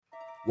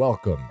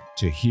Welcome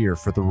to Here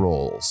for the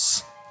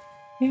Rolls.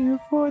 Here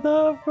for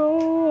the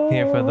rolls.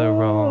 Here for the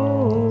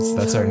rolls.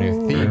 That's our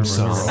new theme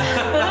song.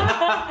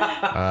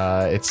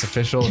 It's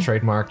official,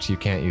 trademarked. You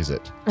can't use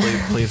it.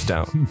 Please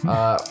don't.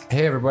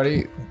 Hey,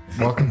 everybody.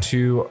 Welcome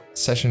to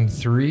session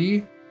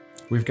 3.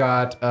 We've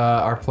got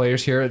our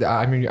players here.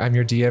 I'm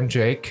your DM,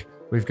 Jake.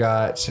 We've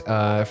got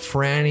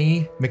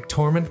Franny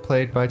McTormand,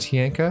 played by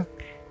Tianka.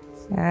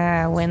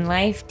 When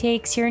life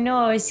takes your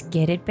nose,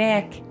 get it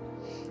back.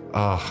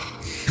 Oh,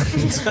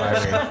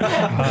 inspiring.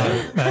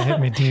 That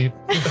hit me deep.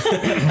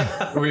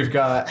 We've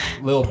got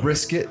Lil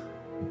Brisket,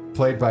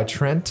 played by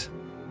Trent.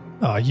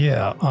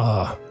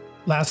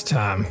 Last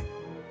time,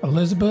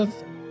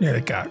 Elizabeth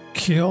nearly got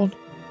killed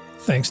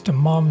thanks to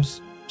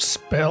Mom's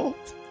spell.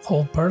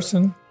 Whole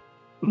person,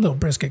 Little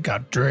Brisket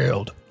got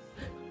drilled.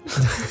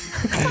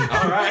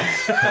 All right.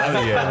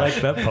 Hell yeah. I like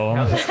that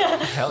poem.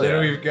 Then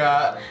we've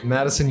got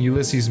Madison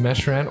Ulysses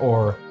Meshran,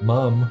 or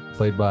Mum,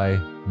 played by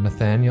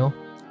Nathaniel.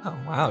 Oh,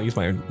 wow. Use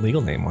my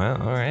legal name. Wow.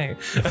 All right.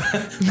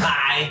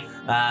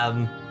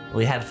 Hi.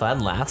 We had fun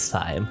last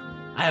time.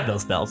 I have no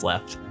spells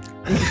left.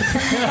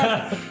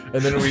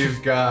 And then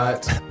we've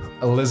got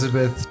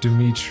Elizabeth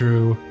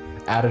Dumitru,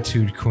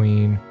 Attitude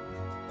Queen,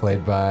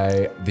 played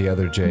by the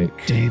other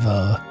Jake.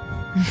 Diva.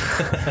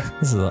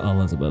 This is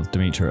Elizabeth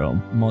Demetrio.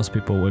 Most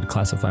people would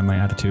classify my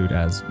attitude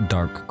as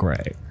dark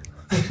gray.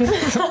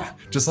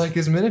 Just like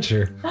his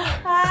miniature.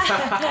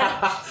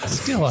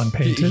 Still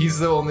unpainted. He's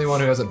the only one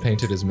who hasn't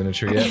painted his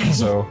miniature yet.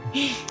 So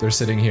they're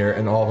sitting here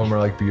and all of them are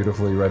like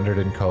beautifully rendered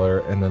in color.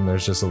 And then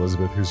there's just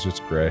Elizabeth who's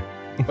just gray.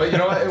 But you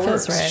know what? It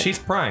works. Right. She's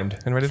primed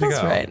and ready to Feels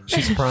go. right.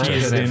 She's primed.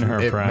 She's and in her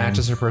it prime.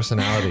 matches her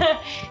personality.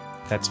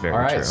 That's very All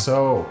right, true.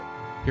 so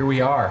here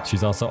we are.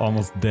 She's also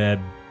almost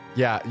dead.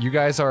 Yeah, you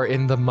guys are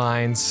in the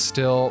mines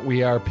still.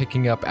 We are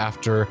picking up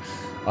after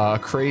a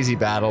crazy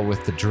battle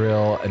with the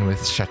drill and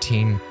with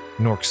Shatin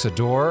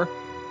Norxador.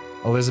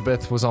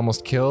 Elizabeth was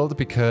almost killed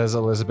because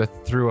Elizabeth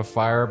threw a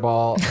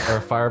fireball or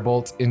a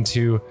firebolt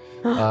into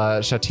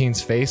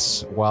Shatin's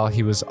face while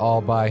he was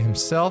all by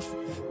himself.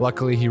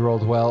 Luckily, he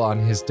rolled well on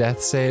his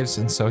death saves,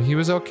 and so he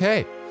was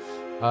okay.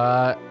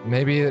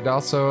 Maybe it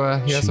also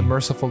he has a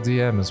merciful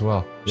DM as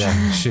well.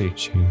 Yeah, she.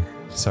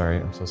 Sorry,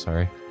 I'm so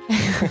sorry.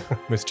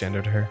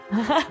 Misgendered her.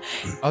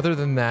 Other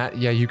than that,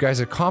 yeah, you guys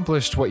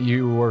accomplished what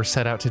you were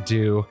set out to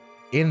do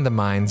in the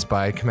mines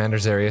by Commander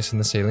Zarius and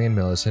the Salian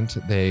Millicent.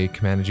 They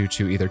commanded you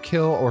to either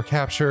kill or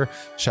capture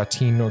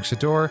Shatin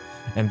Norxador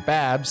and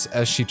Babs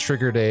as she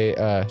triggered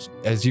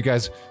as you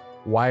guys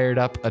wired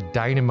up a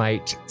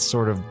dynamite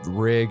sort of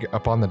rig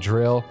up on the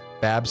drill.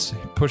 Babs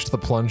pushed the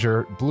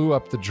plunger, blew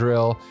up the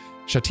drill.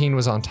 Shatin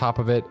was on top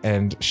of it,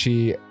 and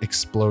she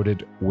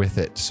exploded with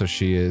it. So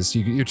she is...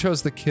 You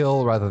chose the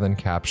kill rather than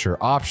capture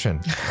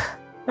option.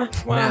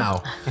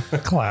 Now.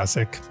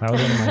 Classic. That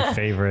was one of my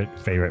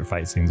favorite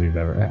fight scenes we've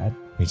ever had.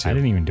 Me too. I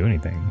didn't even do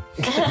anything.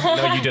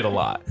 No, you did a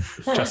lot.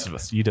 Trust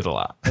us, you did a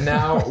lot. And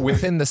now,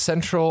 within the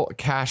central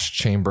cache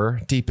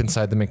chamber, deep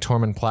inside the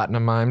McTormand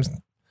Platinum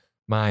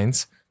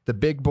mines, the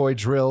big boy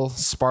drill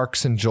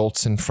sparks and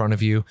jolts in front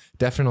of you,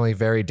 definitely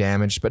very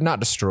damaged, but not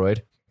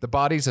destroyed. The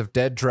bodies of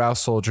dead drow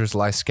soldiers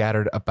lie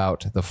scattered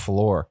about the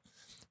floor.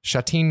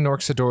 Shatin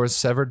Norxador's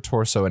severed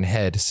torso and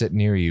head sit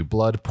near you,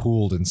 blood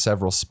pooled in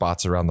several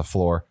spots around the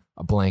floor,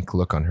 a blank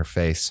look on her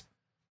face.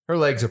 Her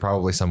legs are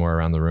probably somewhere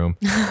around the room.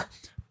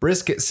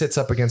 Brisket sits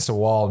up against a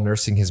wall,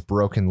 nursing his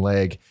broken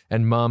leg,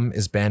 and Mum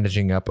is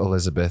bandaging up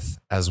Elizabeth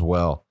as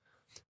well.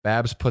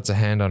 Babs puts a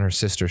hand on her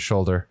sister's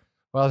shoulder.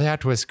 Well,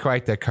 that was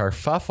quite the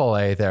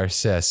kerfuffle, there,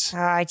 sis.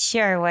 Oh, it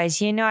sure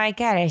was. You know, I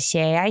gotta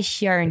say, I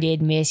sure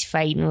did miss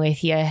fighting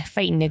with you,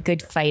 fighting a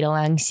good fight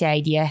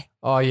alongside you.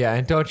 Oh yeah,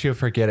 and don't you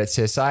forget it,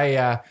 sis.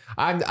 I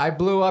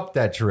blew up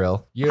that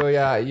drill.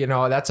 You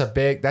know, that's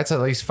at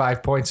least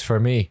 5 points for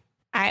me.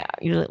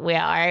 Well, all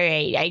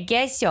right, I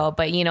guess so.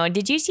 But, you know,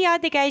 did you see all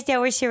the guys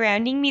that were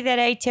surrounding me that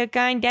I took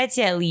on? That's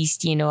at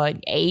least,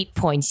 8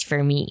 points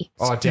for me.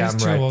 Oh, damn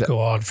These two right. will go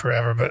on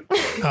forever, but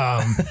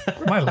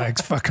my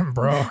leg's fucking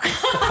broke.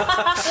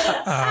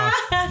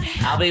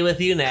 I'll be with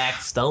you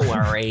next. Don't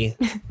worry.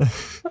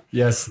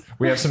 Yes,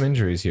 we have some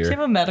injuries Do you here.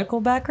 have a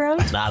medical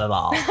background? Not at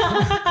all.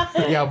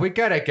 Yeah, we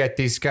gotta get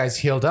these guys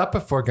healed up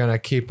if we're gonna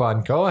keep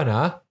on going,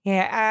 huh?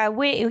 Yeah,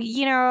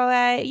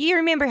 you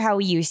remember how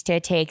we used to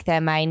take the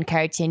mine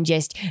carts and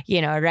just,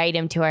 ride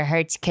them to our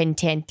heart's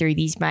content through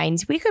these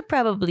mines? We could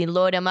probably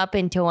load them up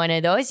into one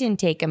of those and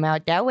take them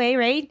out that way,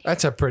 right?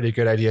 That's a pretty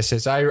good idea,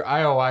 sis.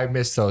 I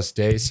miss those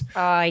days.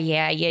 Oh,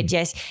 yeah, you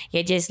just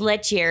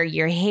let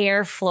your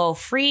hair flow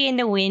free in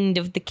the wind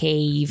of the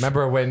cave.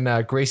 Remember when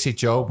Gracie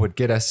Job would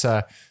get us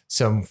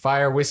some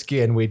fire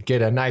whiskey and we'd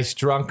get a nice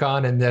drunk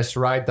on and just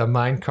ride the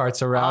mine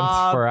carts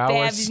around for hours?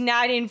 Babs,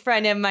 not in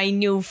front of my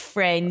new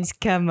friends.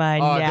 Come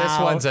on Oh, now. this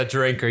one's a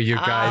drinker, you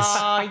guys.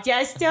 Oh,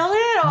 just a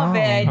little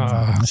bit.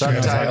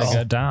 Sometimes. Gotta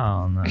get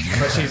down.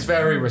 But she's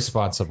very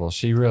responsible.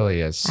 She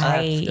really is.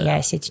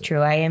 Yes, it's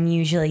true. I am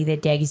usually the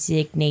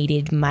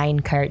designated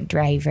minecart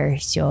driver,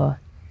 so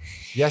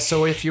Yeah,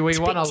 so if we want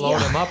to big load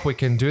deal. him up, we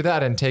can do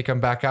that and take him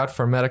back out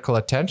for medical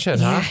attention,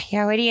 huh?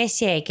 Yeah, what do you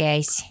say,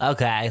 guys?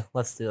 Okay,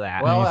 let's do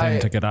that. Well,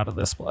 Anything to get out of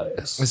this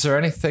place. Is there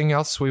anything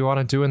else we want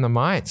to do in the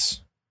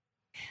mines?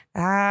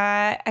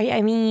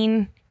 I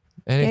mean,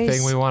 Anything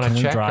There's- we want Can to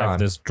we check drive on?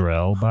 this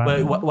drill by?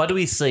 Wait, what do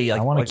we see? I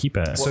Like, want to like- keep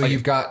it. So Like-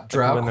 you've got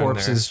drow women in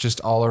corpses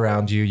just all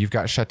around you. You've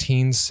got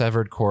Shatine's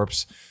severed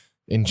corpse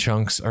in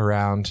chunks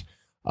around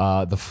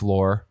the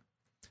floor.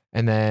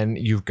 And then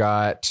you've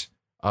got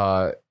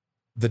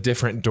the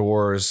different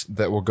doors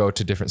that will go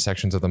to different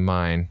sections of the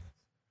mine.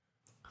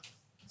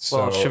 So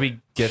Well, should we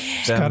get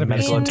Got to them be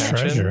medical some attention?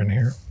 treasure in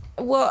here.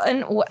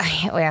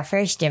 well,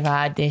 first of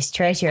all, this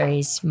treasure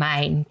is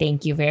mine.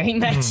 Thank you very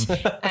much.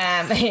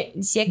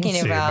 Second See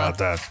of all, about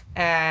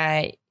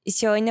that.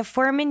 so in the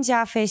foreman's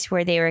office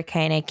where they were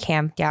kind of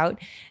camped out,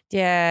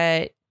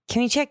 can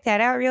we check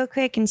that out real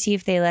quick and see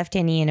if they left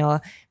any,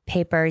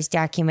 papers,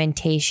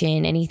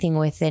 documentation, anything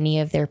with any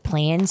of their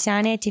plans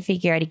on it to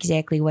figure out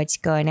exactly what's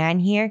going on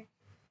here?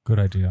 Good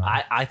idea.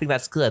 I think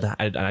that's good.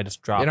 I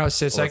just dropped.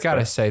 sis, I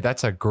gotta say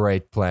that's a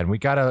great plan. We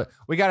gotta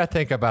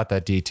think about the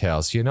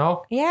details.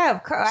 Yeah,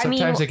 of course.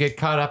 Sometimes I get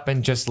caught up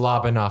in just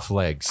lobbing off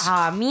legs.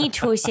 Me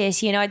too, sis.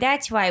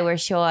 That's why we're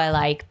so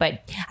alike.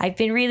 But I've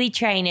been really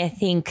trying to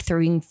think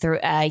things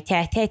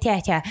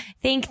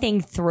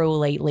through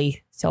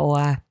lately.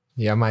 So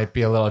You might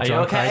be a little you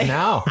drunk okay? right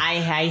now.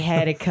 I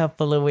had a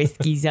couple of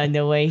whiskeys on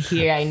the way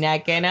here. I'm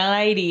not gonna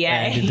lie to you.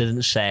 And you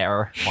didn't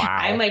share. Wow.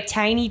 I'm a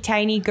tiny,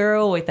 tiny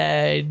girl with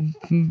a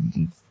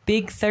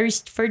big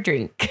thirst for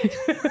drink.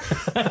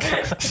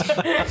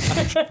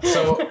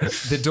 So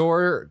the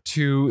door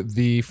to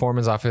the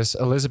foreman's office,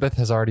 Elizabeth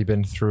has already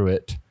been through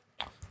it,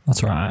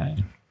 That's right.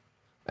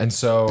 and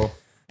so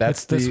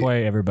that's It's this the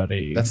way,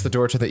 everybody. that's the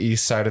door to the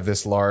east side of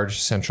this large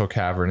central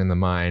cavern in the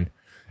mine,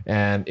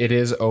 and it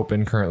is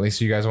open currently.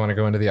 So you guys want to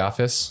go into the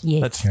office?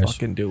 Yes. Let's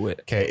fucking do it.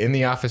 Okay, in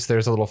the office,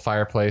 there's a little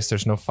fireplace.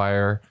 There's no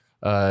fire.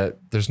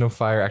 There's no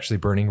fire actually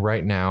burning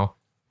right now.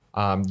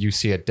 You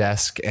see a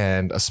desk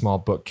and a small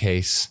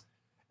bookcase,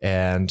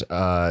 and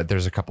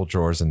there's a couple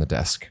drawers in the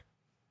desk.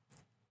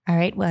 All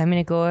right. Well, I'm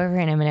gonna go over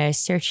and I'm gonna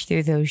search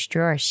through those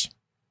drawers.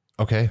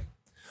 Okay.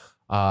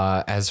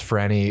 As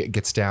Franny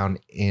gets down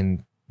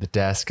in the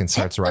desk and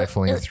starts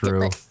rifling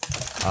through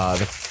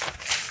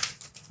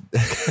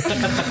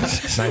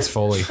nice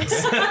Foley.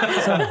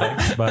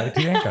 But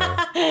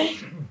Bianca.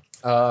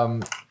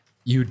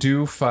 You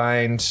do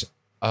find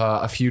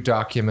a few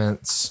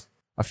documents,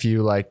 a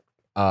few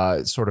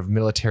sort of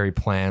military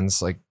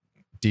plans, like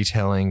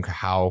detailing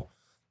how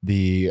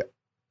the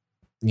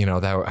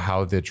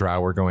how the Drow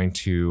were going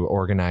to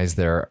organize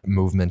their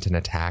movement and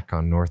attack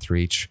on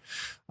Northreach.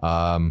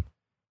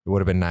 It would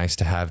have been nice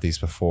to have these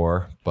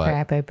before,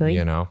 but Probably.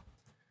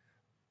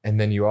 And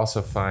then you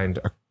also find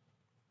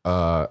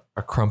a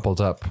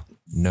crumpled up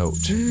note.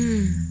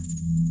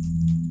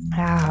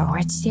 Oh,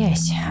 what's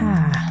this?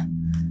 Huh.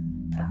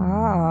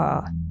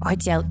 Oh,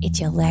 it's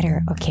a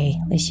letter. Okay,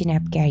 listen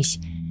up, guys.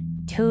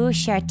 To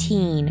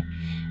Shatine,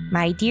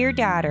 my dear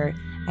daughter,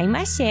 I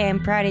must say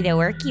I'm proud of the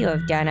work you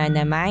have done on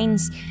the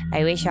mines.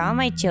 I wish all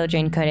my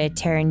children could have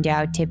turned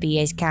out to be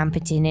as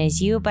competent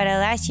as you, but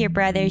alas, your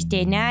brothers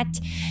did not.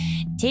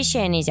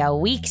 Tishan is a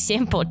weak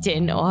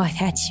simpleton. Oh,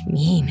 that's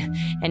mean.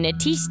 And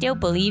Atish still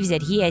believes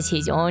that he has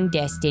his own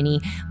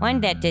destiny,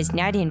 one that does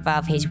not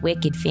involve his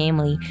wicked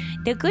family.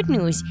 The good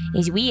news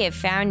is we have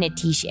found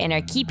Atish and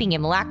are keeping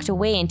him locked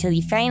away until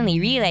he finally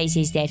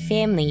realizes that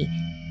family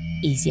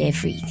is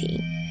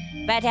everything.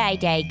 But I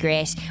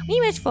digress. We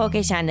must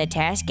focus on the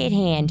task at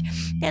hand.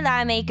 The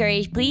lawmaker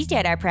is pleased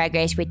at our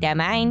progress with the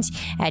mines.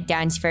 At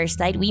dawn's first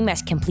light, we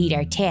must complete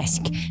our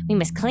task. We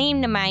must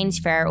claim the mines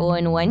for our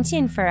own once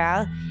and for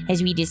all.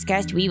 As we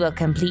discussed, we will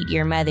complete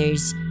your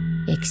mother's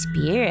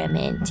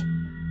experiment.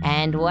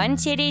 And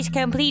once it is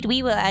complete,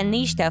 we will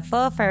unleash the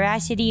full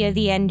ferocity of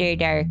the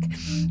Underdark.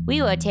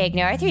 We will take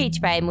Northreach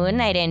by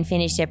moonlight and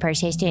finish the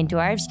persistent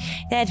dwarves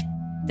that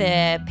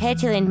the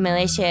petulant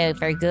militia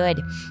for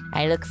good.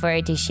 I look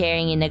forward to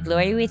sharing in the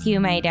glory with you,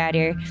 my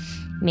daughter.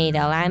 May the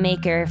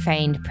lawmaker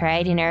find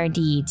pride in our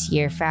deeds.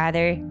 Your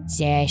father,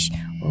 Zash.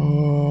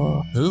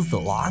 Oh, Who's the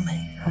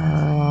lawmaker?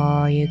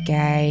 oh, you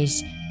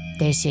guys.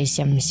 This is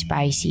some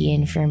spicy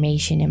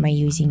information. Am I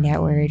using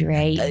that word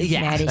right,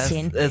 Yeah,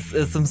 Madison?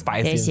 it's some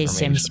spicy This is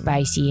some information.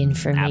 spicy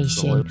information.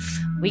 Absolute.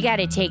 We got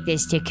to take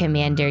this to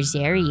Commander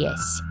Zarius.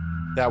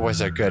 That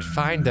was a good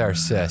find there,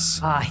 sis.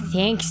 Oh,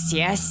 thanks,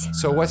 yes.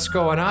 So what's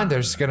going on?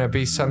 There's going to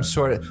be some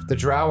sort of the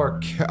Drow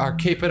are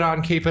keeping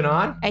on.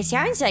 It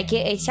sounds like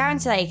it. It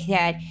sounds like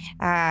that.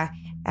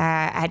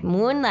 At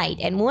moonlight,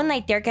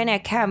 they're gonna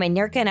come and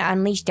they're gonna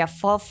unleash the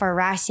full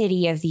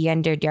ferocity of the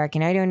Underdark,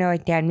 and I don't know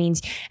what that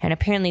means. And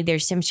apparently,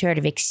 there's some sort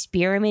of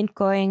experiment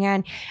going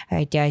on.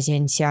 It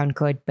doesn't sound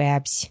good,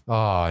 Babs.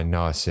 Oh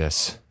no,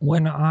 sis.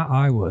 When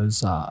I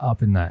was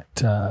up in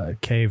that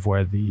cave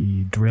where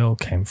the drill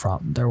came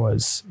from, there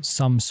was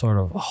some sort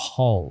of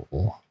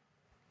hole.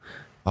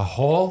 A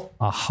hole?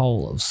 A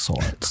hole of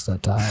sorts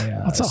that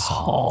I What's a saw.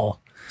 hole?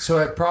 So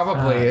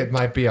it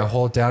might be a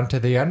hole down to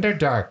the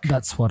Underdark.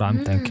 That's what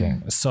I'm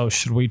thinking. So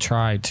should we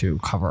try to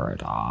cover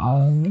it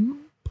up?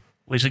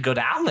 We should go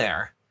down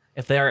there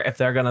if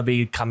they're gonna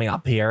be coming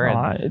up here.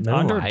 And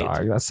moonlight.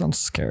 Underdark. That sounds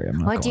scary. I'm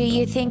not Well, do going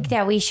you down think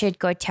that we should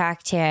go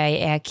talk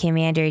to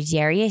Commander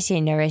Zarius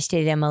and the rest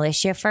of the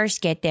militia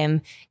first, get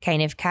them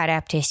kind of caught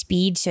up to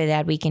speed so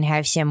that we can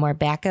have some more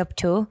backup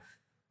too?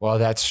 Well,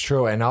 that's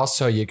true. And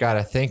also, you got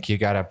to think you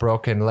got a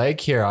broken leg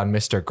here on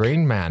Mr.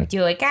 Greenman.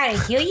 Do I gotta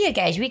heal you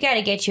guys? We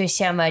gotta get you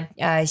some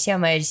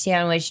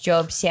Sandwich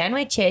Job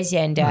sandwiches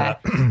and get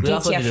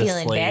also you need to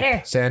feeling sleep.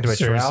 better. Sandwich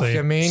Ralph, Seriously,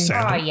 you mean?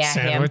 Oh yeah,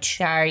 sandwich.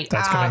 him. Sorry.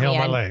 That's gonna heal my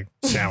man. leg.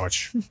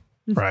 Sandwich.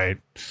 Right.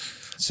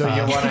 So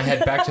you want to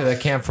head back to the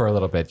camp for a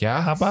little bit,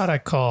 yeah? How about I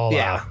call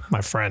Yeah. my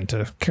friend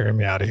to carry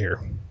me out of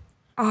here?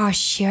 Oh,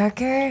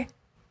 sugar.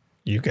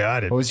 You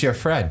got it. Who's your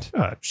friend?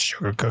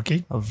 Sugar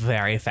cookie. A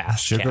very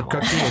fast Sugar camel.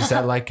 Cookie? Is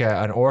that like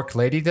an orc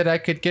lady that I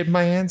could get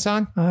my hands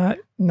on?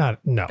 No.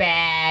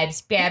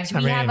 Babs, we have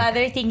mean-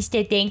 other things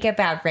to think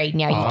about right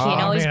now. You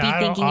can't always be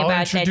thinking I'll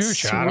about that introduce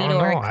sweet you. I don't know.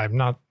 orc. I'm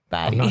not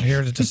body.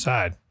 here to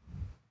decide.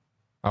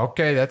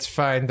 Okay, that's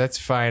fine. That's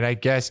fine. I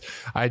guess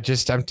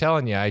I'm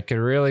telling you,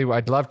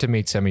 I'd love to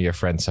meet some of your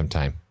friends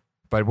sometime,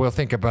 but we'll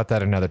think about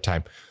that another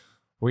time.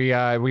 We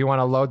want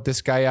to load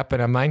this guy up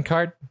in a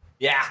minecart.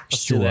 Yeah,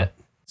 let's do that.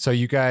 So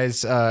you guys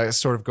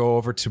sort of go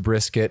over to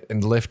Brisket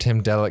and lift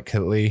him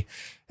delicately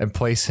and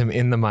place him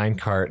in the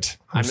minecart.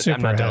 I'm super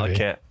not heavy.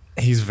 delicate.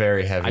 He's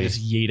very heavy. I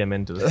just yeet him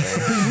into the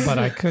thing. But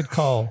I could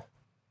call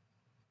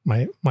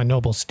my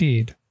noble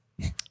steed.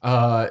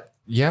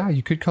 Yeah,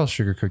 you could call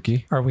Sugar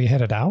Cookie. Are we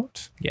headed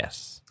out?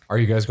 Yes. Are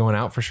you guys going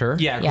out for sure?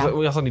 Yeah, 'cause Yeah.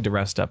 we also need to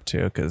rest up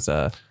too, because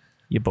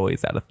your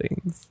boy's out of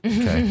things.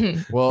 Okay.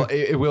 Well,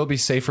 it will be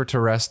safer to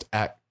rest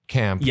at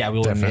camp. Yeah, we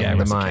will definitely yeah, the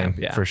rest at mine camp,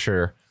 yeah. for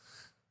sure.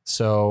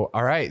 So,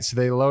 all right. So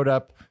they load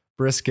up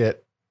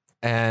Brisket,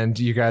 and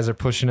you guys are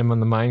pushing him on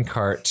the mine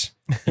cart.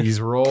 He's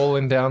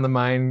rolling down the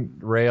mine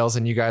rails,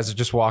 and you guys are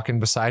just walking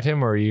beside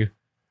him. Or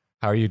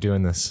how are you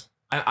doing this?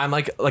 I'm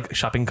like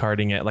shopping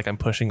carting it, like I'm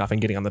pushing off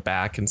and getting on the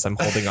back, and so I'm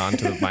holding on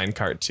to the mine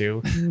cart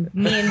too.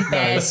 Me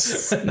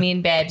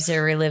and Babs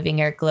are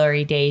reliving our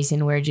glory days,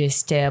 and we're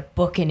just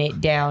booking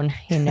it down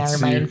in our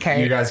So mine cart.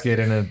 you guys get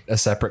in a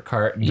separate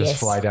cart and just Yes.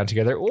 fly down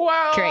together.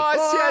 Wow! Correct.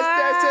 Yes,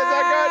 this is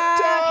a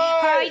good time.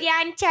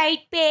 Hold on tight,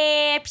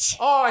 Babs.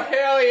 Oh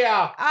hell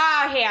yeah!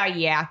 Oh, hell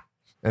yeah.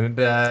 And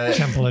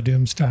Temple of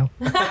Doom style.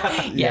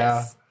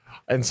 yeah.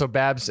 And so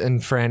Babs and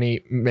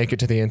Franny make it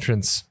to the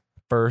entrance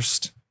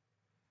first.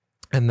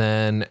 And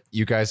then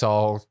you guys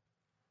all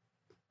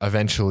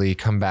eventually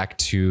come back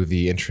to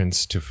the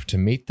entrance to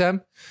meet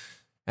them.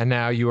 And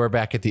now you are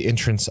back at the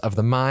entrance of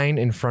the mine.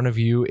 In front of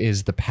you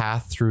is the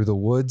path through the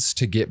woods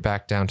to get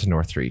back down to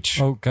Northreach.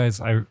 Oh, guys,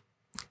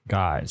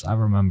 I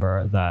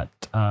remember that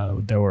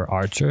there were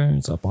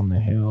archers up on the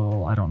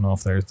hill. I don't know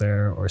if they're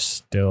there or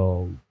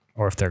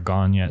if they're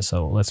gone yet.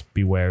 So let's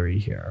be wary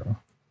here.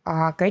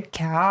 Oh, good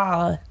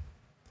call.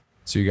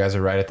 So you guys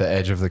are right at the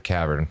edge of the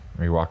cavern.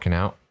 Are you walking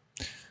out?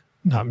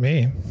 Not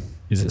me.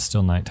 Is it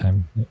still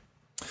nighttime?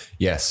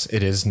 Yes,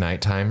 it is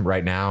nighttime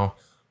right now.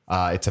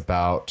 It's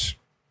about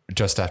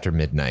just after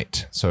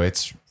midnight. So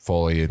it's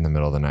fully in the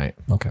middle of the night.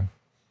 Okay.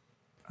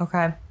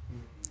 Okay.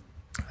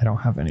 I don't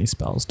have any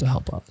spells to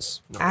help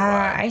us.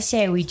 I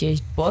say we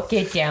just book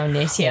it down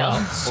this hill.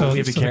 So, we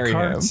have to carry the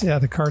carts, yeah,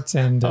 the carts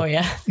end Oh,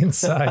 yeah.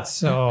 inside.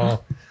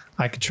 So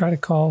I could try to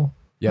call,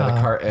 Yeah,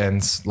 the cart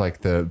ends like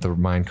the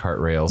mine cart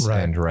rails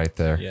Right. end right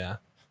there. Yeah.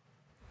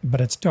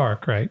 but it's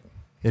dark, right?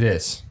 It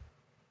is.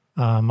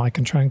 I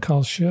can try and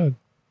call Shug.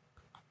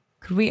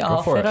 Could we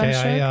all for fit it. on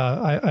Okay,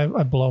 Shug?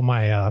 I blow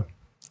my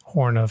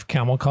horn of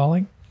camel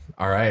calling.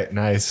 All right,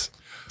 nice.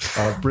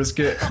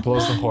 Brisket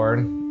blows the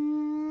horn.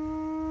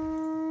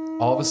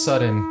 All of a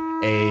sudden,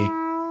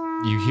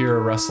 you hear a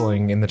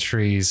rustling in the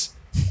trees,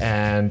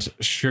 and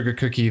Sugar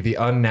Cookie, the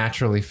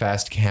unnaturally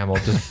fast camel,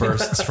 just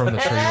bursts from the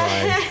tree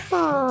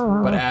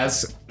line. But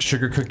as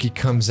Sugar Cookie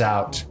comes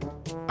out,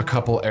 a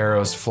couple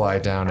arrows fly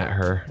down at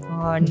her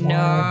Oh,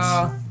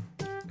 no.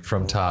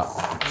 from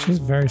top. She's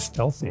very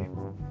stealthy.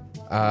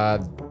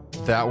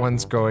 That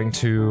one's going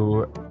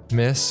to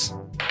miss,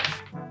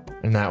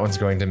 and that one's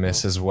going to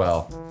miss as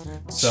well.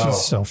 So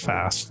She's so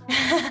fast.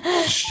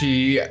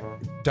 she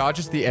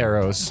dodges the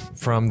arrows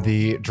from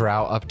the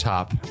drow up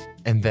top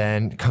and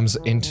then comes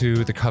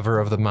into the cover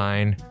of the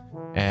mine,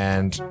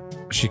 and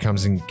she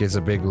comes and gives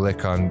a big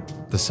lick on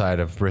the side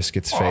of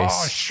Brisket's Oh,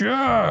 face.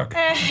 Shug!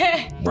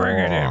 Bring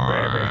it in,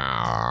 baby.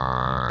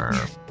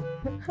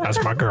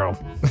 That's my girl.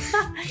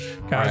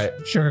 Guys,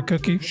 Right. Sugar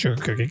Cookie,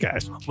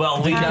 guys. You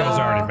Well, we know. guys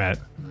already met.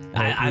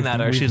 I met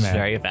her. we've She's met.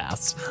 very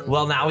fast.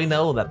 Well, now we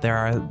know that there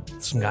are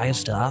some guys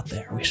still out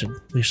there. We should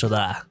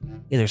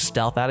either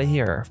stealth out of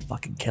here or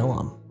fucking kill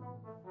them.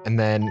 And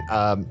then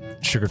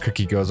Sugar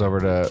Cookie goes over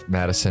to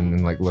Madison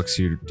and like looks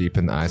you deep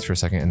in the eyes for a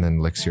second and then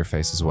licks your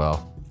face as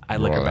well. I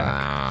lick her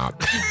back.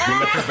 You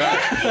lick her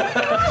back?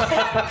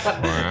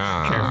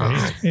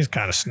 Careful, he's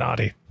kind of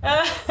snotty.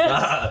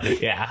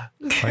 Yeah.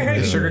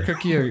 Is Sugar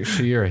Cookie or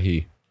she or a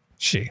he?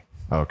 She.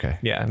 Okay.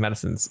 Yeah,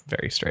 Madison's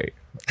very straight.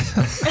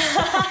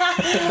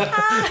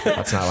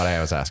 That's not what I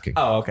was asking.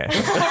 Oh, okay.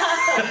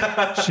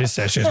 She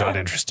says she's not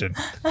interested.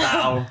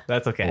 Oh,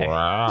 that's okay.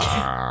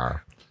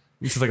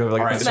 This is like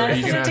right, so are you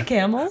Madison gonna- into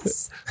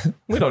camels?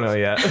 we don't know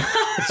yet.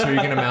 So you're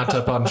going to mount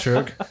up on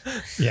Shug?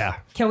 Yeah.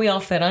 Can we all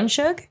fit on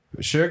Shug?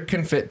 Shug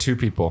can fit 2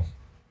 people.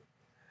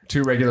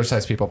 2 regular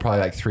sized people,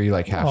 probably like 3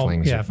 like Well,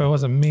 halflings. yeah, if it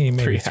wasn't me,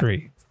 maybe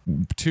 3.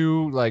 3.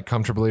 2 like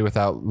comfortably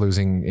without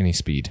losing any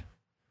speed.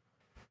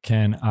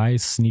 Can I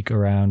sneak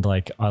around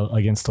like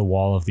against the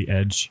wall of the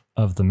edge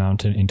of the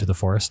mountain into the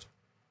forest?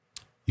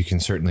 You can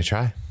certainly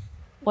try.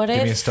 What Give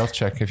me a if? stealth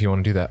check if you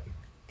want to do that.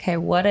 Okay,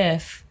 what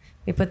if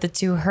we put the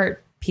 2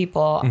 hurt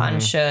people on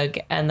Shug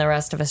and the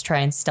rest of us try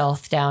and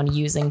stealth down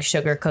using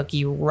Sugar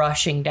Cookie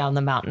rushing down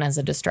the mountain as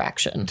a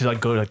distraction? To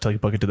like go to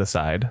like book it to the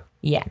side.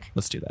 Yeah.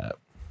 Let's do that.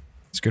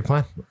 It's a good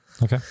plan.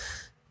 Okay.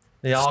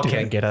 They all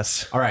can't get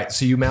us. All right,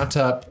 so you mount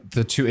up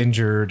the 2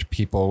 injured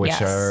people, which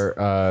Yes.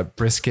 are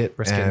Brisket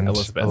and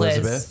Elizabeth.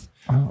 Liz.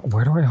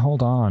 Where do I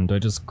hold on? Do I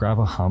just grab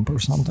a hump or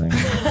something?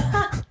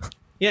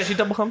 Yeah, she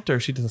double humped or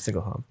she does a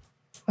single hump.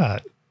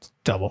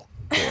 Double.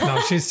 No,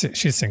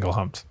 she's single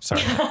humped.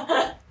 Sorry.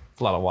 A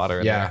lot of water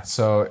in Yeah,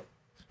 so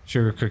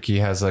Sugar Cookie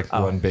has like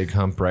one big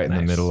hump right in the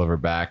nice. middle of her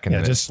back, and Yeah,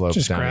 then just it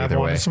slopes down grab either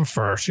one way. with some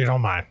fur. She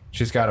don't mind.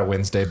 She's got a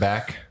Wednesday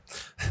back.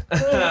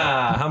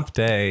 there. Hump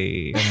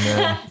day.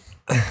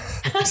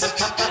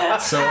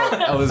 So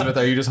Elizabeth,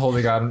 are you just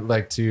holding on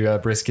like to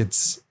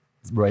Brisket's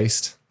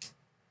waist?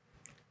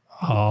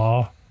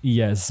 Oh,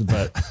 Yes,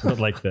 but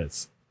like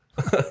this.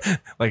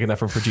 Like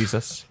enough room for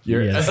Jesus.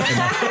 You're Yes,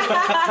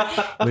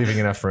 leaving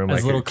enough room, as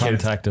like little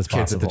kids, contact as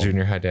kids at the possible.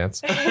 junior high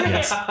dance.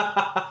 Yes.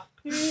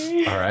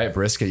 All right,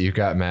 Brisket, you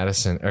got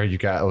Madison, or you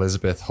got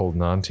Elizabeth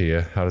holding on to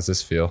you. How does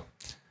this feel?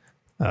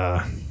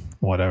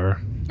 whatever.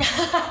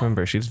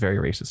 Remember, she's very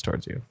racist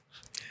towards you.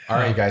 All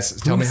right, you guys,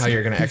 tell me how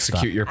you're going to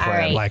execute your All plan.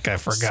 right. Like I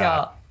forgot.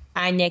 So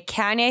on the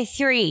count of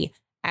 3,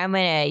 I'm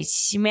gonna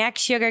smack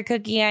Sugar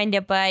Cookie on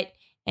the butt,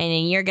 and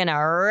then you're gonna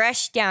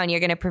rush down. You're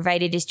gonna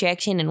provide a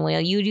distraction, and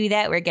while you do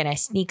that, we're gonna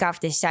sneak off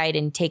the side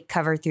and take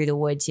cover through the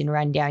woods and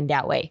run down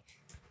that way.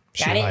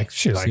 She Got it? likes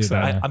See that.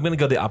 that? I'm going to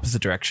go the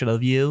opposite direction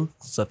of you.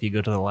 So if you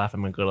go to the left, I'm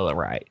going to go to the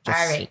right. Just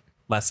All right.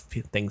 less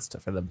things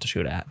for them to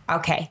shoot at.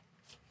 Okay.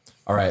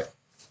 All right.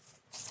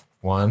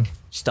 1.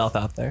 Stealth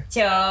out there.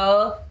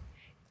 2,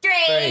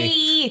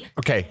 3.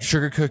 Okay,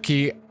 Sugar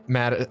Cookie,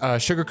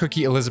 Sugar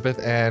Cookie, Elizabeth,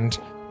 and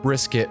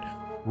Brisket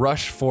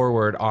rush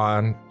forward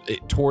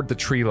toward the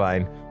tree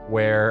line,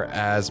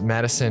 whereas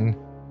Madison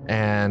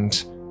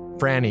and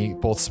Franny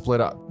both split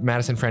up.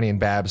 Madison, Franny, and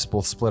Babs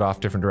both split off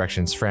different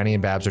directions. Franny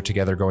and Babs are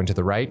together going to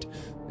the right,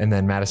 and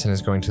then Madison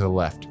is going to the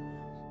left.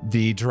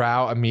 The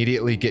Drow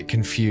immediately get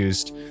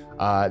confused.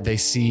 They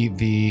see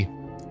the.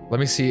 Let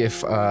me see if.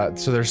 So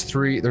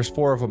there's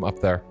 4 of them up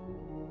there,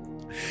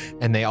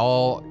 and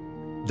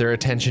their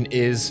attention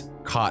is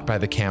caught by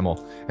the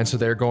camel, and so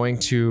they're going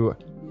to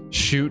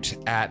shoot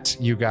at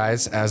you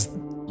guys as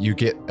you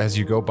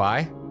go by.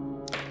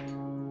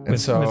 And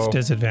With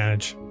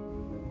disadvantage.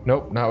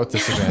 nope, not with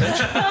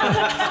disadvantage.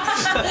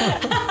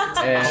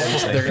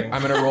 And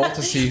I'm gonna roll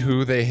to see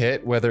who they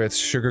hit, whether it's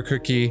Sugar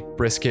Cookie,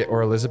 Brisket,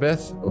 or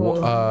Elizabeth.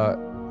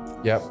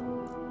 Yep.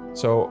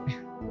 So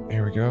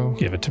here we go.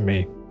 Give it to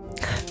me.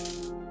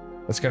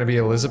 It's gonna be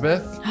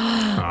Elizabeth.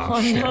 Oh,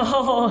 shit.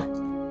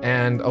 No.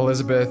 And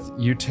Elizabeth,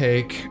 you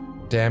take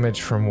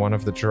damage from one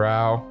of the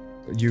drow.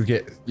 You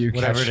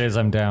Whatever catch. it is,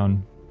 I'm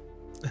down.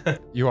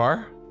 You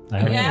are? I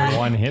have Yeah.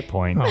 1 hit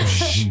point. Oh,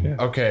 shit.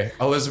 Okay.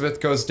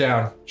 Elizabeth goes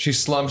down. She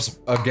slumps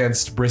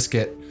against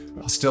Brisket,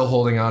 still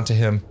holding on to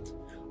him.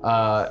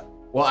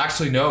 Well,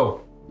 actually,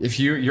 no. If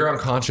you're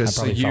unconscious,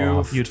 so probably fell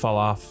off. You'd fall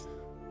off.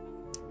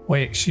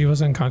 Wait, she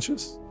was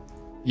unconscious?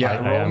 Yeah,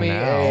 I roll am me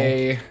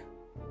now.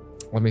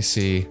 let me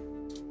see.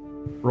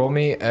 Roll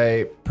me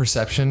a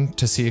perception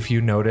to see if you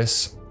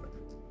notice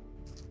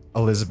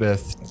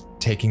Elizabeth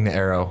taking the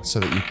arrow so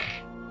that you.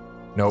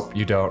 Nope,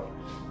 you don't.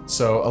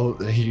 So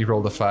he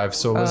rolled a 5.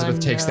 So Elizabeth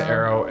takes the no.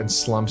 arrow and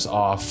slumps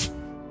off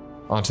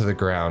onto the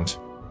ground.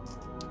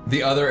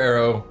 The other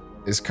arrow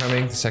is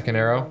coming, the second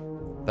arrow.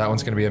 That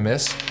one's going to be a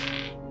miss.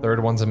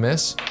 Third one's a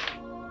miss.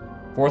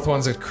 Fourth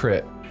one's a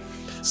crit.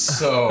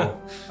 So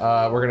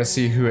we're going to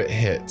see who it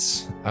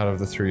hits out of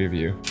the 3 of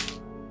you.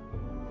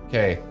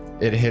 Okay,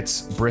 it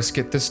hits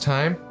Brisket this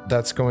time.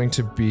 That's going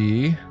to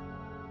be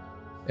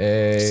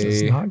This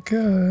is a. not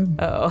good.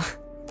 Oh.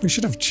 We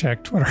should have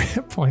checked what our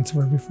hit points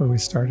were before we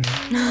started.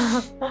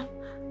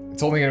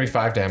 It's only going to be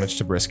 5 damage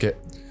to Brisket.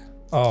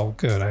 Oh,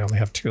 good. I only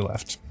have 2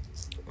 left.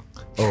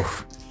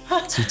 Oh.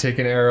 So you take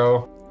an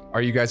arrow.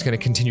 Are you guys going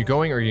to continue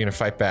going or are you going to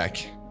fight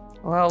back?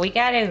 Well, we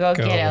gotta go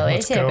Go, get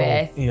let's go.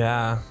 Elizabeth.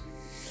 Yeah.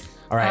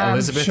 All right,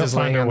 Elizabeth she'll is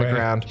laying find her on the way.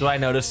 ground. Do I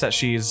notice that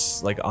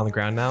she's like on the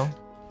ground now?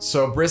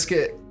 So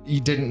Brisket, you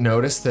didn't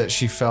notice that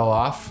she fell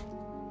off?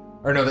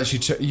 Or no, that she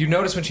took. You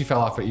noticed when she fell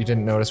off, but you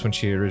didn't notice when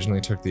she originally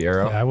took the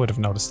arrow. Yeah, I would have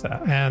noticed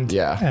that. And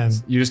Yeah.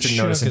 and You just didn't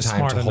Shug notice in is time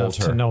smart to hold enough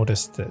her. to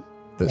notice that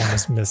The- One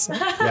is missing.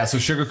 yeah, so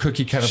Sugar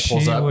Cookie kind of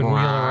pulls She up would wheel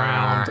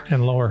around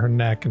and lower her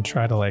neck and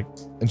try to like.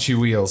 and she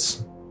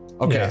wheels.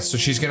 Okay, Yeah. so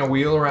she's gonna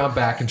wheel around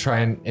back and try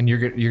and you're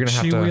gonna have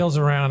She to wheels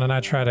around and I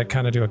try to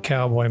kind of do a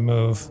cowboy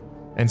move.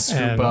 and scoop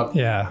And up.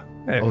 yeah,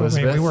 I mean,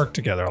 Elizabeth? we work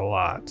together a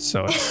lot,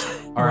 so it's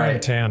All we're in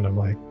right, tandem.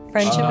 Like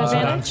Friendship that's what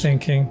I'm advantage.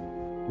 thinking.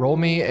 roll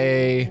me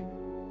a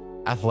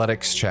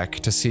athletics check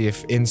to see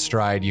if in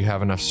stride you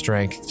have enough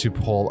strength to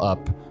pull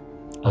up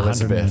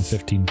Elizabeth.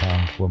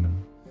 115-pound woman.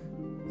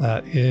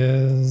 That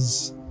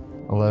is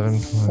 11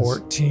 plus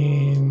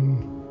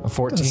 14.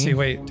 14. Let's see,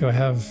 wait, do I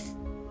have?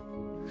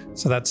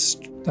 So that's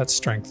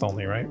strength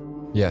only, right?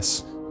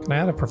 Yes. Can I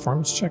add a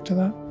performance check to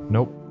that?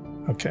 Nope.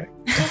 Okay.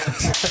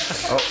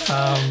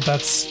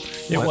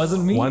 That's. It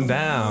wasn't me. One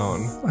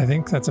down. I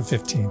think that's a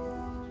 15.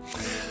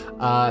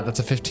 That's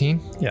a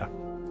 15. Yeah.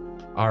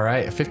 All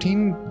right,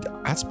 15.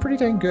 That's pretty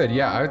dang good.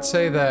 Yeah, I would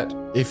say that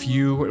if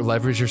you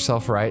leverage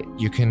yourself right,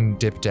 you can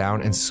dip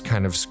down and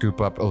kind of scoop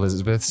up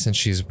Elizabeth since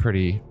she's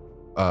pretty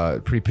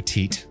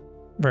petite.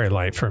 Very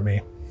light for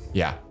me.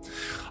 Yeah.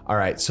 All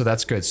right, so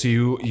that's good. So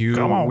you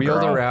Come on,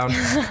 wheeled girl. around,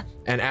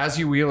 and as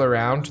you wheel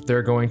around,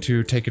 they're going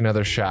to take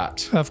another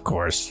shot. Of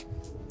course.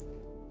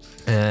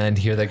 And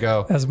here they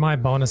go. As my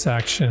bonus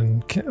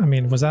action,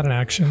 was that an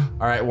action?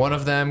 All right, one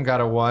of them got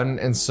a 1,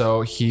 and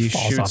so he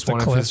Falls shoots off the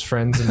one of cliff. his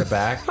friends in the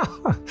back.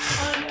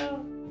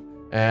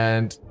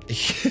 And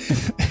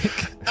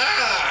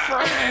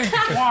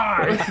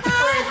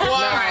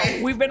Why?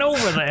 We've been over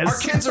this. our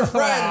kids are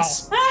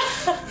friends.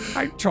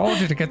 I told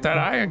you to get that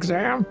eye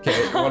exam.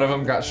 Okay, one of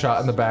them got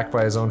shot in the back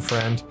by his own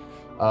friend.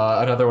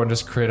 Another one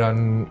just crit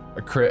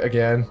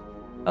again.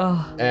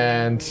 Oh,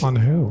 And On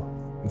who?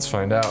 let's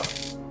find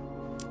out.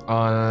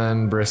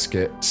 On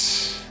Brisket.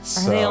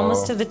 are they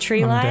almost to the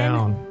tree I'm line?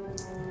 down.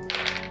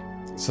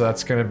 So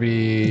that's gonna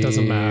be It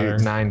doesn't matter.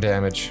 9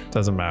 damage.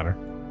 Doesn't matter.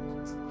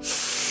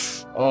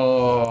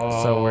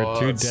 Oh, So we're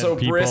two dead so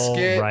people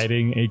Brisket.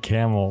 riding a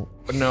camel.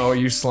 No,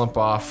 you slump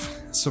off.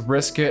 So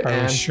Brisket Are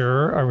and we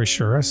sure? Are we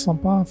sure I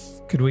slump off?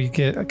 Could we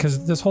get?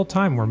 Because this whole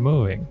time we're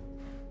moving.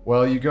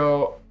 well, you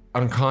go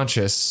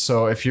unconscious.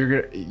 So if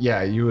you're gonna,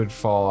 yeah, you would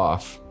fall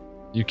off.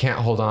 You can't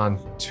hold on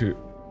to,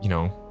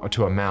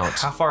 to a mount.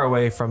 How far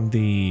away from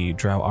the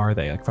drow are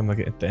they? Like from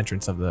the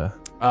entrance of the.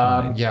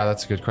 Yeah,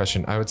 that's a good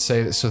question. I would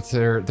say so.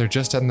 They're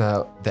just on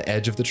the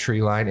edge of the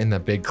tree line in the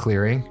big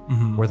clearing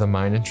where the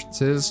mine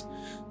entrance is.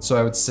 So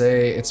I would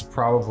say it's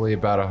probably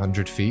about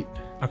 100 feet.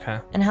 Okay.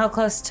 And how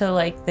close to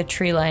like the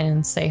tree line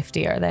and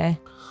safety are they?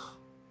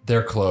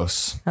 They're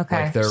close.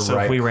 Okay. Like they're So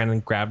right. if we ran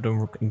and grabbed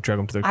them and drug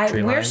them to the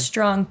tree We're line.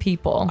 strong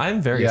people.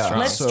 I'm very Yeah. strong.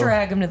 Let's so-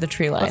 drag them to the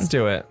tree line. Let's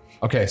do it.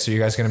 Okay, so you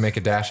guys gonna make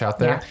a dash out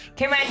there?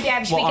 Yeah. Come on,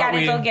 Dabs. Well, we aren't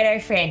gotta go we- get our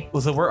friend.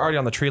 Well, so we're already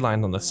on the tree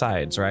line on the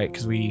sides, right?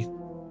 Because we.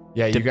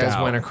 Yeah, you Dipped guys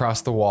out. went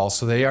across the wall,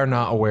 so they are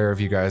not aware of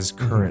you guys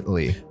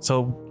currently.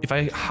 So if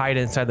I hide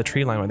inside the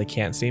tree line where they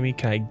can't see me,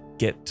 can I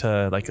get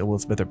to like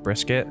Elizabeth or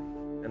Brisket?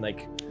 And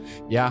like.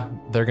 Yeah,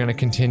 they're gonna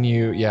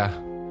continue. Yeah,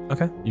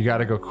 Okay. you got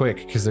to go quick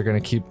because they're gonna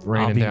keep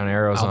raining down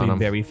arrows I'll on be them.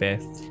 very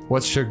fast.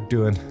 What's Shug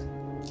doing?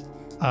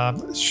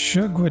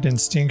 Shug would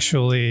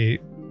instinctually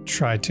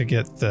try to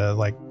get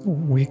the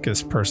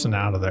weakest person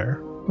out of there,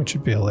 which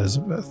would be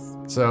Elizabeth.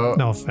 So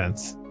No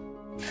offense.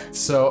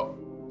 so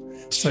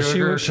So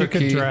Sugar she could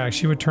Cookie- drag.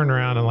 She would turn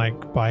around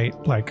and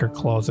bite her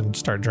clothes and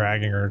start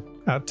dragging her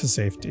out to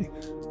safety.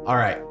 All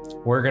right,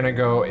 we're gonna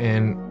go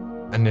in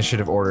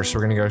initiative order. So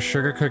we're gonna go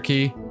Sugar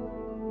Cookie,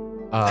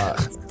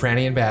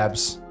 Franny and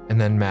Babs, and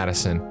then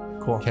Madison.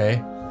 Cool.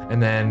 Okay,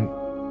 and then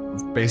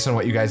based on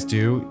what you guys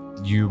do,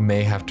 you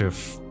may have to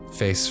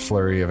face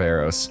flurry of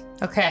arrows.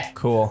 Okay.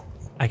 Cool.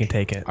 I can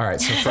take it. All right,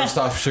 so first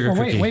off, Sugar Oh,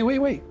 Cookie.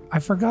 wait. I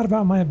forgot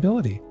about my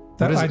ability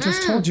that is I it?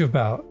 just told you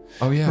about.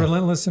 Oh yeah.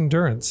 Relentless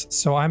endurance.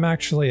 So I'm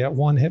actually at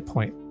 1 hit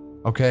point.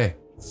 Okay.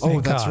 Oh,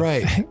 Thank that's God.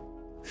 right.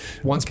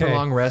 Once per Okay.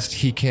 long rest,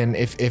 he can,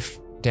 if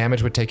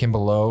damage would take him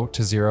below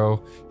to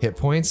 0 hit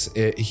points,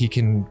 he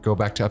can go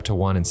back to up to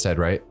 1 instead,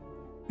 right?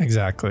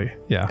 Exactly.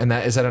 Yeah. And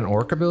is that an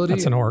orc ability?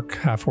 That's an orc,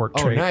 half orc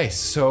Oh, trait. nice.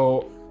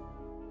 So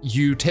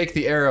you take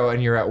the arrow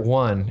and you're at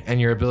 1, and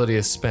your ability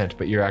is spent,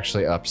 but you're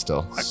actually up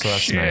still. So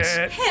that's nice.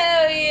 Shit.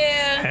 Hell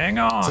yeah. Hang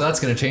on. So that's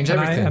gonna change and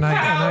everything.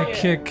 I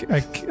kick.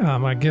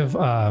 I give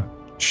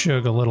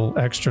Shug a little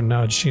extra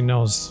nudge. She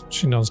knows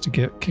to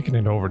get kicking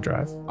into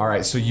overdrive. All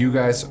right. So you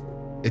guys,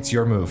 it's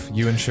your move.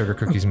 You and Sugar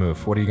Cookie's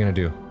move. What are you gonna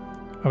do?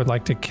 I would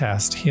like to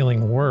cast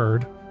Healing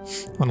Word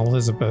on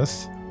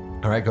Elizabeth.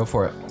 All right, go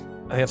for it.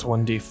 I think that's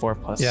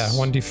 1d4 plus. Yeah,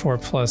 1d4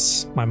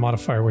 plus my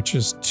modifier, which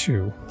is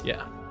 2.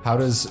 Yeah. How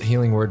does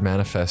Healing Word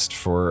manifest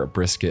for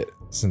Brisket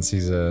since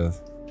he's a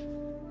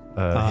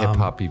hip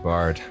hoppy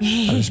bard?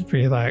 I'll just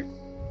be like,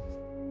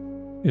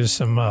 here's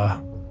some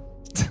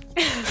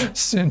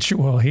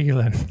sensual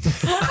healing.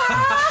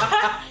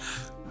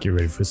 Get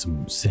ready for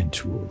some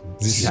sensual.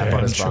 Does he tap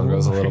on his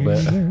bongos a little bit?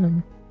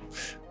 Healing.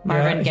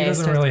 Marvin He Gaye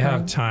doesn't starts really playing.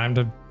 have time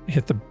to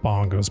hit the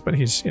bongos, but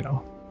he's,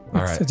 All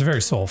right. it's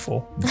very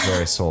soulful. It's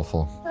very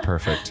soulful.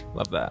 Perfect.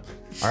 Love that.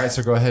 All right,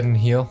 so go ahead and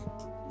heal.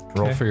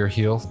 Roll Okay. for your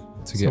heal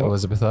to get So-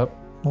 Elizabeth up.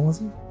 What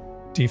was it?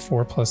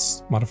 D4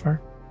 plus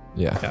modifier.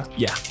 Yeah.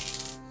 Yeah.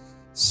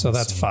 So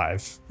that's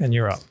 5, and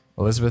you're up.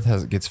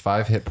 Elizabeth gets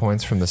 5 hit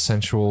points from the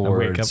sensual wake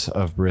words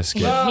of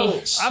Brisket.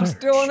 I'm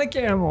still on a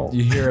camel.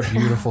 You hear a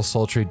beautiful,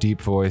 sultry,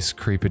 deep voice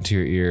creep into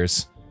your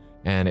ears,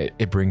 and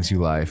it brings you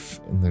life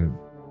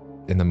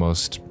in the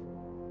most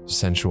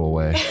sensual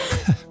way.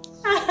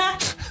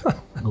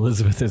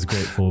 Elizabeth is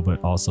grateful,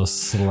 but also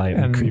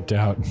slightly And- creeped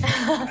out.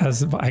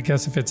 As I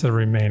guess if it's a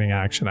remaining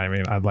action, I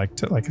mean, I'd like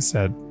to, like I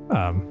said,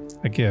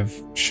 I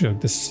give Shug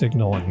the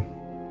signal,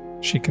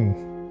 and she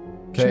can.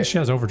 Okay. She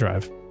has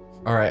overdrive.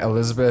 All right,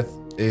 Elizabeth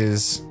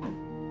is.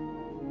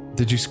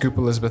 Did you scoop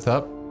Elizabeth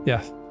up?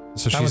 Yeah.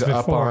 So That she's was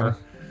up on.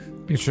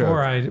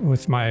 Before I,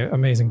 with my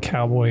amazing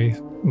cowboy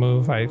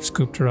move, I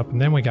scooped her up,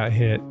 and then we got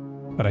hit,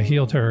 but I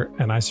healed her,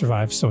 and I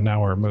survived. So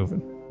now we're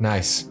moving.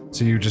 Nice.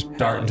 So you just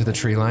dart into the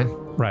tree line.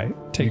 Right.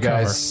 Take You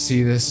guys cover.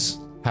 see this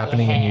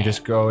happening, and you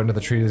just go into the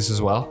trees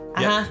as well.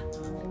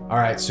 All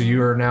right, so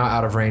you are now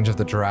out of range of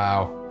the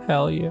drow,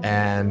 Hell yeah.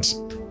 and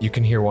you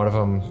can hear one of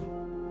them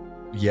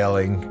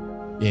yelling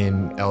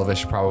in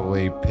Elvish,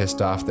 probably pissed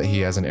off that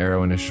he has an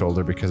arrow in his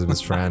shoulder because of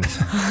his friend.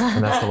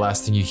 And that's the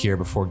last thing you hear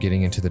before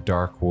getting into the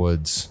dark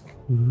woods.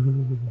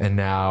 And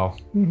now,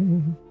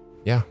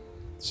 yeah,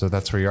 so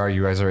that's where you are.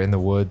 You guys are in the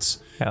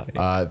woods. Hell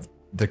yeah.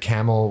 The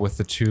camel with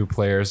the 2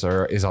 players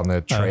is on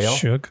the trail.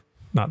 Shug,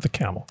 not the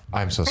camel.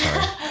 I'm so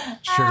sorry.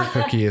 Sugar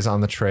Cookie is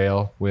on the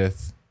trail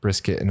with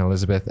Brisket and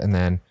Elizabeth, and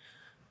then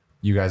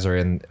you guys are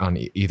on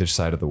either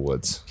side of the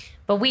woods.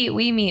 But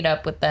we meet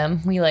up with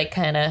them. We like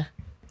kind of.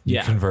 You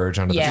converge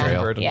onto Yeah. the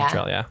trail. Bird on Yeah. the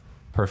trail, yeah.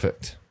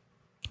 Perfect.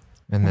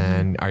 And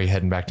then are you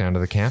heading back down to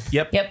the camp?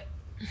 Yep. Yep.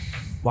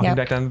 Walking Yep.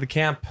 back down to the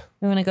camp.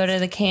 We want to go to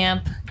the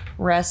camp,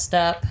 rest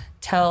up,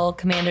 tell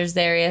Commander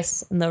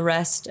Zarius and the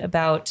rest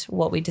about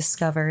what we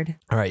discovered.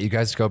 All right, you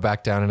guys go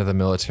back down into the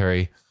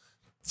military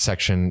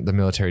section, the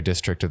military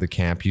district of the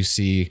camp. You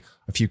see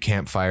a few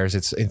campfires.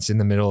 It's in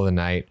the middle of the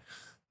night.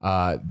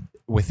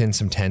 Within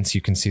some tents,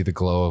 you can see the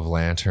glow of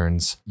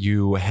lanterns.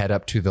 You head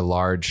up to the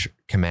large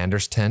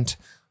commander's tent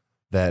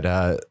that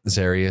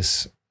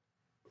Zarius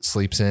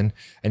sleeps in,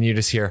 and you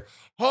just hear,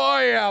 "Oh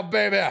yeah,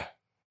 baby!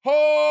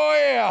 Oh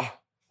yeah!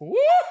 Woo!"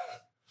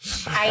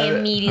 I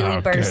immediately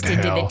Oh, burst good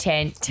into the hell.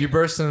 tent. You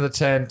burst into the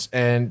tent,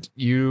 and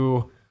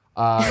you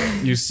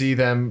see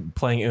them.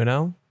 Playing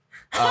Uno.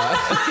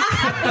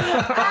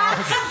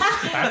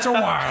 That's a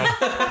while.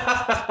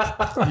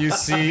 You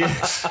see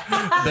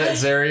that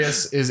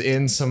Zarius is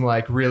in some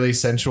like really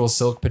sensual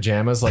silk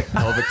pajamas, like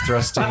pelvic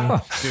thrusting,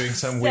 doing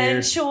some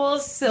weird. Sensual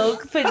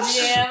silk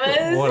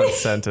pajamas. What a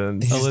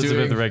sentence. He's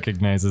Elizabeth doing-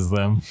 recognizes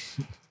them.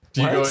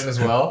 Do you go in as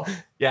well?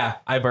 Yeah,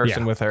 I burst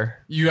in with her.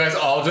 You guys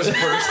all just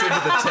burst into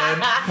the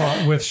tent.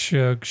 Well, with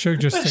Shug. Shug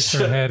just sticks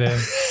her head in.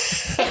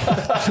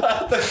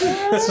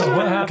 So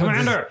what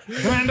happens?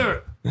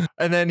 Commander!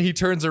 And then he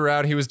turns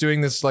around. He was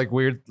doing this like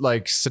weird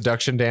like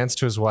seduction dance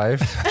to his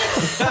wife.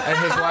 And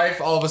his wife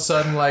all of a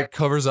sudden like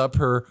covers up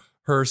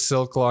her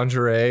silk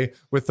lingerie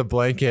with the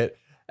blanket.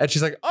 And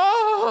she's like,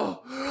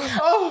 oh,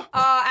 Oh,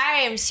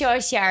 I am so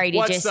sorry to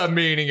what's just. the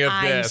meaning of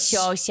I'm this?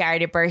 so sorry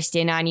to burst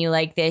in on you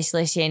like this.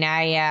 Listen,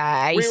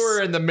 I We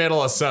were in the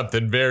middle of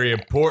something very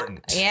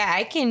important. Yeah,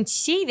 I can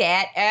see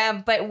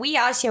that. But we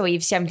also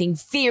have something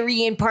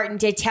very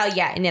important to tell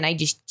you. And then I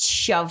just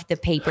shoved the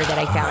paper that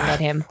I found at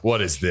him.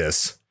 What is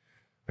this?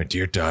 My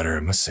dear daughter,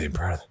 I must say, I'm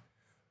proud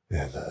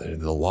of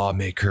the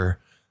lawmaker.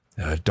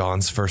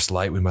 Dawn's first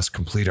light. We must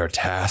complete our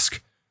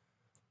task.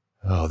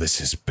 Oh, this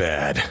is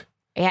bad.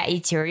 Yeah,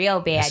 it's real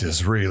bad. This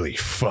is really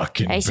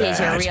fucking This bad. is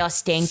a real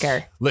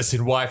stinker.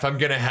 Listen, wife, I'm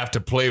gonna have to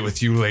play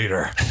with you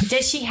later.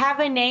 Does she have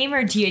a name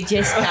or do you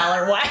just call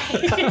her wife?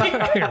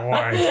 Your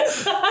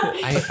wife.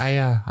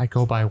 I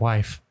go by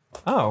wife.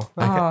 Oh.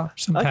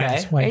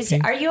 Sometimes Okay.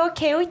 wifey. Are you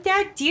okay with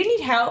that? Do you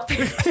need help?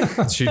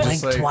 She Blink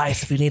just like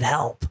twice if you need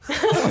help.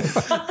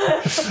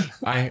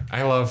 I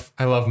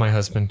love my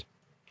husband.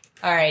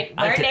 All right.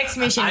 Our next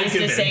mission is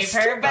to save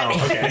her, but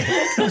Put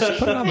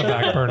it on the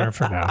back burner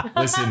for now.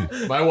 Listen,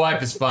 my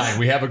wife is fine.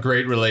 We have a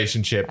great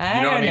relationship. I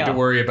You don't don't need to know.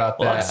 worry about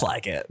that. Looks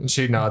like it. And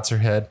she nods her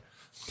head.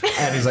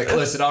 And he's like,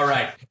 listen, all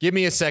right, give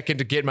me a second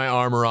to get my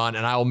armor on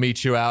and I will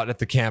meet you out at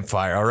the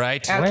campfire, all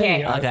right?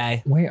 okay.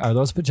 Okay. Wait, are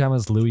those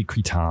pajamas Louis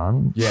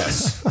Vuitton?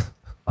 Yes.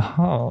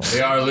 Oh,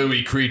 They are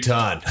Louis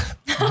Creton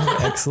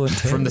excellent.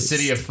 from the taste.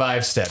 city of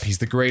Five Step. He's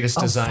the greatest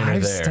designer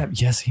Five there. Step.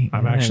 Yes, he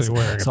I'm is. actually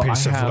wearing So a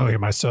piece I of have- Louis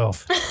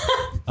myself.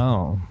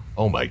 Oh,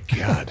 Oh my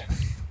God.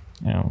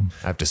 yeah.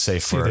 I have to say,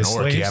 for an the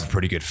orc, you sleeves? have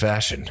pretty good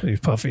fashion. These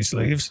puffy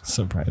sleeves.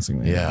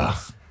 Surprisingly. Yeah.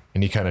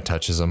 And he kind of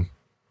touches them.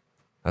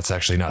 That's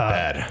actually not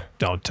bad.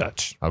 Don't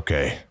touch.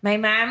 Okay. My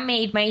mom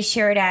made my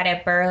shirt out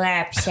of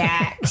burlap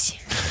sacks.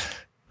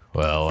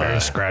 Well, Very I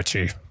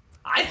scratchy.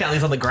 I found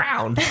these on the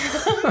ground.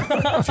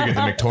 figured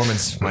the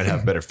McTormans might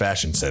have better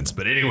fashion sense.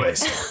 But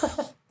anyways,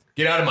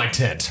 get out of my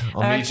tent.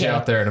 I'll meet you Okay.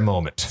 out there in a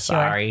moment.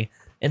 Sorry.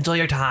 Enjoy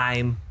your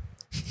time.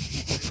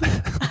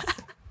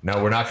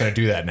 No, we're not going to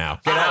do that now.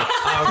 Get out.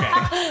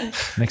 Okay.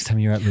 Next time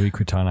you're at Louis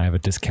Vuitton, I have a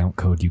discount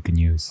code you can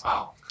use.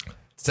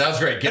 Sounds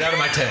great. Get out of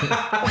my tent.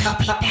 We'll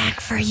be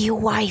back for you,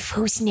 wife,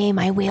 whose name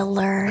I will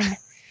learn.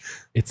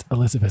 It's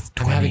Elizabeth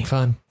I'm 20. having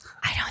fun.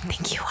 I don't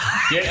think you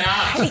are. Get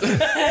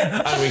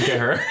out. I wink at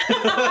her.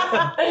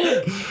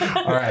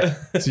 All right.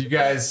 So you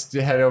guys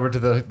head over to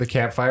the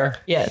campfire.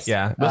 Yes.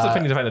 Yeah. Most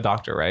of need to find a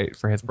doctor, right?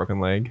 For his broken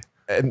leg.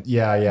 And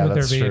yeah, Would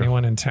that's there be true.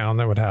 anyone in town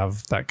that would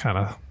have that kind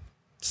of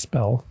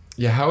spell?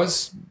 Yeah, how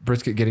is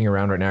Brisket getting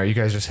around right now? Are you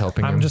guys just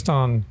helping him? I'm just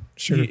on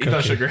sugar He's on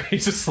cookie. sugar.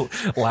 He's just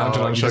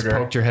lounging Oh, on you just sugar.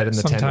 poked your head in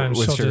the Sometimes tent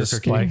with she'll sugar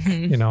just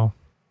cookie.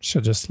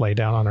 she'll just lay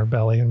down on her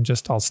belly and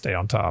just I'll stay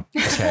on top.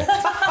 Okay.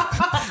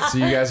 So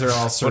you guys are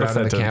all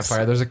surrounding the sentence.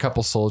 campfire. There's a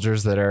couple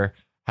soldiers that are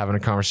having a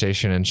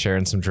conversation and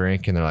sharing some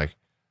drink, and they're like,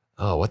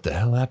 "Oh, what the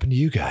hell happened to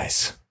you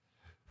guys?"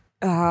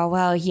 Oh,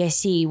 well, you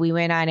see, we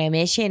went on a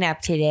mission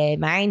up to the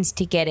mines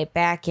to get it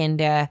back, and,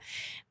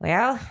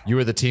 well, You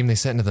were the team they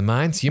sent into the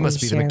mines. You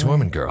must be the sure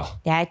McTormand girl.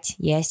 that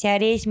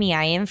is me.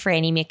 I am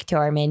Franny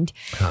McTormand.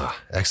 Ah,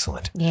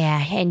 excellent.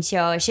 Yeah, and so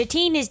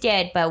Shatine is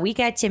dead, but we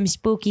got some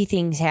spooky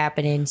things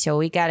happening, so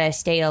we gotta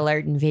stay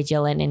alert and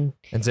vigilant. And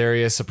And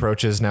Zarius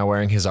approaches now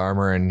wearing his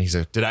armor, and he's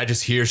like, "Did I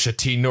just hear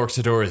Shatine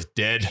Norxador is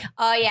dead?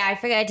 oh yeah, I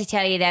forgot to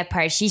tell you that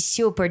part. She's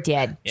super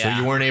dead. So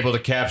you weren't able to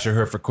capture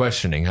her for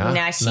questioning, huh?"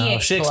 Nah, she No,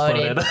 she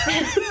exploded.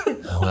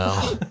 exploded.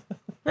 Well,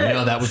 I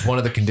know that was one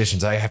of the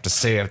conditions. I have to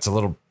say it's a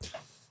little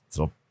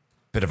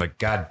bit of a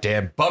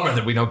goddamn bummer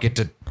that we don't get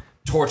to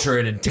torture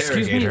and Excuse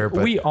interrogate me, her.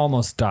 But we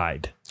almost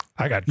died.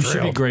 I got You should be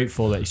drilled.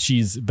 grateful that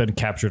she's been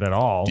captured at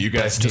all. Do you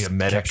guys but need just a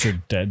medic?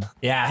 captured dead?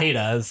 Yeah, he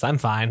does. I'm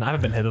fine. I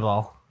haven't been hit at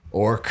all.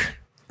 Orc,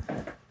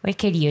 We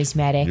could use you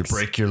medics.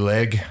 break your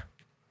leg.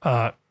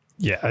 Yeah,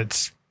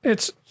 it's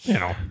it's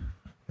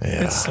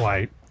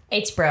slight.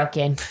 It's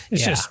broken.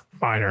 It's Yeah. just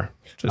minor.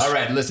 Just All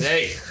right, listen.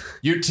 Hey,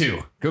 you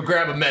two, go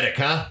grab a medic,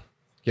 huh?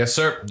 Yes,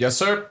 sir. Yes,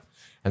 sir.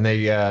 And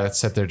they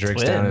set their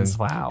drinks down. Twins. And,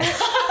 Wow.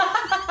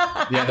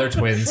 yeah, they're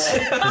twins.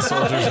 The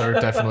soldiers are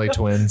definitely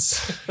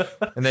twins.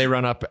 And they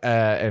run up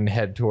and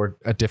head toward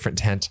a different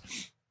tent.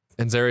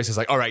 And Zarius is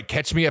like, "All right,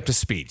 catch me up to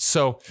speed."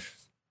 So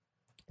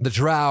the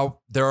Drow,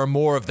 there are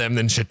more of them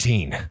than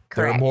Shatine. There are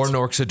Correct. more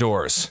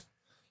Norxadors.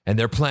 And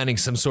they're planning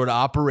some sort of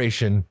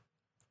operation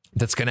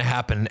that's going to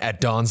happen at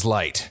Dawn's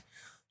Light.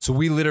 So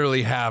we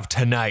literally have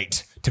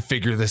tonight to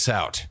figure this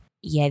out.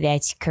 Yeah,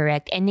 that's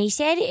correct. And they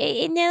said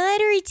in the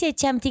letter it said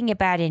something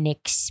about an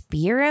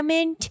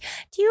experiment.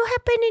 Do you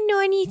happen to know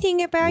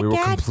anything about We will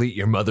that? complete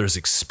your mother's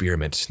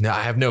experiment. Now,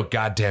 I have no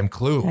goddamn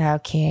clue.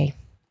 Okay.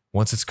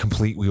 Once it's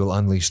complete, we will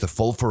unleash the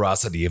full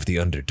ferocity of the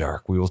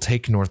Underdark. We will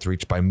take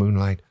Northreach by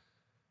moonlight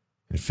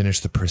and finish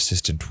the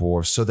persistent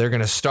dwarves. So they're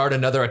going to start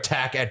another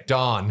attack at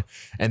dawn,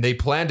 and they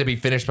plan to be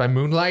finished by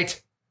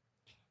moonlight.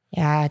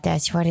 Yeah,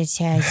 that's what it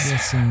says.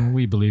 Listen,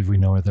 we believe we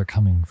know where they're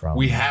coming from.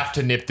 We have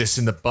to nip this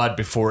in the bud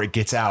before it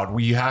gets out.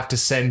 We have to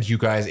send you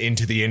guys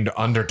into the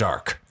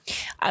Underdark.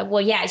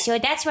 Well, yeah, so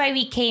that's why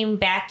we came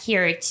back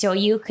here, so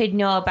you could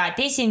know about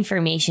this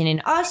information.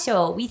 And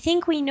also, we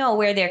think we know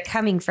where they're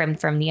coming from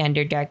the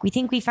Underdark. We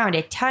think we found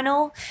a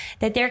tunnel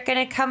that they're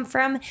going to come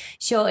from.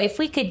 So if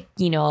we could,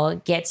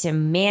 get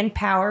some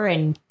manpower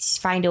and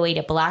find a way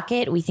to block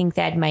it, we think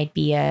that might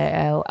be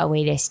a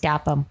way to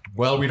stop them.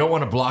 Well, we don't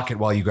want to block it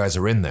while you guys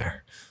are in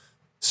there.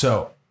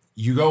 So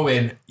you go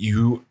in,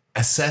 you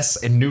assess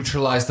and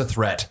neutralize the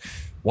threat.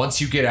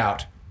 Once you get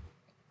out,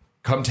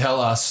 come tell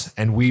us,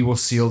 and we will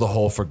seal the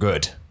hole for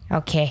good.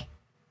 Okay.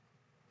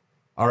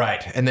 All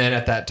right. And then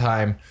at that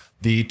time,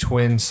 the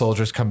twin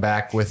soldiers come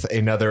back with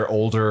another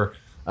older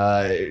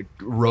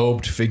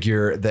robed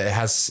figure that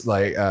has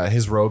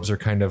his robes are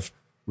kind of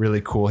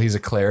really cool. He's a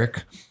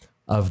cleric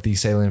of the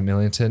Salem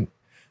Militant,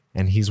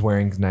 and he's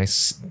wearing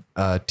nice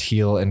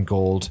teal and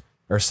gold,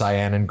 or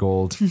cyan and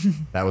gold.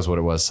 That was what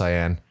it was,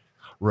 cyan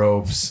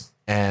robes.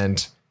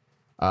 And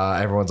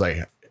everyone's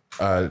like,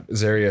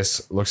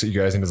 Zarius looks at you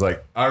guys and is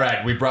like, "All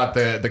right, we brought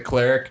the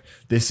cleric.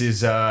 This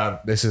is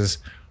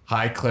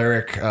High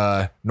Cleric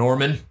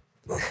Norman.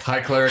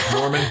 High Cleric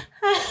Norman.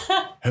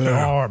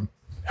 Hello.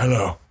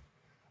 Hello.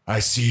 I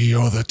see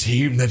you're the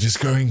team that is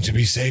going to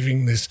be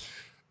saving this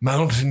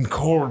mountain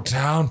cold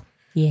town.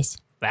 Yes.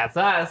 That's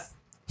us.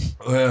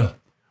 Well,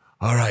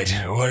 all right.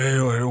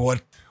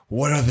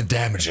 What are the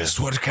damages?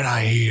 What can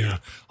I heal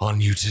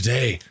on you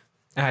today?"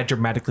 I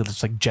dramatically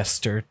just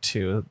gesture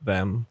to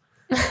them,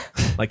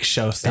 like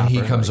showstopper. And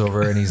he comes like,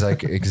 over and he's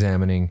like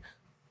examining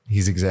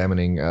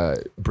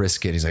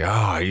Brisket. He's like,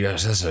 "Ah,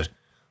 yes, that's a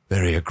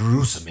very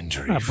gruesome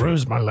injury. I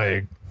bruised my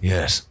leg.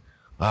 Yes.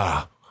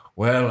 Well,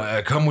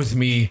 come with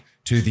me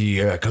to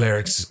the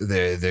cleric's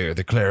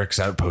the cleric's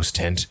outpost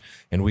tent,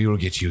 and we will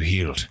get you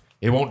healed.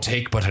 It won't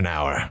take but an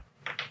hour.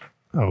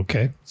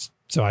 Okay,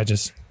 so I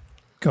just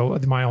go.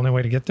 My only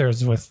way to get there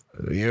is with.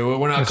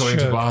 We're not Yes, going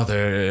to sure.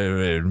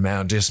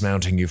 bother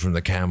dismounting you from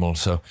the camel.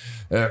 So,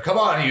 come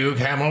on, you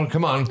camel,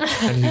 come on.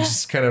 And he's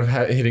just kind of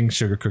hitting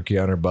Sugar Cookie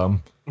on her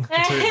bum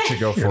to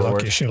go You're forward.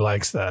 lucky she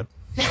likes that.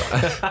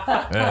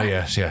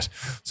 Yes.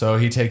 So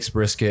he takes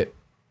Brisket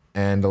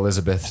and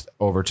Elizabeth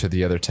over to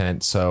the other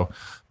tent. So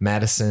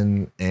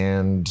Madison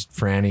and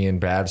Franny and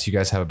Babs, you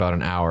guys have about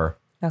an hour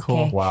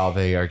Okay. while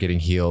they are getting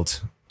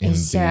healed.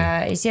 Is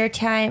there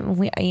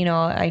time? I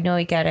know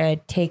we gotta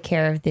take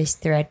care of this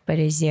threat, but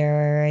is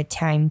there a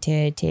time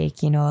to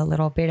take, a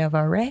little bit of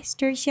a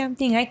rest or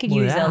something? I could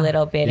use a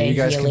little bit of you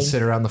guys healing. can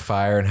sit around the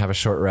fire and have a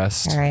short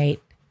rest, All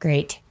right,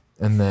 great.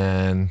 and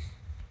then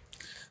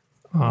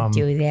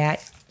Do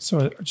that.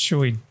 So should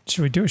we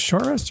do a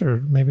short rest or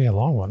maybe a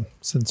long one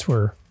since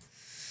we're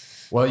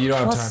well, you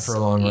don't have time for a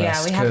long rest.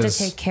 Yeah, we have to 'cause-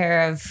 take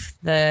care of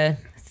the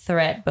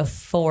threat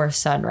before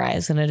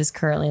sunrise, and it is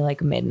currently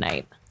like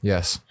midnight.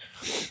 Yes.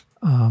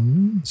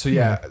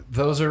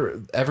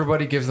 So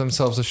everybody gives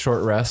themselves a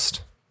short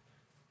rest.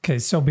 okay?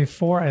 So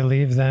before I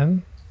leave,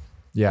 then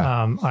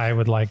Yeah. I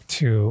would like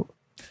to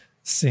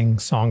sing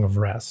 "Song of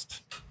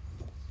Rest."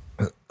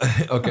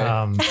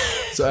 Okay.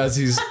 So as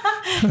he's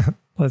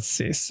Let's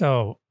see.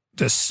 So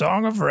the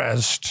Song of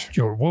Rest,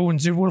 your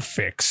wounds it will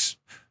fix.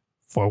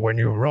 For when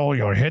you roll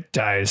your hit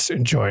dice,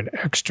 enjoy an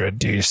extra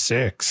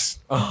D6.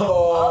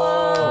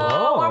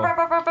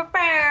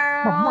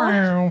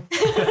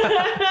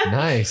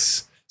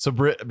 nice. So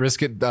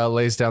Brisket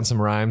lays down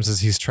some rhymes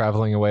as he's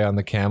traveling away on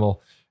the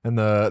camel, and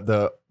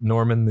the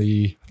Norman,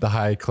 the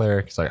high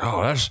cleric, is like,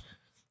 "Oh, that's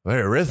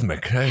very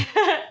rhythmic. Hey,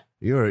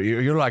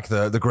 you're like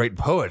the great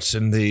poets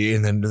in the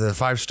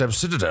 5-step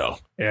citadel.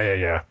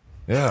 Yeah.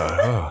 Yeah,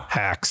 oh,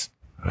 Hacks.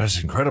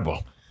 that's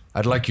incredible.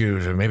 I'd like you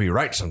to maybe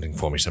write something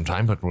for me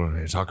sometime, but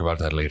we'll talk about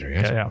that later.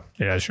 Yes?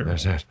 Yeah, sure.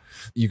 That's it.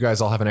 You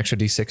guys all have an extra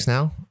D6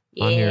 now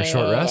on your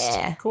short rest,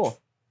 Yeah. Cool.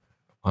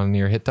 on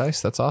your hit dice.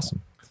 That's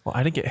awesome. Well,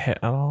 I didn't get hit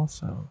at all,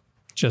 so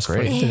Just for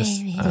Great. this.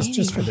 That's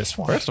just for this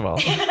one. first of all,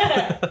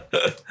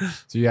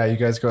 So yeah, you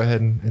guys go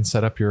ahead and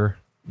set up your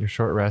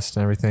short rest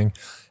and everything.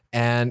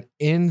 And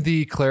in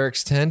the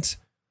cleric's tent,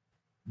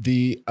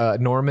 the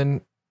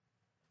Norman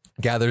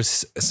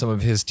gathers some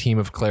of his team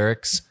of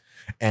clerics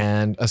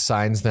and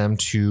assigns them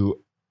to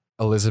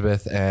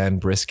Elizabeth and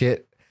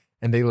Brisket,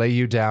 and they lay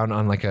you down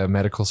on like a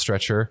medical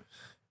stretcher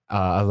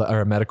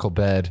or a medical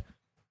bed,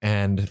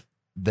 and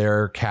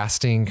they're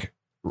casting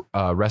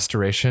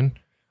restoration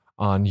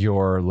on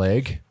your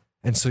leg.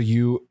 And so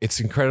it's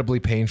incredibly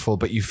painful,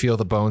 but you feel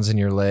the bones in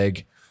your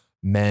leg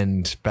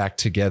mend back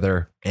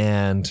together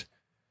and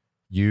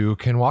you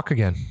can walk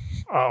again.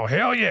 Oh,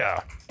 hell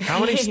yeah. how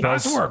many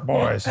spells? Nice work,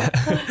 boys.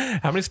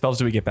 How many spells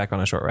do we get back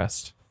on a short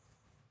rest?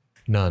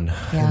 None,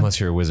 Yeah. unless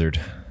you're a wizard.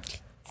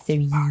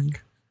 3.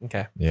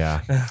 Okay.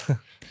 Yeah.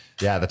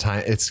 Yeah, the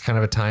time, it's kind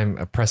of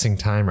a pressing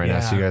time right now.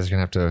 So you Yeah. guys are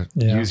going to have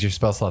to Yeah. use your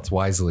spell slots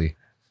wisely.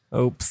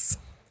 Oops.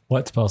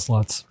 What spell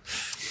slots?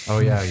 Oh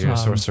yeah, you're a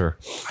sorcerer.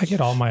 I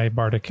get all my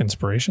bardic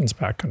inspirations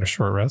back on a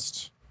short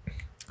rest.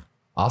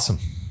 Awesome.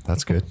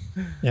 That's good.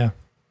 Yeah.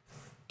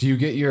 Do you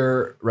get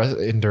your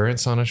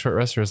endurance on a short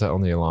rest, or is that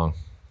only a long?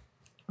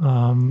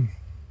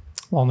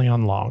 Only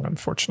on long,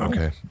 unfortunately.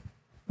 Okay.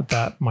 But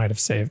that might have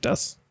saved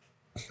us.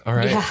 All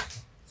right. Yeah.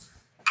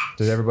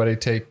 Did everybody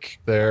take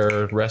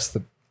their rest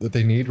that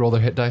they need? Roll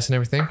their hit dice and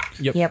everything?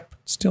 Yep.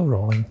 Still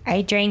rolling.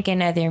 I drank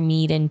another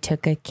mead and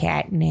took a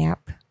cat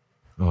nap.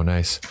 Oh,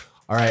 nice.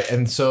 All right.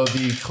 And so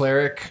the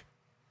cleric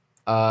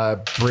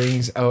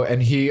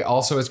and he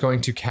also is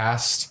going to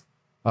cast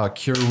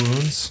Cure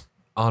Wounds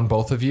on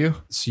both of you.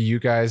 So you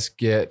guys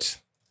get,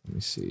 let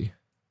me see,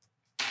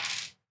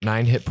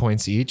 9 hit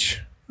points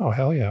each. Oh,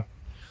 hell yeah.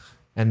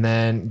 And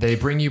then they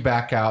bring you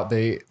back out.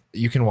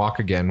 You can walk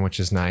again, which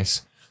is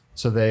nice.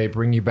 So they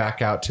bring you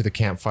back out to the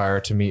campfire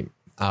to meet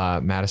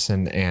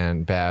Madison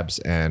and Babs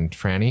and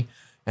Franny.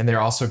 And they're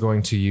also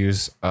going to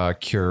use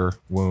Cure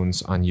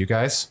Wounds on you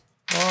guys.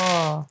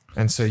 Oh,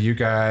 And so you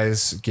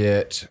guys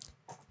get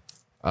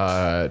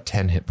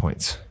 10 hit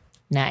points.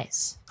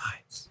 nice.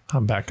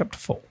 I'm back up to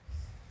full.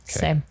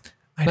 Same.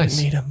 I Nice.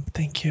 didn't need them.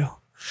 Thank you.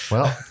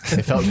 Well,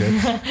 it felt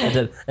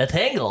good. It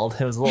tangled.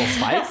 It was a little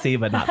spicy,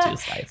 but not too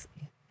spicy.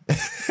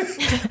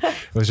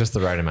 It was just the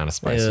right amount of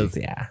spicy. It was,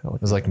 yeah.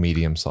 It was like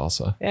medium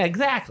salsa. Yeah,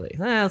 exactly. It's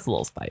a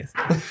little spicy.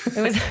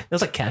 It was It was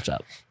like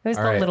ketchup. the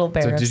All right. little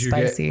bear So of did you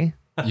get- spicy.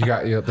 You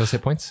got those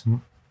hit points?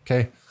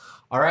 Okay.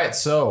 All right.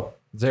 So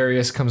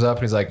Zarius comes up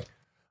and he's like,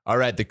 all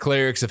right, the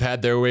clerics have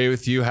had their way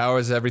with you. How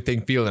is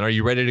everything feeling? Are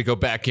you ready to go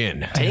back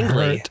in?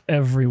 Tingly. Hurt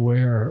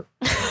everywhere,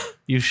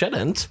 You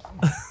shouldn't.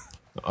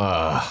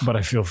 but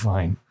I feel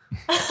fine.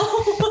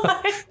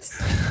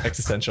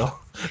 Existential.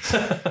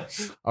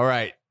 All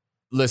right.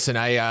 Listen,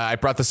 I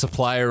brought the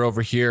supplier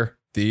over here.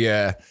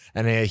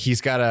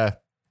 He's got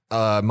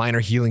a minor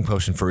healing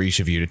potion for each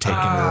of you to take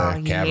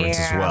into the caverns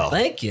as yeah. well.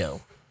 Thank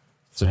you.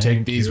 So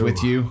take these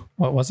with you.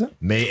 What was it?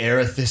 May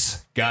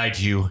Erithus guide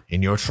you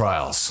in your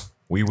trials.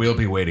 We will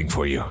be waiting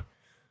for you.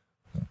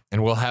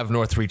 And we'll have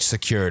Northreach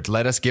secured.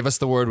 Give us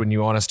the word when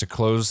you want us to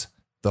close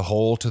the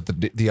hole to the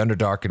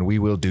Underdark, and we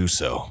will do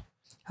so.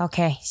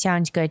 Okay,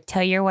 sounds good.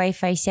 Tell your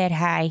wife I said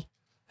hi.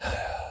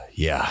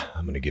 Yeah,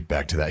 I'm going to get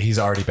back to that. He's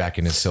already back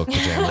in his silk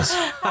pajamas.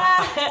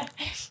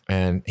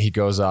 And he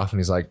goes off and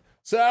he's like,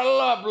 saddle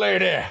up,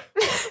 lady.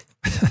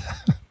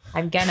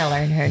 I'm gonna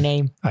learn her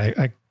name.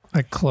 I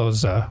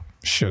close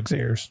Shug's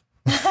ears.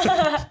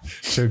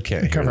 Should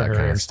can't hear Cover that her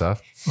kind of ears.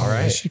 stuff. All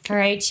right. All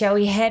right, shall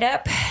we head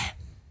up?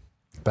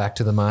 Back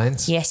to the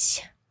mines?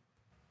 Yes.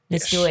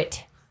 Let's do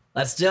it.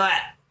 Let's do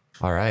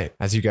it. All right.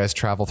 As you guys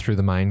travel through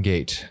the mine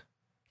gate,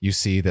 you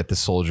see that the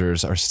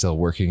soldiers are still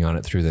working on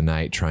it through the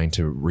night, trying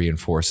to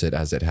reinforce it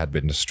as it had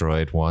been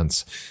destroyed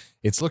once.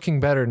 It's looking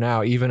better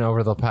now. Even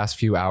over the past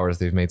few hours,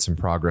 they've made some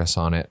progress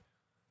on it.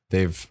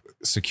 They've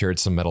secured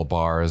some metal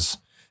bars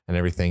and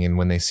everything. And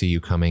when they see you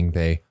coming,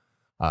 they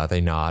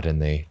nod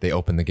and they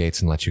open the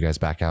gates and let you guys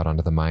back out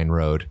onto the mine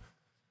road.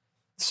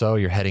 So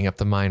you're heading up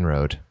the mine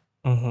road.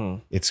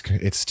 Mm-hmm.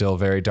 It's still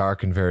very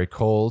dark and very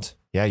cold.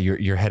 Yeah,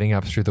 you're heading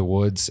up through the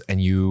woods,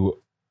 and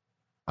you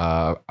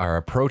are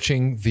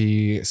approaching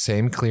the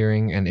same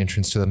clearing and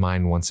entrance to the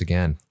mine once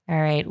again.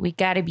 All right, we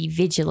got to be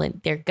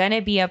vigilant. They're going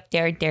to be up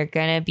there. They're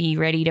going to be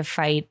ready to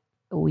fight.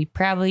 We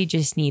probably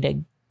just need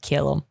to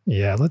kill them.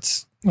 Yeah,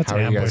 let's How are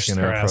you guys ambush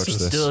gonna their approach asses.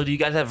 this? Still, do you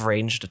guys have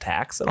ranged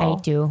attacks at all?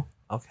 I do.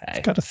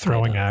 Okay. Got a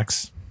throwing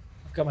axe.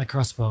 I've got my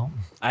crossbow.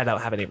 I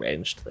don't have any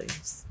ranged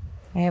things.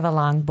 I have a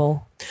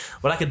longbow.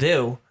 What I could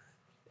do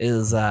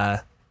is,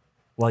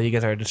 while you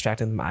guys are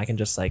distracting them, I can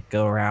just like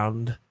go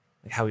around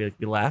like how we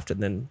left,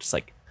 and then just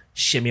like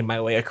shimmy my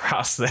way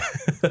across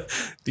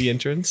the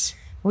entrance.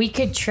 We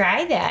could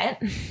try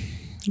that.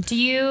 Do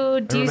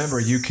you Remember,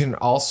 you can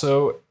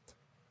also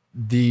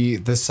the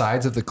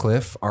sides of the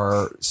cliff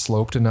are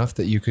sloped enough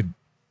that you can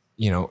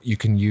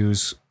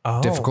use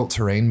difficult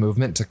terrain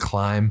movement to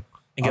climb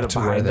And get up up to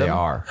where behind they them?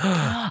 are.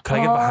 Can I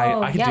get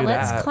behind? I can do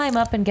let's that. climb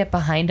up and get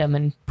behind them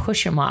and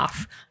push them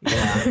off.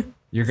 Yeah.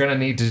 You're gonna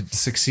need to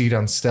succeed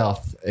on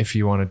stealth if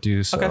you want to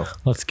do so. Okay.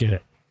 Let's get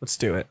it. Let's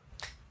do it.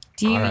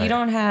 Do you? All right. You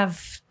don't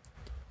have.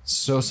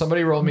 So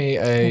somebody roll me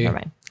a. Never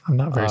mind. I'm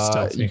not very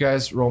stealthy. You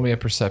guys roll me a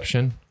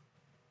perception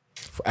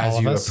as All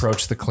of you us?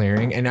 approach the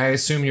clearing, and I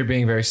assume you're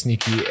being very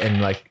sneaky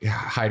and like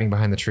hiding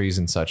behind the trees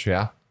and such.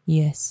 Yeah.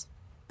 Yes,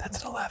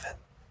 That's an 11.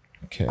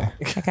 Okay.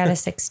 I got a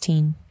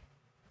 16.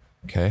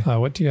 Okay.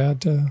 What do you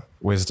add?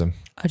 Wisdom.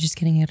 Oh, just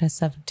kidding. I got a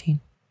 17.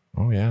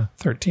 Oh yeah.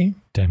 13?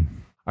 10.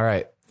 All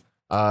right.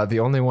 The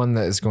only one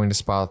that is going to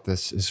spot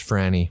this is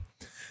Franny.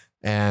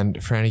 And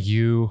Franny,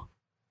 you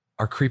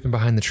are creeping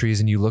behind the trees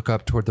and you look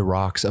up toward the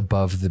rocks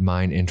above the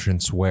mine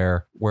entrance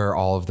where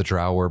all of the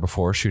drow were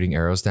before, shooting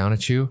arrows down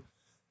at you.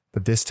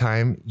 But this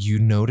time you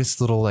notice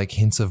little like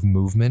hints of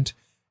movement,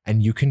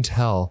 and you can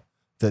tell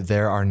that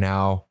there are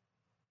now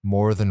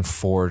more than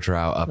 4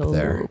 drow up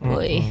there. Oh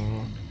boy.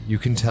 You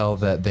can tell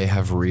that they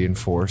have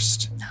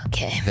reinforced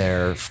Okay.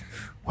 their...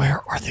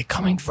 Where are they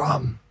coming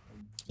from?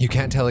 You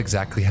can't tell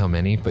exactly how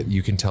many, but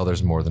you can tell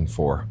there's more than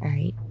 4. All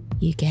right,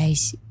 you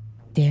guys.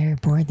 There are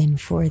more than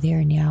 4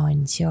 there now,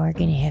 and so we're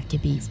gonna have to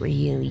be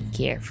really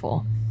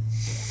careful.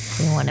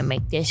 We want to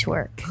make this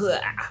work.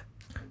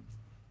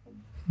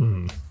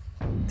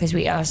 Because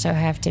we also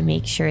have to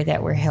make sure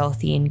that we're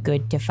healthy and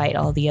good to fight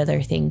all the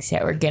other things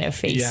that we're gonna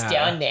face Yeah.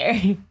 down there.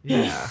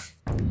 Yeah.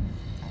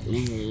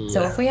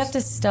 So if we have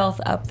to stealth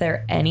up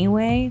there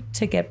anyway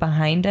to get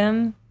behind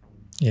them,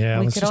 Yeah,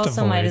 we let's could just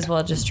also avoid. might as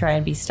well just try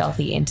and be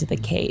stealthy into the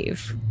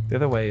cave. The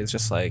other way is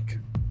just like,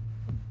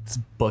 let's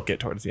book it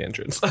towards the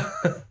entrance.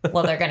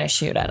 Well, they're gonna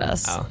shoot at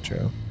us. Oh,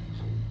 true.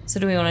 So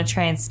do we want to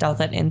try and stealth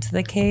it into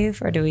the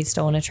cave, or do we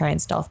still want to try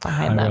and stealth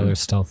behind I'd them? rather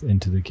stealth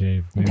into the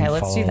cave. Maybe Okay,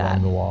 let's follow do that.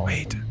 along the wall.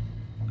 Wait,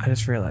 I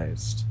just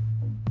realized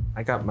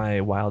I got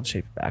my wild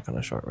shape back on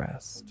a short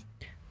rest.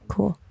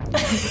 Cool.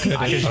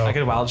 I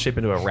could wild shape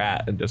into a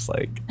rat and just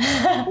like.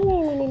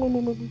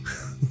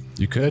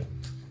 You could.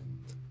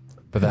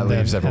 But that And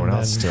leaves then- everyone and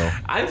else then- still.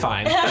 I'm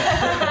fine.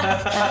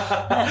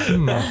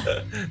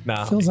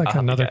 No, Feels like I'll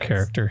help another you guys.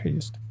 character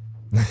used.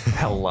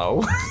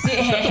 Hello.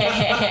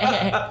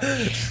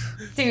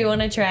 Do we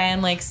want to try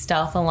and like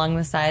stealth along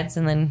the sides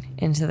and then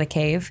into the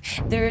cave?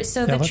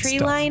 So the let's tree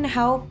stealth. line,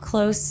 how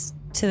close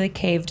to the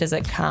cave does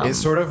it come? It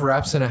sort of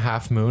wraps in a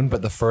half moon,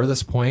 but the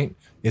furthest point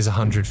is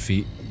 100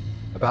 feet.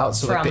 About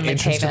so like From the the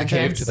entrance cave to the cave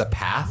entrance? to the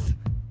path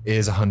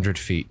is 100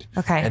 feet.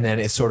 Okay. And then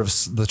it sort of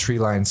the tree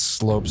line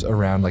slopes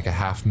around like a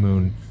half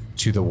moon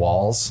to the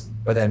walls.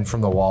 But then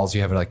from the walls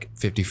you have like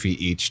 50 feet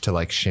each to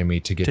like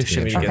shimmy to get To to the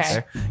shimmy to entrance. get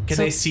Okay. there. Can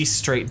So- they see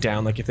straight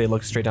down? Like if they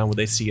look straight down, would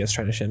they see us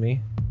trying to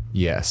shimmy?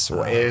 Yes.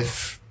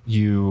 If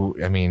you,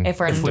 I mean, If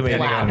we're in the depending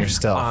cloud. on your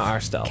stealth. Our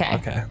stealth. Okay.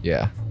 Okay.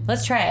 Yeah.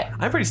 Let's try it.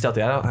 I'm pretty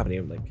stealthy. I don't have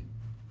any like.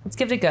 Let's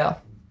give it a go.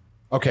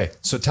 Okay.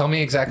 So tell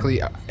me exactly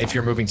if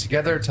you're moving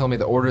together. Tell me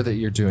the order that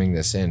you're doing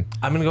this in.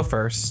 I'm gonna go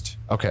first.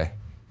 Okay.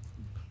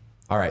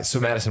 All right. So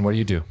Madison, what do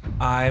you do?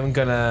 I'm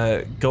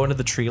gonna go into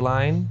the tree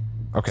line.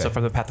 Okay. So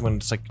from the path, I'm gonna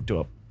just like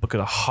book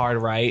a hard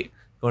right,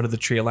 go into the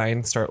tree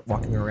line, start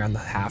walking around the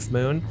half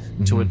moon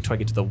until I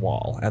get to the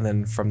wall, and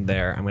then from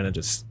there, I'm gonna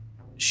just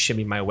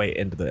shimmy my way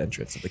into the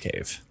entrance of the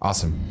cave.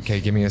 Awesome. Okay.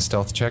 Give me a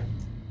stealth check.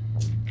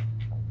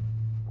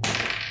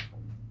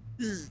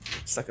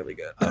 It's not gonna be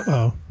good.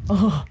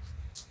 Oh,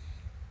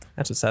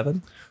 That's a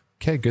 7.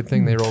 Okay, good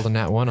thing they rolled a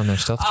nat 1 on their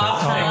stealth check.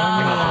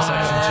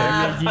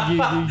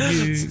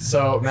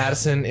 So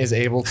Madison is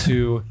able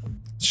to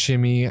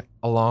shimmy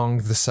along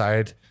the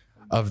side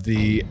of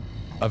the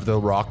of the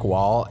rock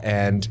wall,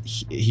 and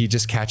he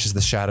just catches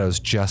the shadows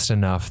just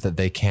enough that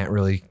they can't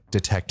really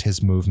detect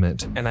his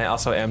movement. And I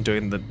also am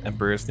doing the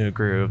Emperor's New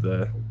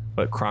Groove,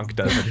 what Kronk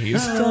does when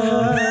he's.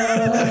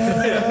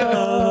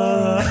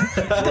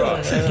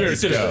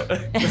 Let's go.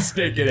 Let's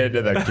sneak it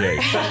into the cave.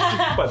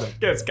 Poison.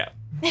 Let's go.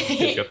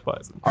 Let's go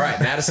poison. All right,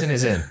 Madison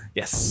is in.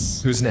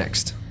 Yes. Who's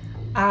next?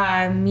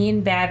 Me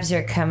and Babs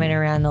are coming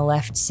around the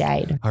left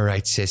side. All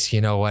right, sis.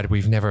 You know what?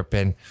 We've never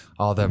been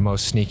all the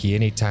most sneaky.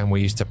 Anytime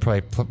we used to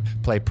play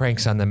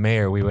pranks on the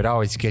mayor, we would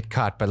always get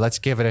caught. But let's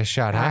give it a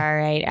shot, huh? All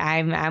right,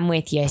 I'm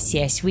with you,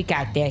 sis. We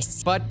got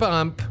this. Butt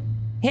bump.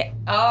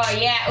 Oh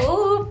yeah,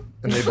 ooh.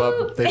 And they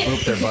boop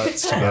their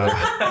butts together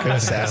in a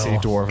sassy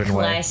dwarven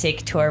way. Classic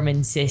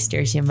Tormund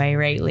sisters, am I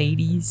right,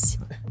 ladies?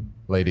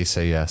 Ladies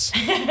say yes.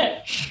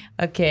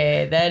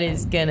 Okay, that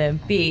is gonna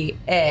be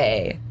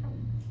a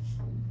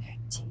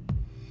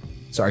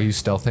So are you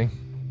stealthing?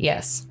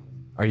 yes.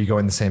 Are you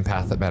going the same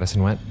path that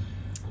Madison went?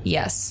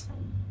 Yes.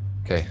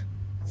 Okay.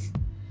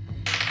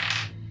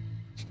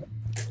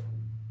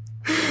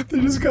 They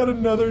just got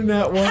another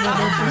nat 1 on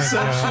their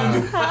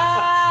perception.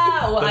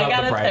 Well, I not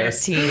got the a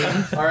brightest.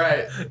 13. All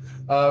right.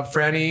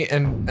 Franny,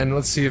 and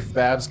let's see if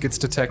Babs gets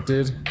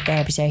detected.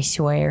 Babs, I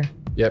swear.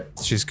 Yep,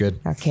 she's good.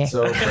 Okay.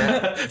 So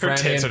Franny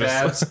tits and are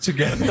Babs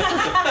together.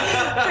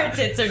 Her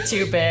tits are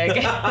too big.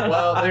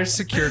 Well, they're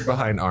secured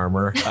behind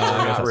armor. They're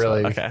not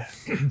really. Okay.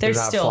 They're They're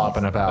not still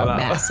flopping about.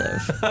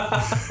 massive.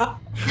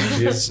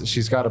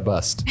 She's got a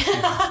bust.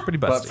 Pretty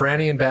But busted.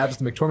 Franny and Babs,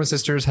 the McTormand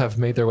sisters, have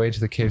made their way to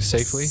the cave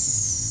safely.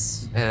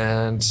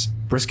 And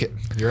Brisket,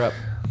 you're up.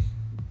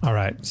 All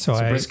right. So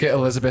Brisket,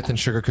 Elizabeth, and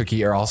Sugar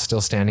Cookie are all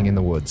still standing in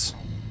the woods.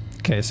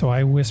 so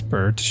I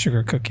whisper to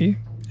Sugar Cookie,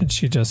 and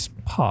she just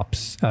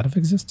pops out of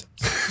existence.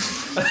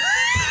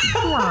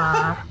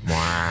 Wow.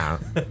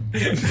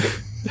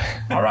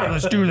 All right,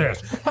 let's do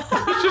this.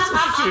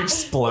 She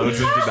explodes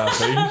into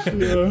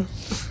nothing.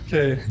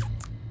 Okay.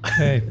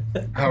 Hey,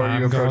 How are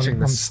you approaching I'm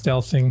this?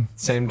 stealthing.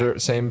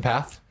 Same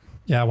path?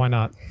 Yeah, why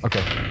not?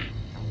 Okay.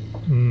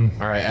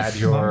 All right, add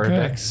your Okay.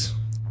 dex.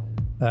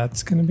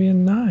 That's gonna be a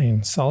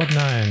 9, solid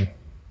 9.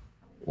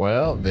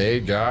 Well, they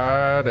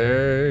got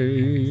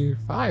a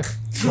 5.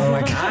 Oh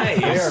my god.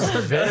 They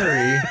are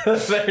very...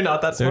 They're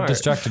not that They're smart.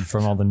 distracted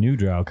from all the new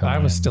drow coming I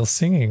was in. still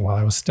singing while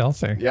I was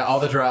stealthing. Yeah, all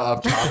the drow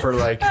up top are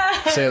like,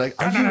 say like,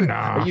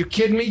 are you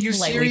kidding me? You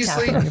Lightly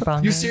seriously, tapping your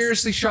bongos. you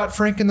seriously shot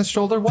Frank in the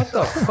shoulder? What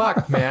the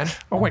fuck, man?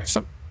 Oh wait,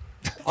 so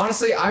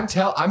Honestly, I'm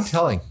telling. I'm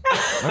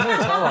gonna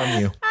tell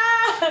on you.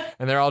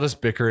 And they're all just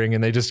bickering,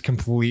 and they just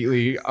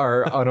completely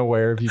are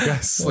unaware of you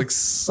guys like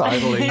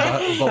sidling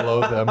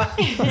below them.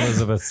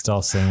 Elizabeth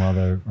stealthing while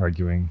they're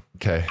arguing.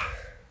 Okay.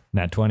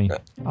 Nat 20.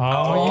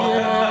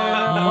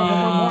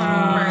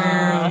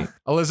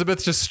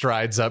 Elizabeth just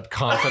strides up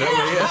confidently.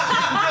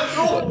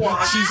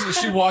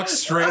 she walks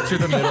straight through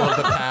the middle of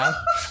the path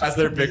as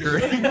they're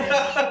bickering.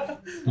 I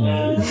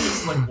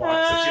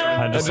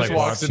And just walks into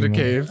watching them.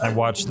 cave. I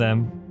watch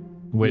them.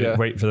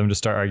 Wait for them to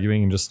start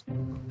arguing and just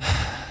And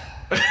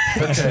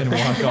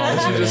walk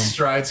all she just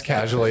strides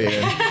casually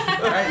in.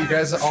 All right, you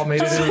guys all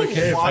made it into the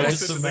cave. I Thanks.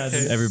 just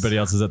imagine everybody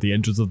else is at the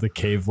entrance of the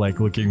cave, like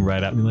looking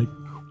right at me, like,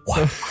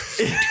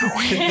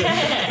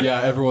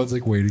 Yeah, everyone's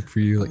like waiting for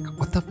you. Like,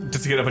 what the?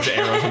 Just to get a bunch of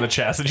arrows in the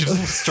chest and she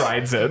just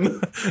strides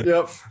in.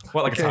 Yep.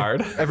 What, like it's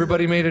hard?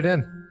 Everybody made it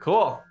in.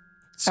 Cool.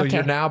 So Okay.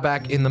 you're now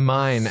back in the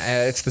mine.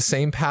 It's the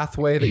same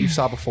pathway that you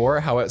saw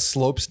before, how it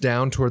slopes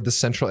down toward the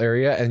central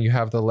area, and you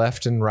have the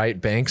left and right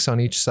banks on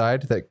each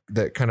side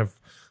that kind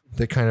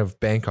of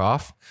bank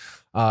off.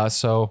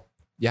 So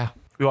yeah.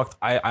 We walked.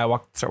 I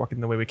start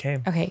walking the way we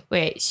came. Okay,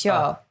 wait.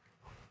 So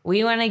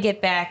we want to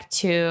get back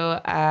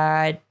to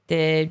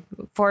the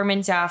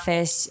foreman's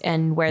office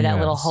and where that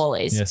little Yes. hole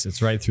is. yes,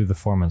 it's right through the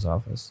foreman's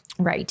office.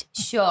 Right.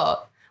 So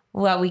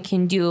what we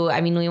can do,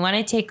 I mean, we want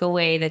to take a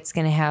way that's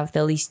going to have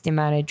the least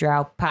amount of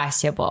drow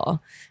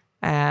possible.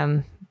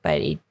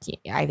 But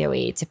either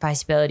way, it's a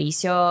possibility.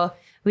 So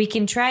we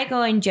can try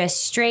going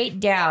just straight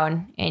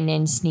down and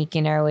then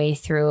sneaking our way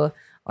through,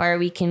 or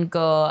we can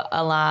go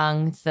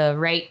along the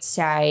right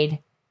side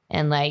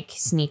and like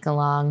sneak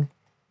along.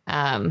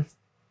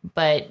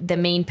 But the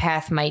main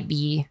path might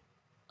be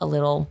a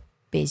little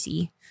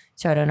busy.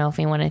 So I don't know if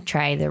we want to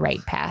try the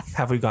right path.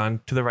 Have we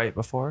gone to the right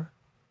before?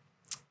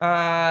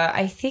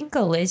 I think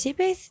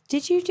Elizabeth,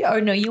 did you do?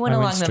 Or no, you went I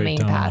along the straight main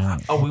down.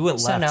 path. Oh, we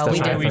went So left. no, That's we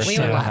right. didn't. We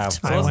went left.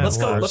 So let's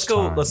go. Let's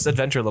go. time. Let's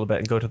adventure a little bit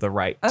and go to the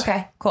right.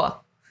 Okay,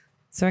 cool.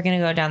 So we're gonna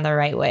go down the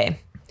right way,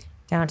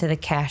 down to the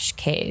cache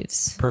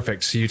caves.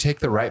 Perfect. So you take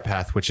the right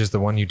path, which is the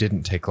one you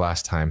didn't take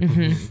last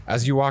time.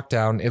 As you walk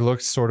down, it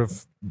looks sort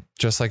of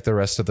just like the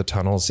rest of the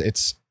tunnels.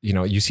 It's,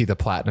 you see the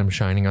platinum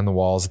shining on the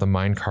walls. The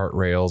minecart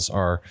rails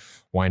are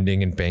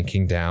winding and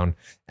banking down.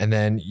 And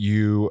then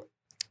you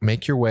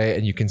make your way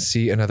and you can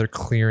see another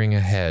clearing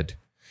ahead.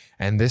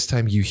 And this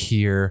time you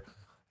hear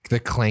the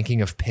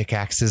clanking of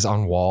pickaxes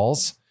on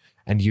walls,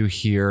 and you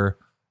hear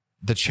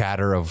the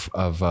chatter of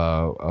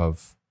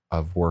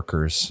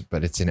workers,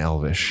 but it's in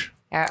Elvish.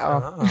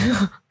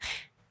 Uh-oh.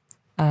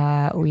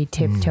 We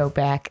tiptoe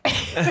back.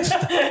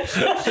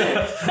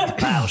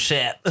 Oh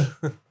shit.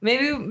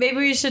 Maybe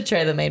we should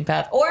try the main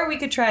path, or we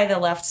could try the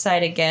left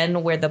side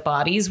again where the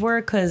bodies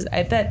were, because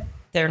I bet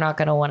they're not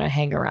going to want to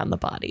hang around the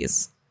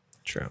bodies.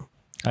 True.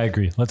 I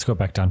agree. Let's go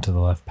back down to the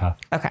left path.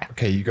 Okay.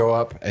 Okay, you go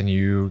up and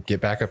you get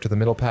back up to the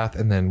middle path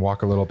and then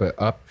walk a little bit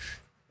up,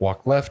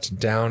 walk left,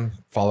 down,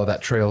 follow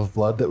that trail of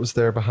blood that was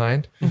there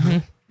behind.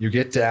 You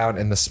get down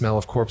and the smell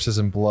of corpses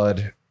and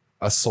blood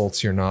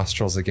assaults your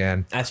nostrils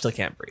again. I still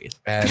can't breathe.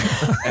 And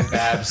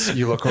Babs,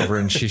 you look over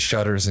and she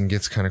shudders and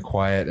gets kind of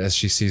quiet as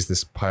she sees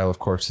this pile of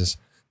corpses.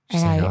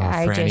 She's And like,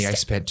 I Franny, just- I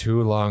spent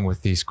too long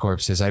with these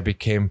corpses. I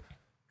became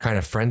kind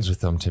of friends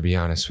with them, to be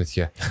honest with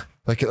you.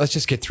 Like, let's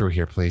just get through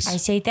here, please. I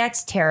say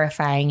that's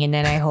terrifying, and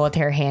then I hold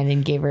her hand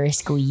and give her a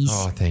squeeze.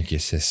 Oh, thank you,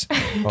 sis. Oh,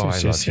 I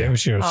She love said you.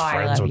 she was I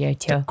friends love with you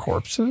too.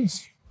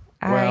 corpses.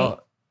 All right.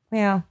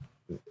 Well,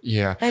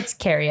 Yeah. let's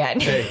carry on.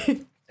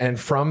 Okay. And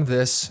from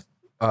this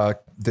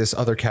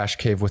other cache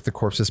cave with the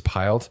corpses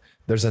piled,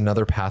 there's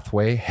another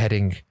pathway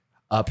heading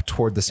up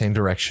toward the same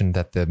direction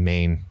that the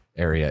main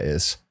area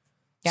is.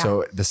 Yeah.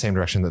 So the same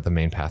direction that the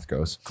main path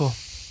goes. Cool.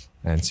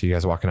 And so you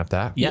guys walking up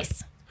that?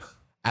 Yes.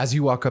 As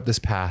you walk up this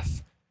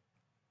path,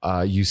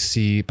 you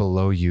see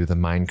below you the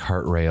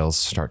minecart rails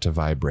start to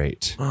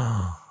vibrate.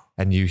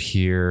 And you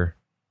hear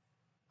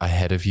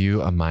ahead of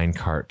you a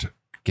minecart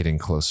getting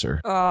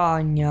closer.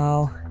 Oh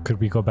no. Could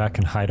we go back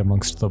and hide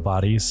amongst the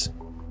bodies?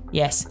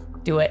 Yes.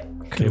 Do it.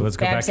 Okay, let's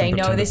go Babs, back I and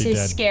know pretend this to be is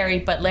dead. scary,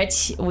 but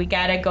we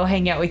gotta go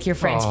hang out with your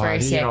friends for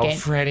a second.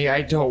 Franny,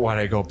 I don't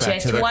want to go back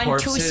Just to the 1, 2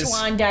 corpses.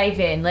 swan dive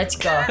in. Let's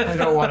go. I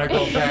don't want to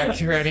go back,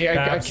 Franny. I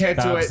Babs, can't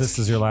do Babs, it. This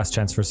is your last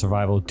chance for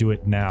survival. Do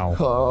it now.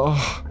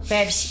 Oh.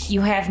 Babs, you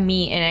have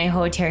me, and I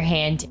hold her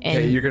hand, and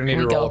Okay, you're gonna need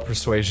we to roll go. a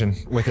persuasion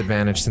with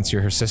advantage since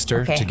you're her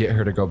sister Okay. to get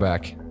her to go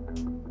back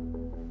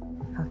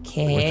with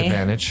Okay.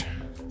 advantage.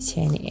 It's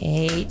an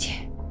 8.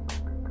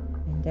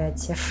 And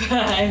that's a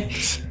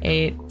 5.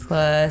 8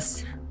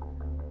 plus.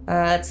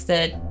 That's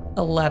the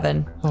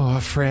 11. Oh,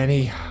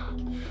 Franny,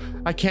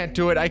 I can't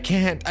do it. I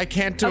can't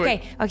do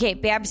it. Okay,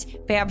 Babs.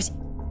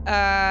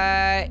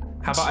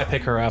 How about I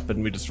pick her up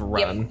and we just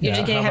run? You're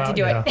just gonna how have to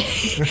do about-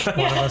 it.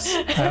 One of us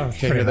have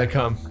Okay, here they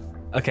come.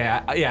 Okay,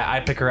 I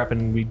pick her up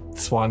and we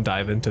swan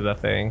dive into the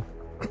thing.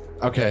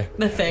 Okay,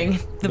 The thing.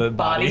 The, The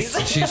bodies.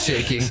 she's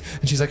shaking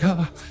and she's like,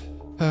 oh.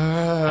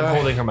 I'm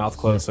holding her mouth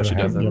closed so she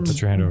doesn't. You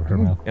put your hand over her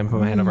mouth. And put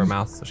my hand over her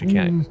mouth so she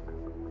can't.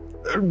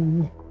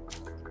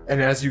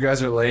 And as you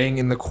guys are laying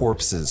in the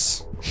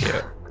corpses,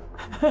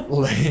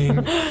 laying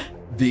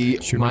the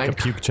Should we make a mine,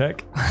 puke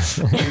check?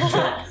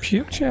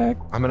 puke check.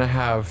 I'm gonna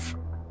have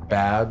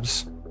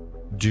Babs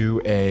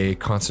do a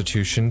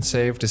Constitution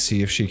save to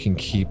see if she can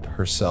keep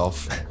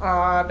herself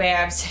Oh,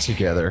 Babs.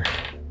 together.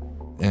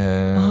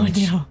 And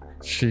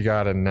she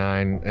got a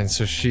 9, and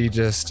so she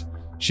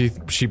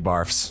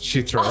barfs.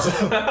 She throws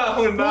up.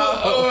 Oh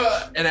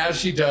no! And as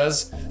she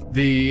does,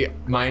 the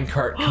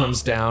minecart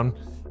comes down,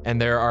 and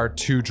there are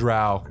 2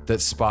 drow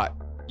that spot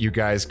you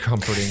guys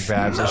comforting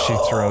Babs as she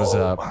throws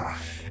up.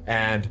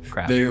 And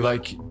Crap. they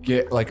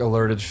get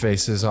alerted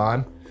faces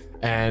on,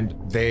 and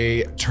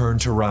they turn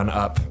to run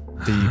up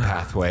the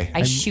pathway.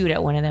 I shoot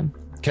at one of them.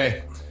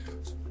 Okay.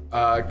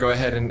 Go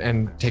ahead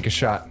and take a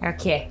shot.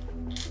 Okay.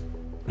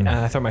 And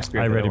I throw my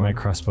spear. I at the ready other my one.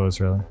 crossbows,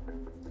 really.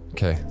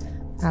 Okay.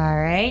 All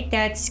right,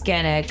 that's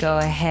gonna go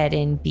ahead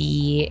and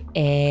be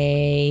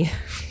a.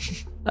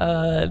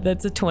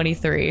 That's a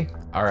 23.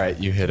 All right,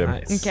 you hit him.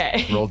 Nice.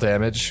 Okay. Roll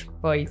damage.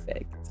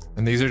 Perfect.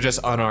 And these are just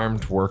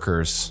unarmed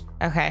workers.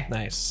 Okay.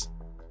 Nice.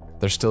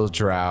 They're still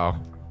drow,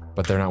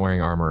 but they're not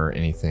wearing armor or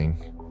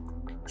anything.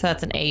 So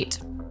that's an 8.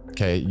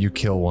 Okay, you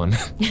kill one. All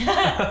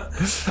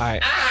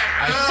right.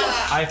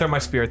 I throw my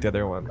spear at the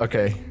other one.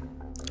 Okay.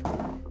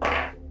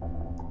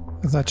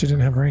 I thought you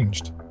didn't have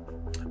ranged.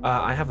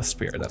 I have a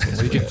spear. That's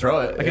what You can throw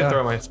it. I can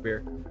throw my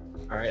spear.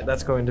 All right,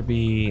 that's going to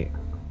be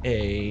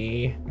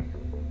a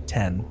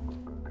 10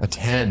 a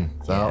 10.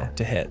 Well,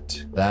 to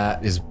hit.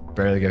 that is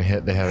barely gonna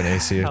hit. They have an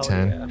AC of Hell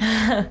 10.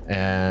 yeah.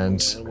 And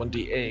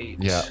 1d8.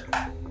 yeah.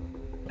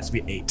 That's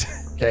be 8.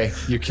 Okay,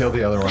 you kill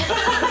the other one.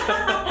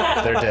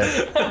 They're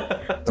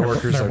dead. The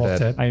workers They're are both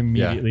dead. dead. I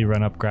immediately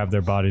run up, grab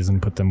their bodies,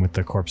 and put them with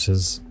the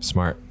corpses.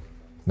 Smart.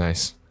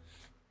 Nice.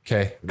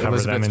 Okay. Cover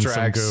them in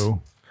some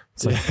goo.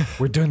 It's like,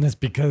 we're doing this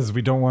because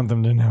we don't want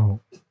them to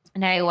know.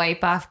 And I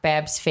wipe off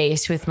Bab's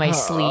face with my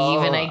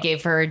sleeve, and I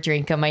give her a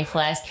drink of my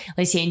flask.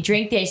 Listen,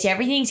 drink this.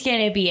 Everything's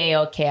gonna be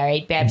a-okay, all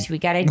right, Babs? We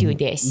gotta do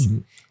this.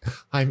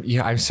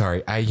 I'm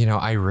sorry.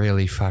 I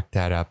really fucked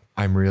that up.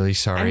 I'm really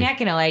sorry. I'm not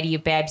gonna lie to you,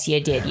 Babs. You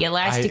did. You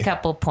lost a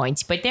couple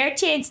points, but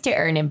there's a chance to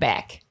earn them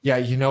back. Yeah,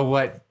 you know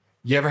what?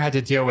 You ever had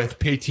to deal with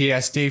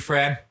PTSD,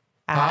 friend?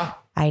 Huh?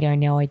 I don't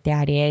know what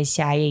that is.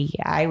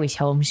 I was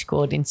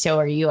homeschooled, and so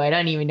are you. I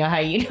don't even know how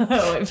you know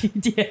what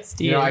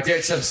PTSD You know, I is.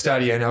 did some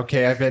studying,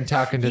 okay? I've been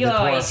talking to You the dwarf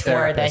always were the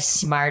therapist.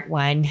 smart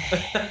one.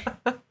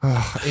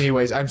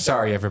 Anyways, I'm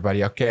sorry,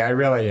 everybody, okay? I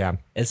really am.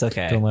 It's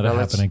okay. Don't let Well, it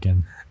let's- happen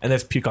again. And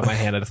there's puke on my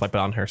hand. I just wipe it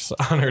on her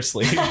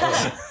sleeve.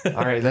 All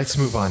right, let's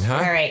move on, huh?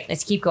 All right,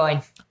 let's keep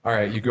going. All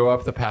right, you go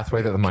up the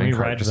pathway that the Can we minecart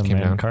ride just the came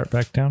down. cart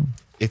back down?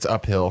 It's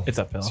uphill. It's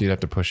uphill. So you'd have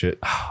to push it.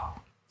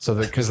 So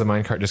because the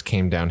minecart just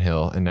came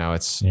downhill and now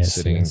it's Yes,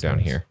 sitting yes, down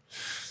yes. here.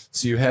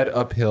 So you head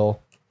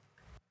uphill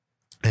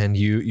and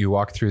you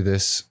walk through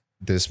this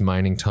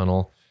mining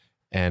tunnel,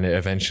 and it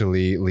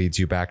eventually leads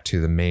you back to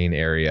the main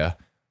area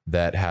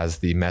that has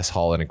the mess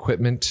hall and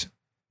equipment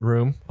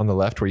room on the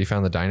left where you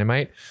found the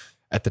dynamite.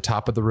 At the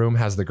top of the room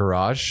has the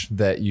garage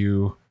that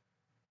you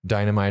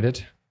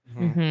dynamited.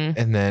 Mm-hmm.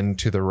 And then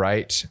to the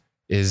right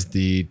is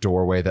the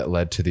doorway that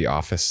led to the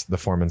office, the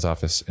foreman's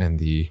office, and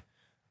the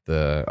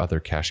other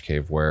cache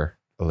cave where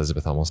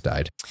Elizabeth almost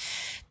died.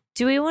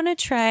 Do we want to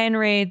try and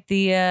raid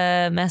the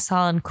mess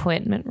hall and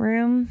equipment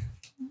room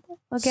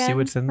again? See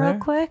what's in real there?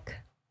 quick.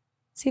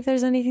 See if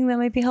there's anything that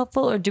might be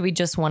helpful, or do we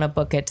just want to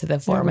book it to the Yeah,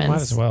 we foreman's?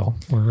 might as well.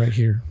 We're right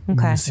here.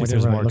 Okay. See if We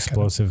there's didn't more really look at it.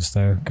 explosives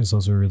there because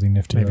those are really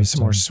nifty. Maybe last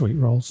some more time. sweet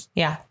rolls.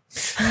 Yeah.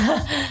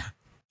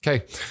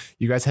 Okay,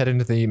 you guys head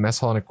into the mess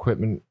hall and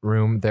equipment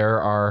room.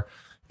 There are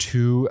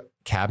 2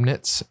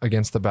 cabinets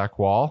against the back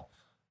wall.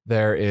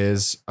 There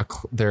is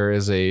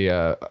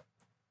a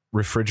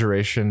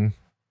refrigeration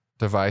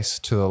device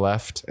to the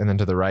left, and then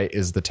to the right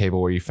is the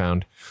table where you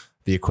found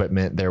the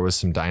equipment. There was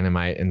some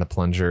dynamite in the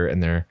plunger,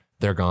 and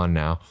they're gone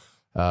now.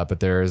 But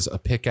there is a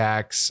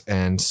pickaxe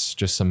and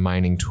just some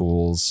mining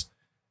tools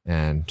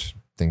and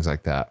things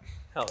like that.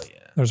 Hell yeah.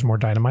 There's more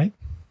dynamite.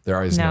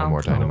 There is no No.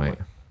 more dynamite.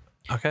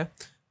 Okay.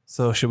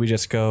 So should we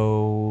just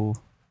go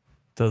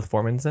to the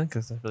foreman's then?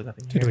 Because there's really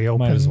nothing Did here. we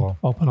Might as well.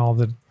 open all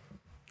the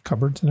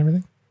cupboards and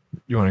everything?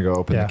 You want to go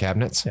open Yeah. the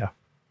cabinets? Yeah.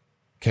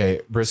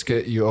 Okay,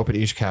 Brisket, you open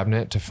each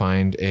cabinet to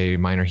find a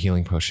minor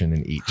healing potion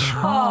in each.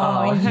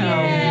 Oh,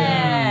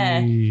 yeah.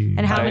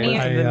 And how many?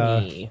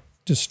 I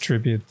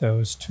distribute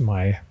those to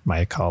my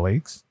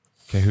colleagues.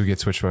 Okay, who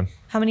gets which one?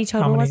 How many How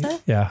total was many?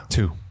 it? Yeah.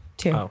 2.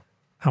 2. Oh.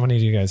 How many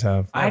do you guys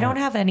have? I don't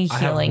have any I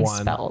have healing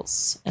one.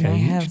 spells, and Okay, I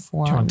you- have Do you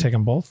want one. to take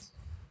them both?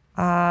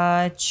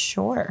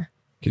 Sure.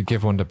 Could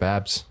give one to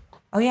Babs.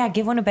 Oh yeah,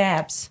 give one to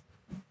Babs.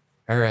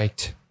 All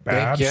right.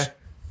 Babs? Thank you.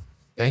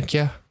 Thank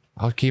you.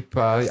 I'll keep.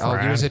 I'll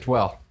Fran. use it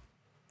well.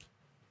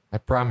 I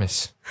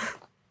promise.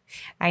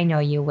 I know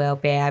you will,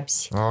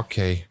 Babs.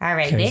 Okay. All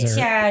right, Okay,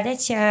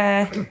 let's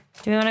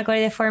do we want to go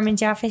to the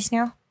foreman's office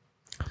now?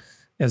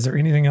 Is there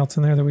anything else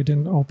in there that we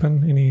didn't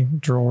open? Any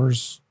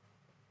drawers,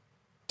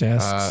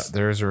 desks?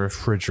 There's a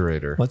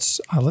refrigerator. Let's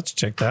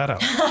check that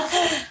out.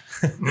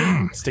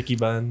 Sticky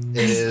buns.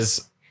 It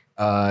is.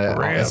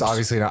 Ribs. It's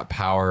obviously not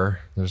power.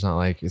 It's not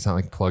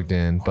like plugged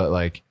in, but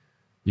like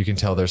you can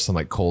tell there's some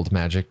like cold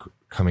magic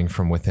coming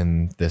from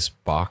within this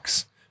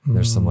box.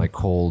 There's some like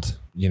cold,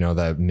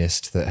 that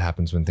mist that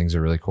happens when things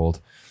are really cold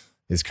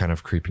is kind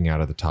of creeping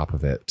out of the top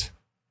of it.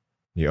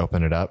 You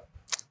open it up.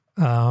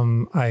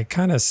 I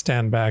kind of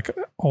stand back,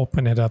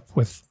 open it up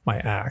with my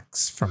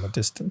axe from a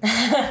distance.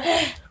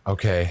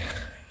 Okay.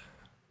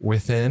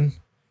 Within,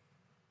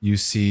 you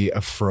see a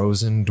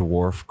frozen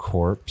dwarf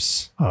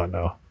corpse Oh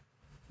no.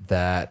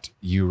 that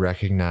you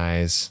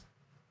recognize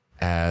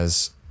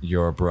as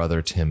your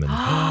brother Timon.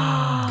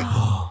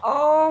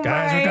 Oh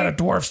Guys, we got a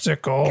dwarf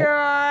sickle.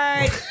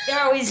 God,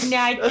 that was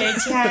not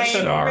the time,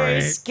 Sorry.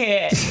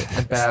 Brisket.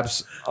 And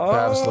Babs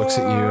looks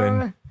at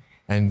you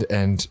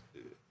and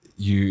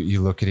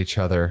you look at each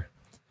other,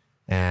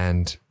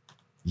 and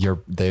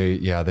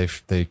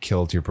they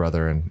killed your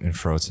brother and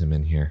froze him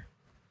in here.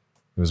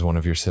 It was one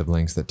of your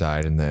siblings that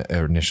died in the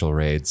initial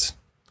raids.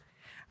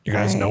 You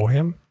guys know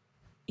him?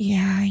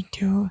 Yeah, I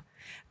do.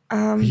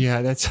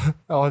 Yeah,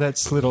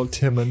 that's little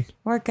Timon.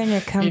 We're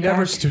gonna come He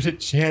never back. stood a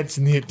chance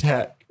in the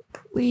attack.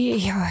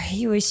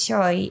 He was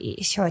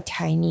so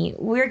tiny.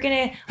 We're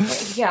gonna,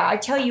 I'll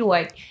tell you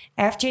what.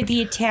 After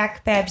the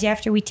attack, Babs,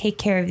 after we take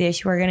care of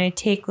this, we're gonna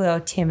take little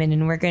Timon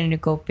and we're gonna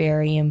go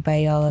bury him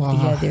by all of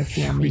the other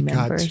family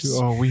members.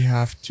 we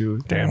have to.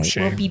 Damn Right,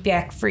 shame. we'll be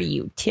back for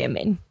you,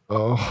 Timon.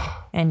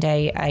 Oh, And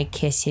I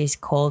kiss his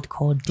cold,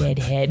 dead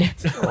head.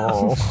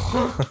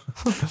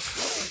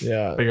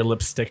 yeah. But your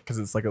lips stick because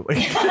it's like a.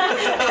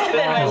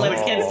 My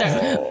lips get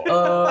stuck.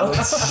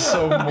 That's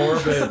so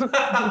morbid.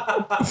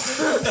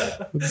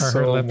 Are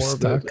her lips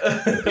stuck?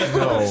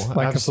 No,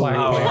 Like a absolutely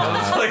black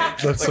not.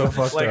 That's so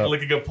fucked like up.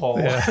 licking a pole.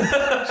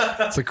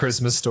 It's a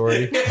Christmas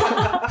story.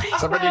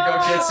 Somebody go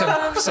get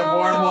some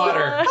warm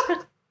water.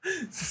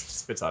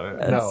 Spits on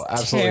it. No,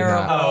 absolutely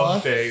not.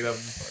 Oh, dang, that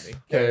was funny.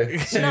 Okay,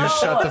 so you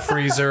just shut the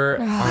freezer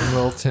on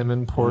little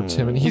Timon, poor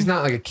Timon. He's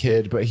not like a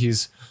kid, but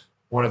he's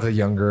one of the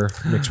younger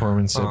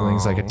McTormand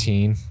siblings, like a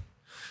teen.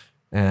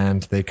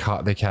 And they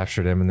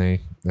captured him, and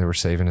they were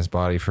saving his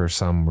body for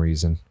some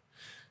reason.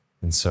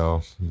 And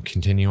so you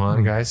continue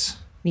on, guys.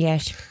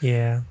 Yes,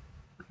 Yeah.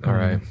 All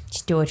right.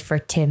 let's do it for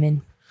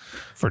Timon.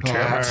 For Tim.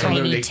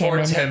 Tiny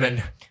Timon.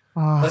 Timon.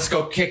 Let's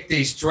go kick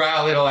these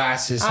dry little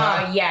asses,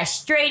 Oh, yeah,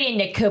 straight in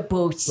the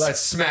caboose. Let's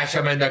smash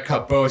them in the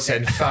caboose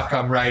and fuck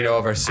them right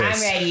over, sis.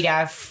 I'm ready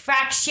to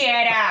fuck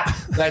shit up.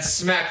 Let's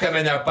smack them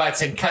in their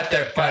butts and cut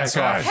their butts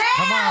Guys, off.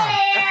 come on.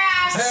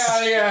 Yes!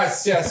 Hell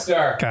yes,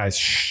 sir. Guys,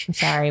 shh.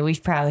 Sorry, we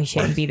probably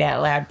shouldn't be that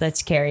loud.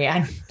 Let's carry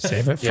on.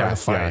 Save it for the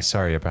fight.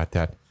 Sorry about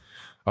that.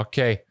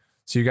 Okay.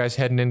 So you guys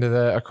heading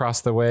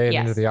across the way and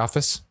Yes. into the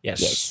office?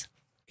 Yes.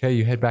 Okay,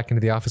 you head back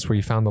into the office where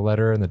you found the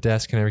letter and the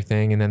desk and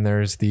everything, and then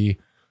there's the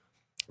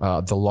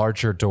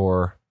larger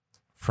door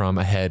from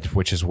ahead,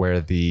 which is where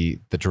the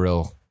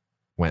drill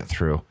went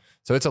through.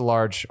 So it's a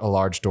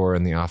large door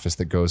in the office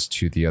that goes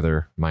to the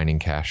other mining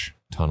cache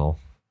tunnel.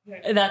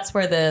 That's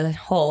where the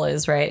hole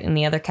is, right? In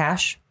the other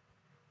cache.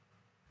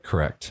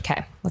 Correct.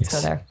 Okay, let's go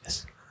there.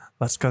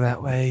 Let's go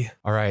that way.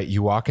 All right,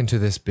 you walk into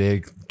this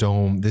big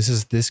dome.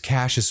 This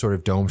cache is sort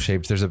of dome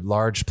shaped. There's a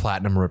large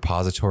platinum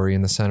repository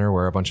in the center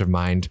where a bunch of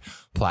mined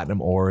platinum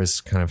ore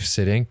is kind of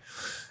sitting.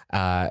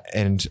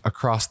 And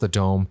across the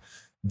dome,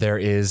 there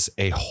is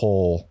a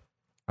hole.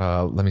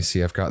 Let me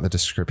see. I've got the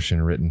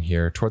description written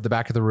here. Toward the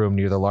back of the room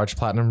near the large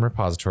platinum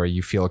repository,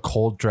 you feel a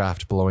cold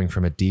draft blowing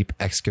from a deep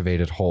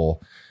excavated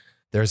hole.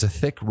 There's a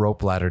thick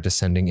rope ladder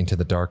descending into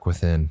the dark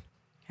within.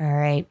 All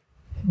right.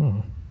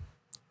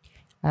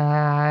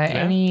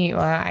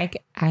 I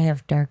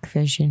have dark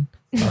vision.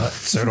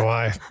 So do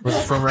I.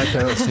 From right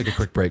there, let's take a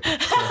quick break.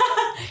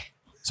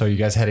 So you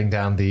guys heading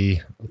down the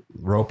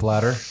rope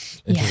ladder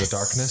into the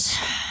darkness?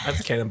 I have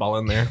a cannonball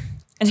in there.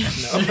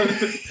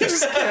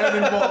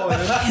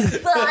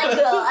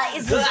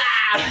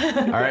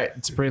 All right,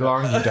 it's pretty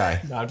long. You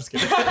die. No, I'm just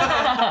kidding.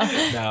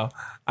 No,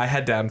 I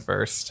head down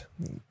first.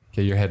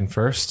 Okay, you're heading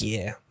first.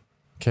 Yeah.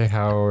 Okay,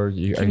 how are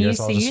you? Are Can you you guys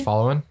all see? just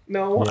following?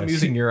 No, I'm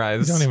using your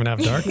eyes. You don't even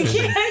have dark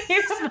vision.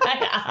 Here's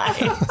my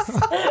eyes.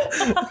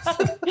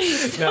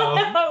 No.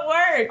 How it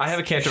works. I have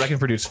a cantrip. I can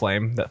produce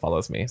flame that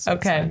follows me. So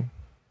it's Okay. fine.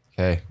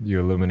 Okay, you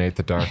illuminate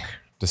the dark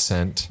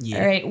descent. Yeah.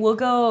 All right, we'll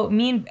go.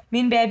 Me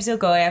and Babs will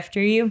go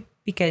after you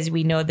because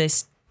we know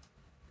this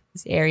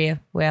area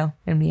well,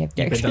 and we have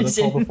dark Been down this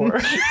vision. hole before.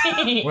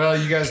 Well,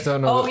 you guys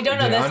don't know. Oh, we don't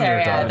know the this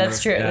area. Underdark.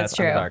 That's true. Yeah, That's it's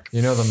true. Underdark.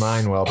 You know the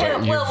mine well,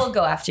 but Well, we'll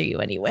go after you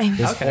anyway.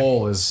 this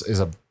hole is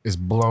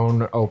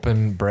blown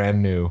open,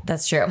 brand new.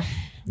 That's true.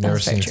 Never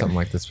That's very seen true. something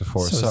like this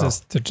before. So, So, is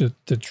this did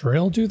the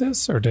drill do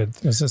this, or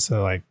is this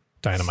a like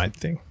dynamite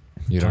thing?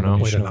 you don't know.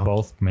 Combination don't of know.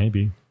 both,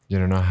 maybe. You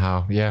don't know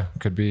how. Yeah,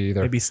 could be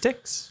either. Maybe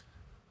sticks.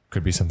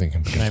 Could be something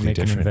completely Can I make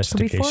an different.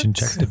 investigation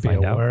check to Could be a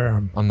find out?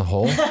 worm. On the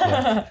hole?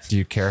 Yeah. Do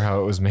you care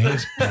how it was made?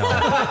 No,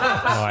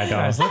 I don't.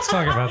 Guys, let's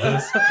talk about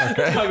this.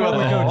 Okay. Before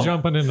we go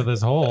jumping into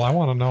this hole, I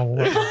want to know what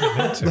we're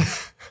getting into.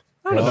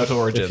 I don't know the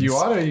origins. If you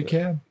want to, you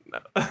can.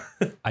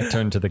 I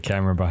turned to the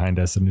camera behind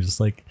us and just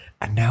like,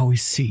 and now we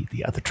see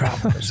the other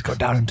travelers go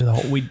down into the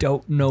hole. We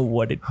don't know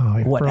what he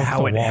broke the how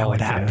wall it again.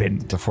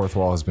 happened. The fourth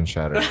wall has been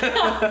shattered.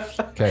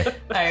 Okay. All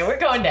right, we're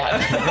going down.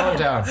 Going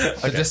down.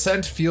 The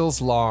descent feels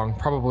long,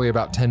 probably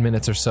about 10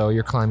 minutes or so.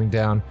 You're climbing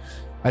down.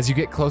 As you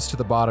get close to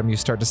the bottom, you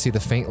start to see the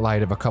faint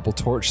light of a couple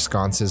torch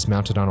sconces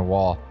mounted on a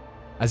wall.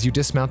 As you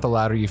dismount the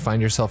ladder, you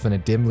find yourself in a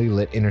dimly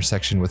lit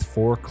intersection with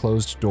 4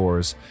 closed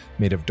doors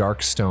made of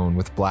dark stone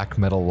with black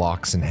metal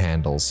locks and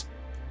handles.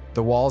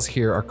 The walls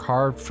here are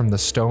carved from the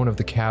stone of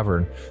the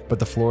cavern, but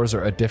the floors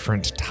are a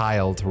different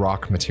tiled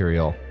rock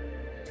material.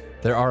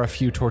 There are a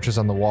few torches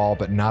on the wall,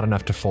 but not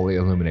enough to fully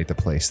illuminate the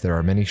place. There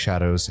are many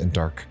shadows and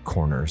dark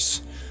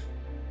corners.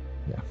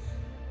 Yeah.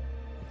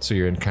 So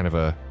you're in kind of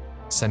a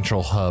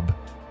central hub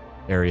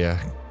area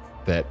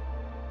that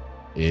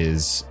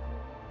is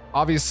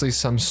obviously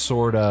some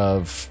sort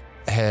of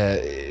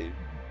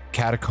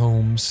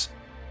catacombs.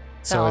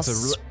 So it's a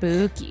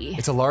spooky.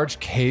 it's a large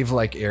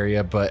cave-like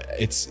area, but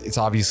it's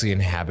obviously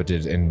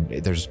inhabited, and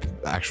there's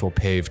actual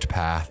paved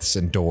paths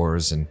and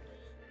doors and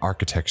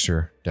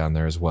architecture down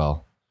there as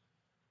well.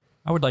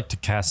 I would like to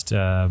cast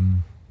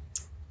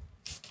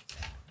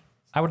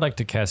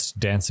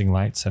dancing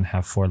lights and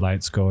have 4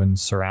 lights go and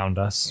surround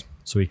us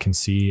so we can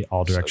see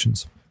all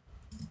directions.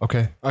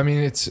 Okay. I mean,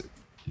 it's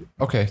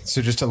okay.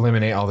 So just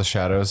eliminate all the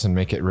shadows and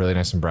make it really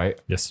nice and bright.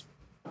 Yes.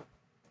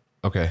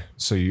 Okay.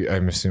 So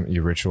I'm assuming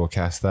you ritual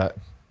cast that.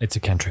 It's a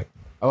cantrip.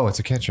 Oh, it's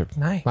a cantrip.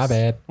 Nice. My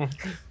bad.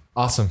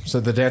 Awesome. So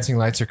the dancing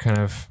lights are kind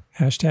of.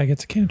 Hashtag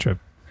it's a cantrip.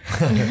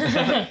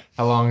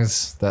 How long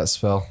is that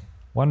spell?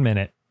 1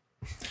 minute.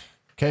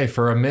 Okay,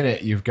 for a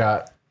minute, you've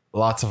got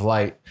lots of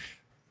light.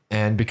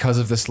 And because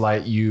of this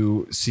light,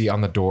 you see on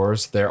the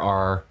doors, there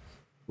are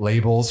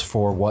labels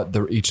for what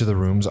each of the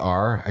rooms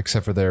are,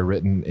 except for they're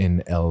written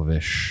in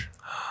Elvish.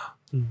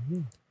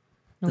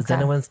 Does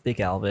anyone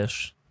speak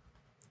Elvish?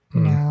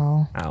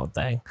 No, Oh,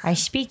 dang. I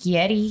speak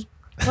Yeti.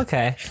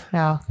 Okay.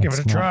 No, Give it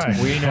a try.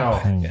 We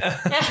know.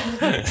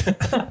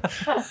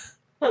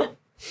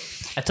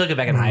 I took it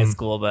back in high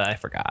school, but I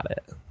forgot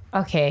it.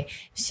 okay.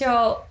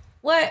 So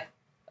what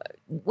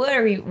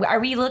are we? Are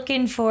we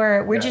looking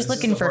for? We're just this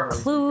is looking the for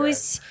part where we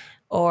clues,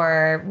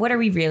 or what are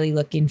we really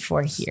looking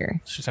for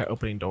here? Should start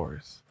opening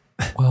doors.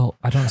 Well,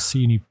 I don't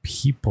see any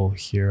people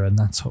here, and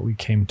that's what we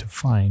came to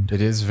find.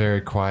 It is very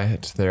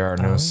quiet. There are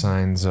no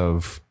signs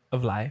of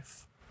Of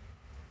life.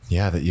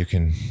 that you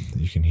can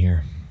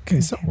hear Okay,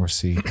 so or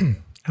see.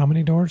 how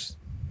many doors?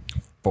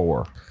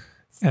 4.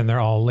 And they're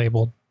all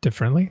labeled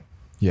differently,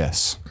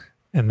 Yes.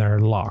 and they're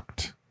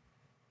locked.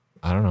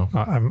 I don't know.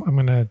 I'm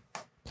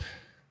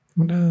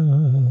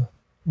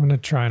gonna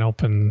try and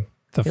open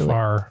the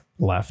far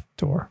left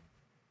door.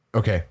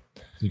 Okay.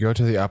 You go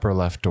to the upper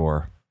left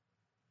door,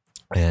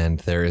 and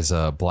there is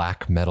a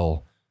black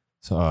metal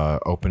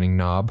opening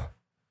knob.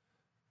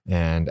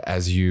 And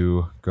as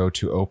you go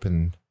to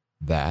open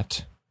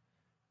that,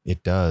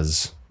 it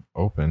does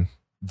open.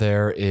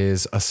 There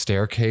is a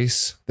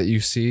staircase that you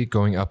see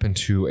going up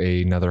into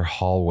another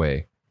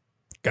hallway.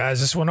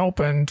 Guys, this one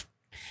opened.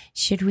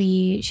 Should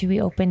we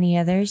open the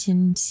others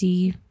and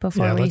see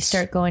before Yeah, we let's-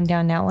 start going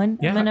down that one?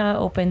 Yeah. I'm gonna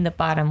open the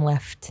bottom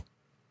left.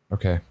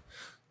 Okay.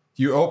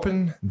 You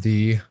open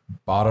the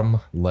bottom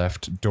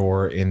left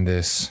door in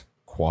this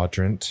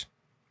quadrant,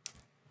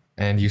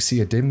 and you see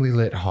a dimly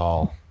lit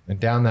hall. And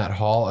down that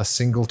hall, a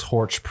single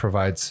torch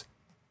provides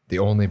the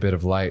only bit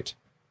of light.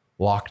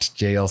 Locked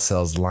jail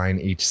cells line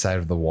each side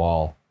of the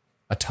wall.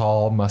 A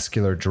tall,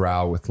 muscular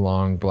drow with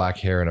long black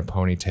hair and a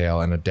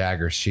ponytail and a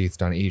dagger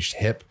sheathed on each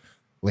hip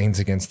leans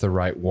against the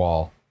right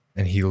wall,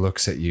 and he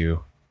looks at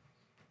you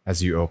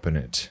as you open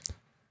it.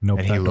 Nope.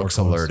 And he that door looks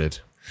closed. alerted.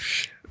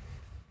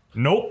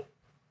 Nope.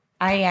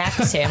 I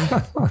axe him.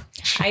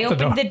 I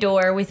open the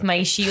door with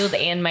my shield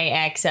and my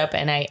axe up,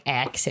 and I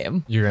axe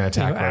him. You're going to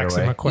You attack right ask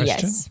him away. a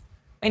question. Yes.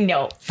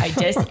 No, I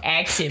just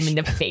axe him in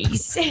the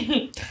face.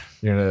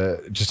 You're going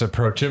to just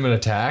approach him and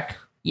attack?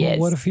 Yes.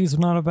 What if he's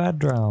not a bad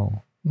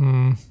drow?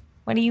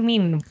 What do you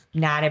mean,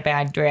 not a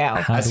bad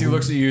drow? As he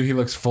looks at you, he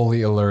looks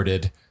fully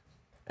alerted.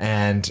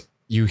 And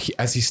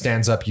as he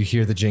stands up, you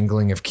hear the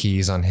jingling of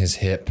keys on his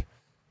hip.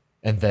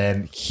 And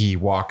then he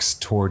walks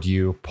toward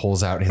you,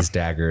 pulls out his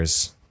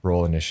daggers.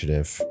 Roll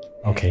initiative.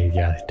 Okay,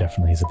 yeah,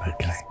 definitely he's a bad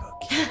guy.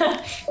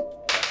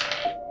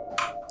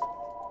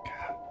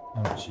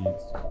 Oh,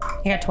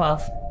 jeez. I got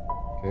 12.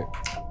 Okay.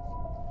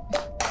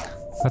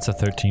 That's a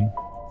 13.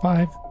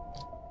 5.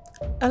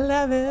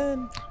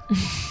 11.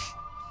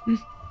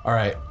 All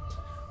right.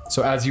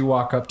 So as you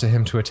walk up to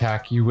him to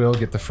attack, you will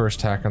get the first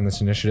attack on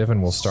this initiative,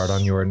 and we'll start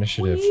on your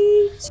initiative.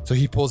 So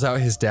he pulls out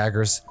his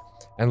daggers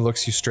and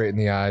looks you straight in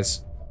the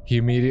eyes. He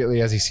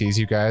immediately, as he sees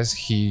you guys,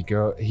 he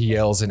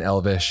yells in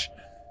Elvish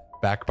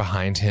back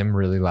behind him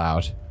really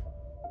loud.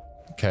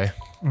 Okay.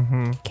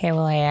 Okay,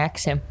 well, I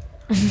axe him.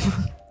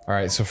 All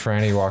right. So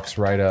Franny walks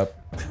right up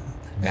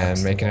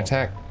and make an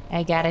attack.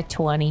 I got a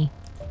 20.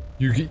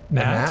 You get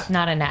Nat?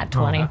 Not a nat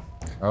 20.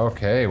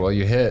 Okay. Well,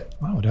 you hit.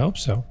 I would hope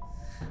so.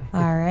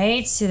 All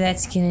right, so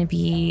that's going to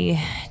be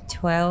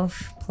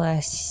 12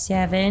 plus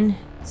 7.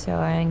 So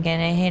I'm going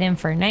to hit him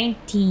for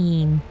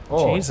 19.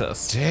 Oh,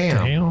 Jesus.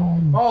 Damn.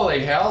 Damn.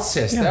 Holy hell,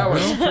 sis. That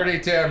was pretty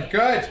damn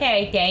good.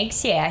 Hey,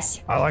 thanks,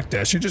 yes. I like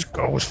that. She just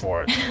goes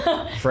for it.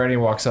 Franny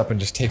walks up and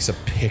just takes a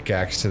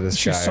pickaxe to this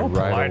She's guy so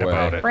right polite away.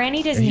 about it.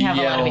 Brandy doesn't He have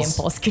a lot of yells.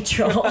 impulse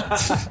control.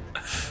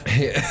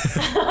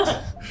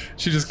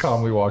 She just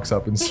calmly walks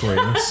up and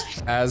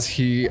swings. As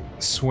you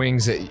swing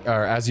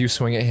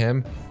at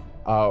him,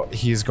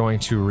 he's going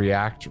to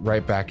react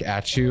right back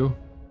at you,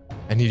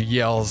 and he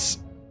yells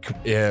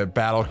a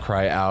battle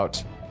cry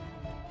out,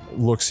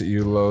 looks at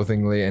you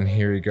loathingly, and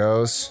here he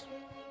goes.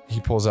 He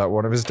pulls out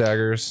one of his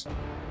daggers,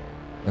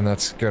 and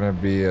that's gonna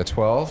be a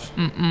 12.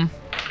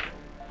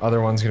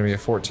 Other one's gonna be a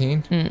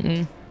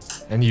 14.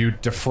 And you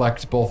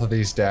deflect both of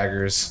these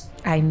daggers.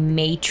 I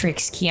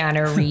matrix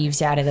Keanu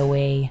Reeves out of the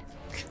way.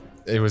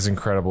 It was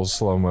incredible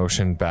slow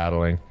motion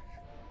battling.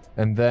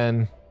 And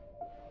then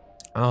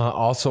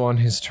also on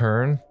his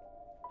turn,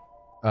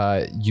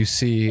 you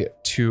see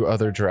two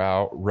other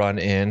drow run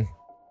in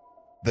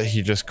that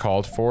he just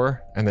called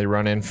for, and they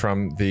run in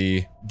from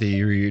the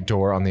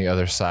door on the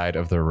other side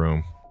of the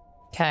room.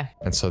 Okay.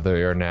 And so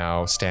they are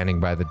now standing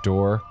by the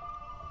door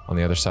on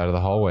the other side of the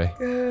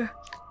hallway.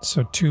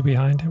 So 2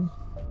 behind him.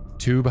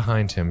 2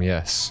 behind him,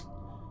 yes.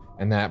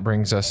 And that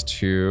brings us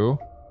to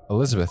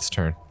Elizabeth's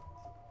turn.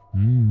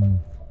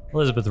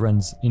 Elizabeth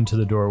runs into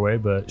the doorway,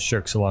 but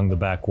shirks along the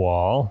back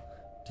wall.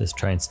 Just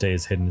try and stay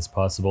as hidden as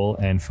possible,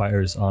 and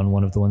fires on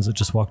one of the ones that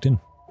just walked in.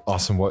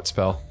 Awesome. What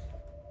spell?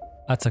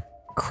 That's a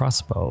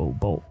crossbow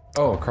bolt.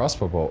 Oh, a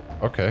crossbow bolt.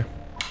 Okay.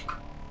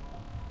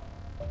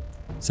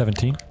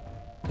 17.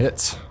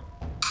 Hits.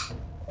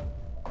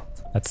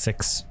 That's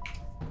 6.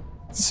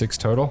 6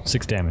 total.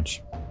 6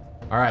 damage.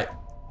 All right.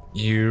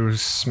 You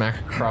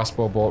smack a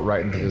crossbow bolt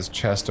right into his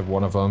chest of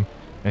one of them,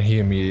 and he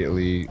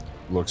immediately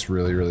looks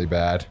really, really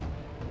bad.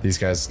 These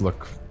guys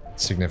look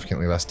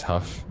significantly less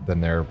tough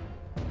than their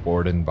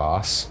warden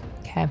boss.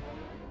 Okay.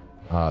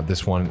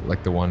 This one,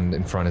 like the one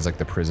in front, is like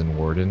the prison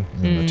warden,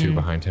 and then the 2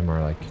 behind him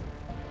are like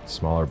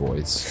smaller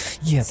boys.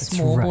 Yeah, that's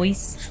Small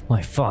voice.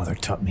 My father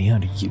taught me how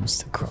to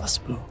use the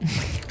crossbow.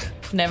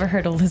 Never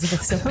heard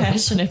Elizabeth so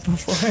passionate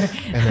before.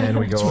 And then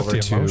we go with over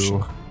the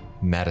emotion. to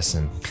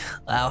Madison.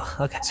 Oh,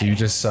 okay. So you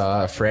just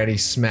saw Franny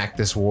smack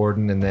this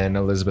warden, and then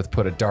Elizabeth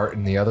put a dart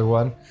in the other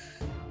one.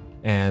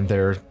 And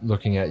they're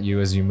looking at you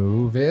as you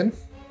move in.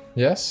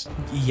 Yes?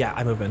 Yeah,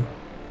 I move in.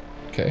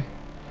 Okay.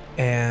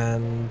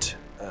 And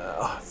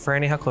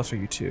Franny, how close are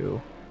you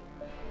to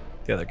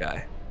the other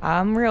guy?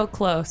 I'm real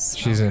close.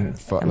 She's in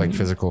like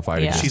physical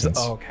fighting yeah. She's distance.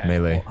 okay.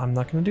 Melee. Well, I'm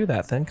not going to do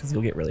that then, because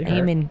you'll get really I hurt.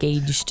 am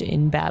engaged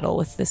in battle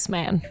with this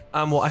man.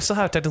 Well, I still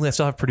have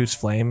produce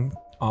flame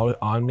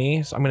on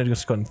me, so I'm going to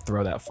just go and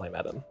throw that flame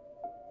at him.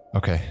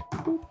 Okay.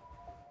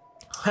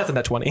 That's a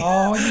net 20.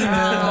 Oh,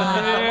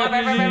 yeah.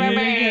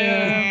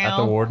 At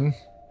the warden.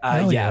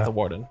 Hell yeah, yeah. the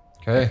warden.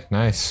 Okay,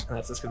 nice. And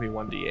that's just going to be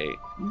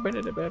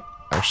 1d8.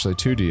 Actually,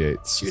 2d8s.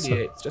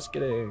 2d8s, just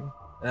kidding.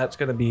 That's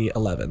going to be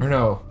 11. Or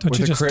no. Don't with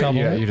you a just crit, double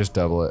yeah, it? you just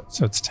double it.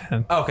 So it's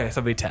 10. Okay, so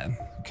it'll be 10.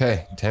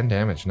 Okay, 10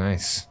 damage.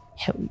 Nice.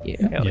 Hell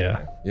yeah. Hell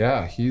Yeah.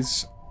 Yeah,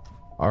 he's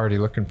already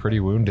looking pretty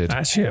wounded.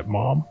 Nice hit,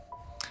 Mom.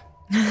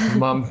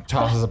 Mom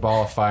tosses a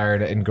ball of fire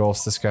and it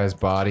engulfs this guy's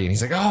body, and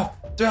he's like, "Oh,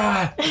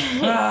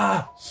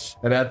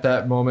 And at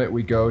that moment,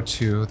 we go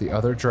to the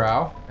other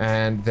drow,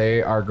 and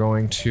they are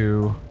going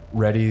to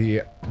ready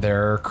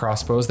their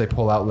crossbows. They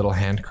pull out little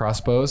hand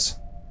crossbows,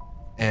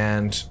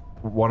 and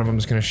one of them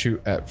is going to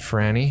shoot at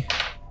Franny,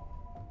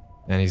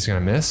 and he's going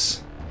to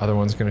miss. Other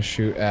one's going to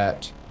shoot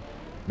at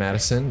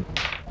Madison,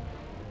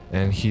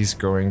 and he's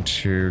going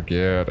to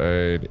get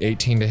an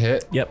 18 to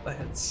hit. Yep, that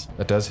hits.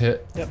 That does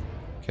hit. Yep.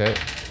 Okay.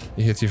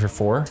 He hits you for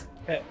 4.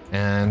 Okay.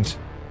 And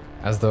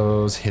as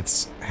those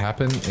hits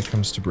happen, it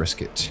comes to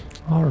Brisket.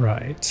 All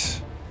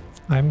right.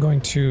 I'm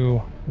going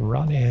to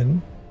run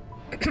in.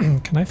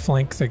 Can I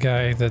flank the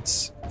guy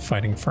that's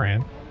fighting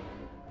Fran?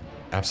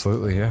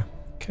 Absolutely, yeah.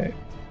 Okay.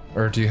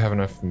 Or do you have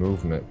enough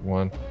movement?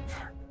 1,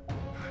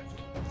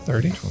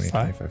 30? 20, 5?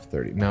 25,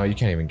 30. No, you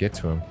can't even get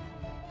to him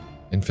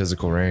in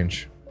physical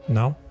range.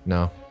 No?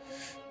 No.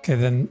 Okay,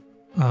 then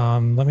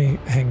let me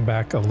hang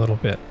back a little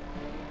bit.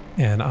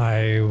 And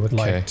I would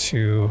Okay. like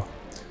to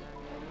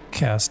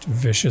cast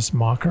Vicious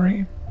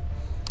Mockery.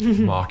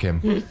 Mock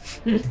him.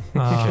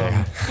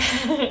 Okay.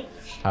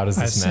 How does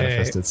this I say-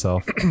 manifest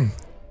itself?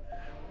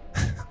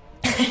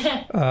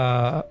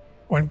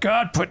 When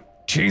God put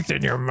teeth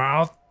in your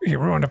mouth, he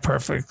ruined a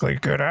perfectly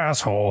good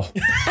asshole.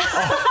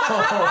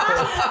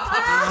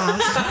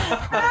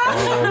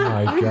 Oh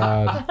my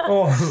god.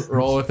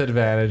 Roll with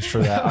advantage for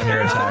that on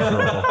your attack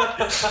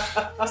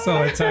roll.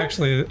 So it's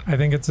actually, I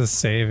think it's a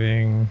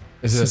saving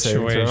Is it a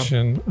saving throw?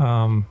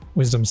 situation.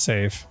 Wisdom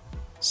save.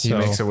 He So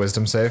makes a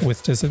wisdom save.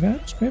 with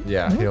disadvantage, maybe?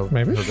 Yeah, No? he'll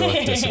go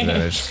with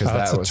disadvantage because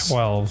That's that a was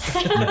 12.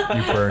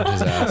 you burned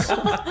his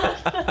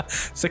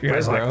ass. Sick You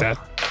guys bro. like that?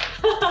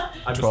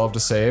 12 to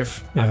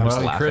save. Yeah, I'm Well,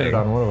 he just critted laughing.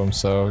 on one of them,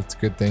 so it's a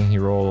good thing he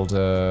rolled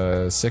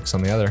 6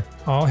 on the other.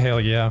 Oh, hell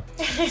yeah.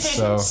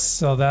 So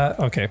So that,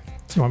 okay.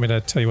 Do you want me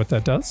to tell you what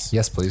that does?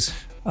 yes, please.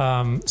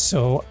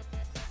 So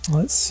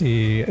let's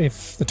see.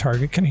 If the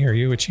target can hear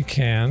you, which he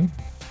can,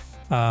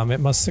 it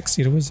must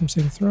succeed a wisdom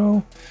saving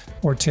throw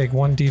or take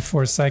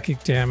 1d4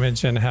 psychic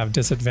damage and have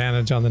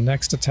disadvantage on the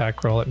next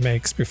attack roll it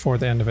makes before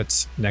the end of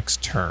its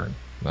next turn.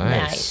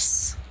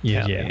 Nice.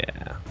 Yeah. Yeah.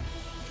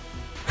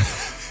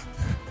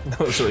 That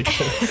was really good.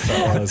 So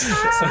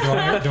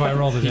do I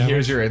roll the He damage?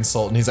 hears your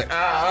insult and he's like,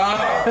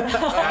 ah!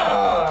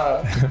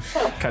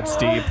 Cuts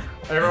deep.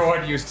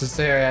 Everyone used to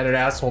say I had an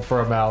asshole for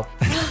a mouth.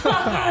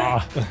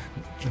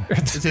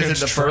 This isn't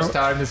the first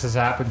time this has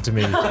happened to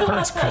me.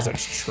 Hurts because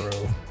it's true.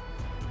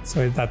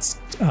 So that's,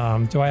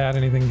 do I add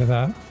anything to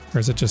that? Or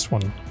is it just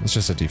one? It's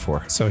just a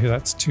d4. So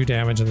that's 2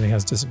 damage and then he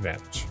has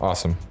disadvantage.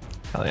 Awesome.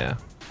 Hell yeah.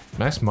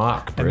 Nice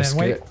mock, And then Brisket.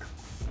 wait.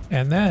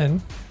 And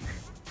then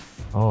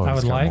Oh, I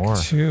he's would got like more.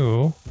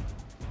 to.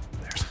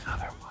 There's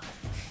another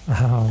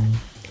one.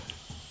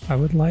 I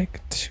would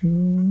like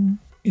to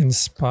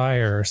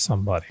inspire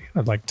somebody.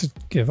 I'd like to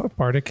give a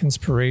bardic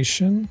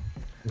inspiration.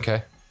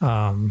 Okay.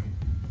 And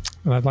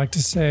I'd like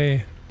to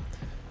say,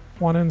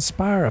 want to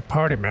inspire a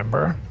party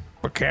member,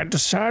 but can't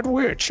decide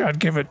which. I'd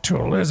give it to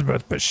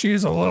Elizabeth, but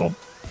she's a little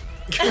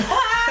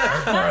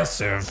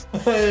aggressive.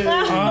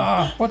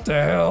 What the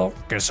hell?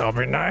 Guess I'll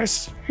be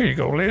nice. Here you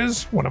go,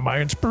 Liz. One of my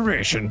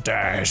inspiration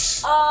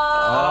dice.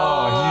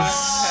 Oh,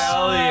 he's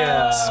Hell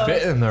yeah.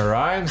 spitting the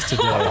rhymes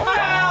today.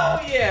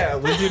 Hell yeah.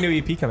 When's your new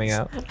EP coming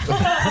out?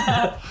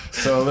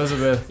 So,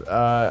 Elizabeth,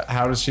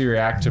 how does she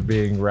react to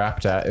being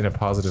rapped at in a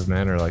positive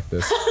manner like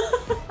this?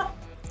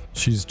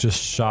 She's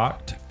just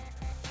shocked,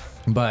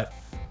 but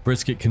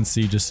Brisket can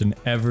see just an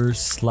ever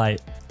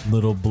slight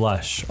little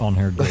blush on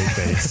her gray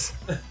face.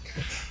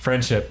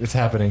 Friendship, it's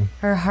happening.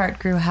 Her heart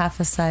grew half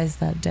a size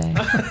that day.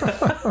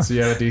 So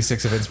you have a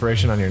d6 of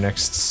inspiration on your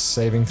next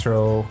saving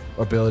throw,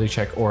 ability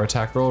check, or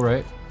attack roll,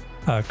 right?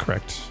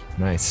 Correct.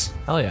 Nice.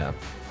 Hell yeah.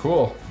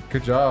 Cool.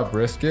 Good job,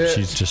 Brisket.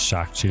 She's just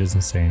shocked. She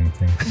doesn't say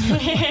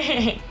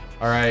anything.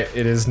 All right,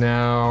 it is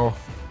now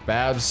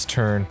Bab's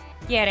turn.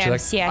 Get She's him,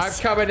 like, yes.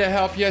 I'm coming to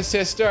help you,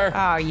 sister.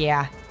 Oh,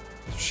 yeah.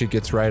 She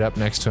gets right up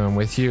next to him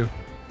with you,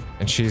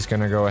 and she's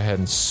gonna go ahead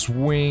and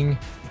swing.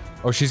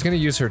 Oh, she's gonna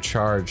use her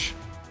charge.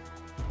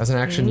 As an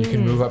action, you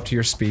can move up to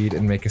your speed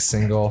and make a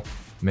single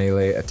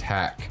melee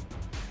attack.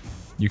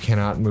 You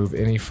cannot move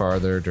any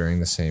farther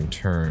during the same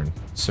turn.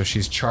 So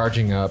she's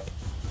charging up,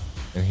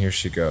 and here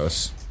she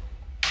goes.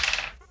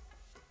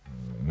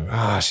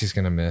 She's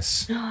gonna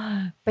miss.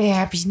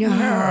 Babs,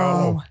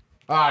 no.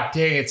 Ah,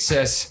 dang it,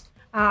 sis.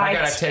 I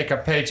gotta take a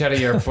page out of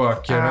your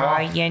book, you know?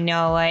 Oh, you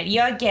know what?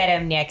 You'll get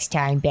him next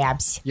time,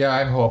 Babs. Yeah,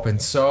 I'm hoping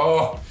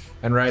so.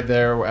 And right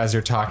there, as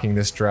you're talking,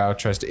 this drow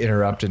tries to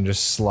interrupt and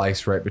just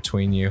slice right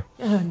between you.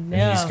 Oh, And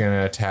he's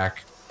gonna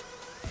attack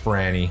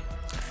Franny.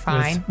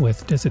 Fine.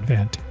 With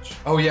disadvantage.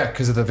 Oh yeah,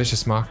 because of the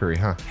vicious mockery,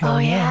 huh? Oh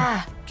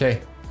yeah.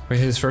 Okay.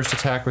 His first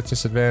attack with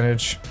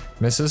disadvantage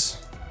misses.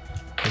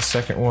 His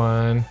second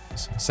one,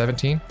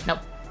 17. Nope.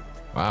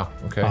 Wow.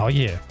 Okay. Oh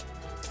yeah.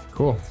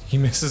 Cool. He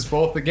misses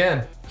both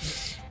again.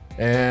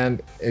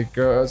 And it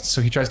goes,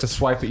 so he tries to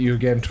swipe at you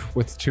again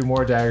with 2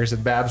 more daggers,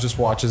 and Babs just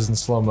watches in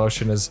slow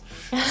motion as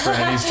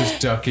Franny's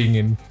just ducking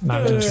and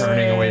not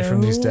turning away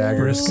from these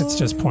daggers. Brisket's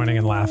just pointing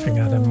and laughing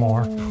at him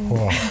more.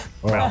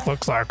 Mouth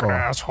looks like an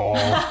asshole.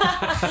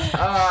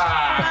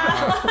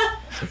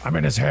 I'm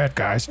in his head,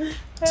 guys.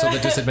 So the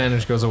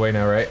disadvantage goes away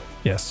now, right?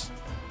 Yes.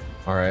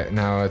 All right,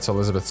 now it's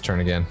Elizabeth's turn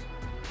again.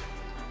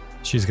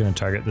 She's going to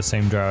target the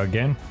same drow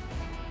again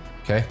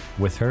Okay,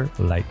 with her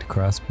light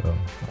crossbow.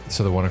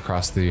 so the one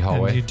across the And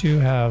hallway. you do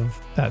have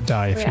that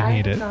die if you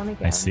need it.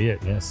 I see it,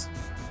 yes.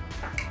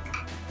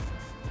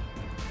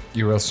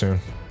 You will soon.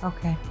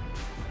 Okay.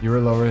 You were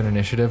lower in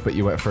initiative, but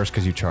you went first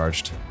because you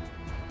charged.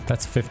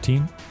 That's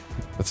 15.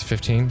 That's a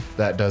 15.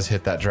 That does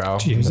hit that drow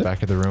Did you in use the it?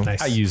 back of the room.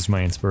 Nice. I used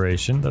my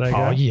inspiration that I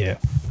got. Oh yeah.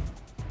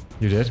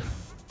 You did,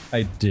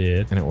 I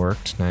did. and it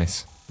worked.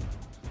 Nice.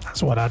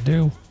 That's what I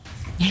do.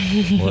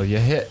 Well, you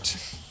hit.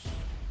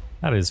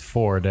 That is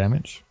 4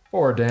 damage.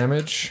 4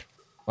 damage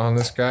on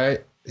this guy.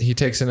 He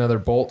takes another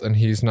bolt, and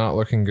he's not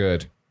looking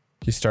good.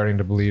 He's starting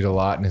to bleed a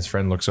lot, and his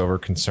friend looks over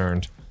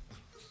concerned.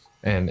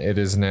 And it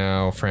is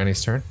now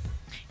Franny's turn.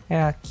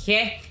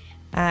 Okay.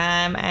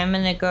 I'm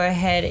gonna go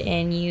ahead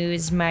and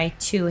use my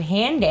 2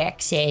 hand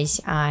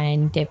axes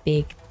on the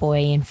big boy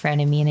in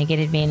front of me, and I get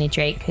advantage,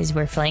 right? Because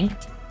we're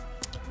flanked.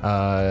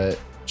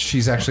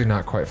 She's actually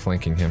not quite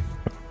flanking him.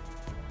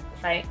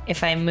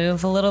 If I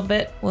move a little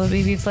bit, will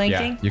we be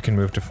flanking? Yeah, you can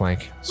move to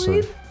flank.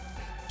 So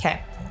Okay.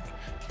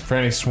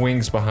 Franny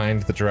swings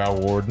behind the drow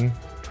warden,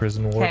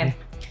 prison warden. Okay.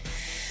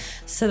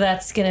 So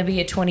that's gonna be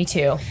a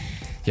 22.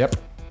 Yep.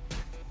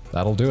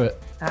 That'll do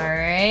it. All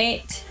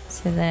right.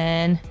 So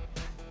then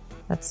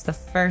that's the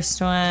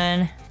first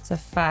one. It's a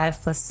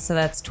 5 plus, so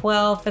that's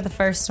 12 for the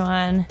first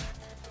one.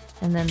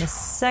 And then the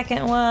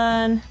second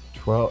one,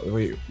 12.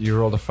 Wait, you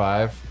rolled a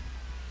 5,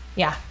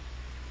 yeah,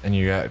 and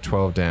you got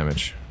 12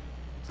 damage.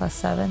 plus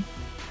 7.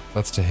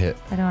 That's to hit.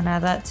 I don't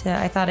add that to,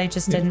 I thought I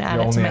just didn't add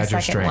You it to only my add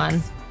your second one.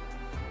 strength.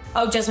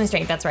 Oh, just my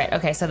strength. That's right.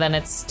 Okay, so then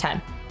it's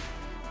 10.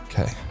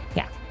 Okay.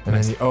 Yeah. And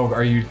then,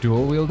 are you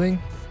dual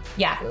wielding?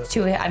 Yeah,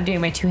 I'm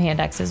doing my 2 hand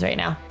axes right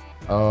now.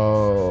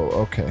 Oh,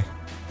 okay.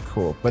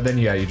 Cool. But then,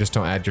 yeah, you just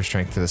don't add your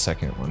strength to the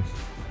second one.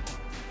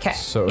 Okay.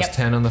 So it was Yep.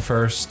 10 on the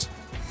first.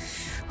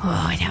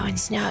 Oh, that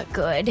one's not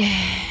good.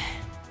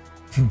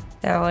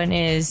 That one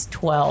is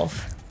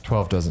 12.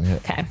 12 doesn't hit.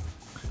 Okay.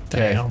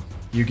 Okay. Damn.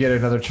 You get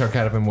another chunk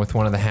out of him with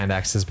one of the hand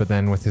axes, but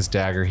then with his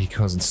dagger, he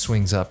goes and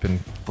swings up and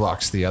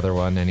blocks the other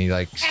one, and he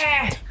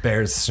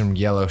bears some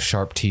yellow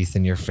sharp teeth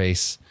in your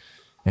face,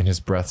 and his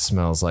breath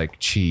smells like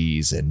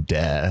cheese and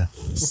death.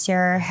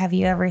 Sir, have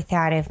you ever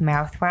thought of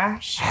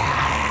mouthwash?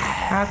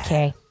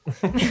 Okay.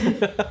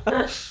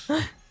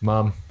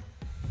 Mom.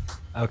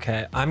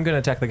 Okay, I'm gonna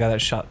attack the guy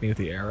that shot me with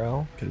the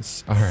arrow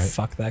because All right.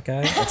 fuck that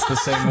guy. It's the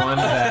same one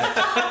that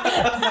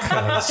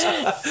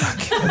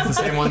it's the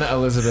same one that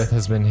Elizabeth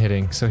has been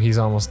hitting, so he's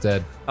almost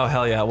dead. Oh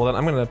hell yeah! Well then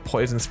I'm gonna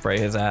poison spray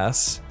his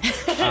ass,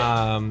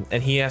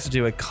 and he has to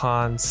do a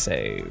con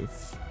save.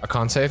 A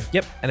con save?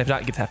 Yep, and if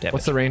not, he gets half damage.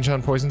 What's the range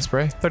on poison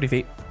spray? 30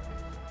 feet?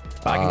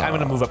 I'm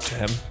gonna move up to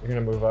him. You're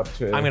gonna move up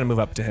to. I'm gonna move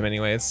up to him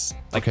anyways.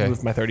 Like Okay.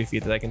 move my 30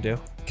 feet that I can do.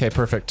 Okay,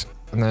 perfect.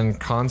 And then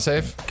con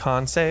save.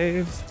 Con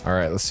save. All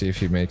right, let's see if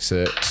he makes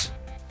it.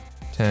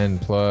 10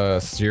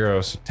 plus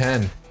 0, so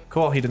 10.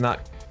 Cool. He did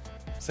not.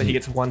 So he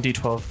gets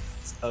 1d12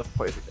 of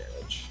poison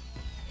damage.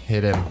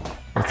 Hit him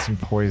with some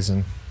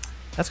poison.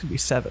 That's gonna be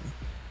 7.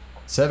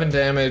 7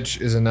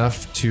 damage is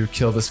enough to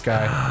kill this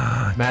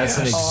guy.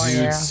 Madison Oh, exudes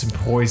yeah. some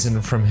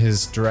poison from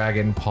his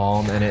dragon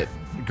palm, and it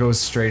goes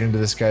straight into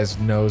this guy's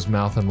nose,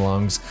 mouth, and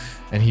lungs.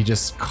 And he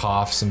just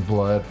coughs, and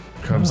blood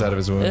comes out of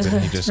his wounds, and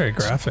he It's just very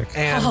graphic.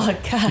 And Oh,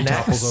 God.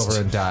 topples next,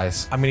 over and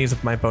dies. I'm gonna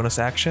use my bonus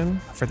action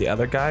for the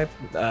other guy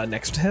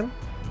next to him.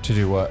 To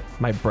do what?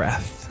 My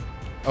breath.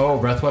 Oh,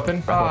 breath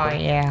weapon? Oh,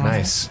 yeah.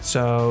 Nice.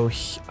 So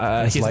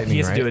It's he lightning,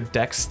 has to do right?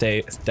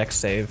 a dex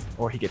save,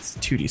 or he gets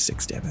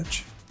 2d6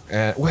 damage.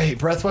 Wait,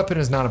 breath weapon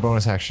is not a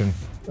bonus action.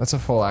 That's a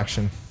full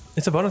action.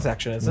 It's a bonus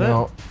action, isn't it?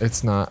 No,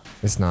 it's not.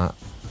 It's not.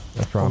 I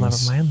Well,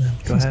 promise. never mind then.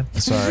 Go ahead.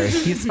 Sorry.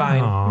 He's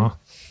fine. Aw.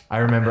 I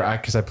remember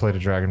because I played a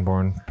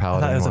Dragonborn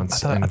paladin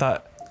once. I and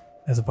thought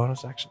it was a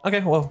bonus action.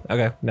 Okay, well,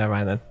 okay, never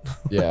mind then.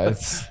 yeah,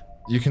 it's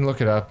you can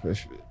look it up, but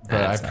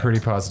That's I'm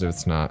pretty positive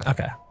it's not.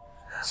 Okay,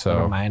 never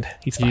So mind.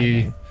 He's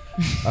he,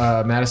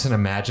 fine. Madison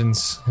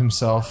imagines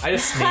himself. I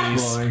just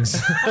sneeze, blowing.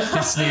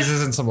 He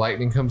sneezes and some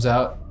lightning comes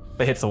out.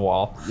 but hits the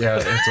wall. Yeah,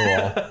 it hits a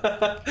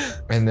wall.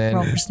 And then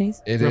Roll for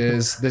sneeze. it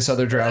is this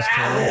other drow's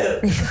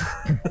turn.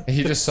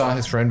 He just saw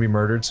his friend be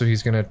murdered, so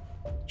he's gonna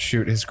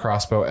shoot his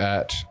crossbow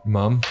at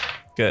Mum.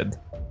 Good.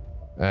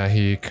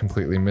 He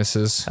completely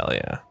misses, Hell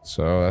yeah.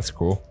 so that's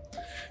cool.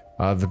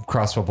 The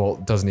crossbow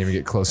bolt doesn't even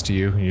get close to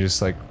you. You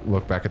just like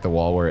look back at the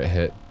wall where it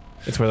hit.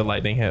 It's where the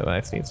lightning hit when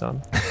I sneezed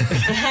on.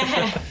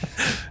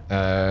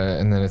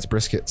 And then it's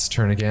Brisket's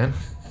turn again.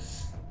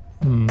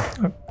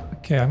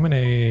 Okay, I'm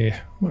gonna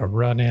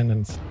run in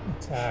and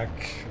attack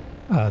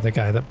the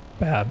guy that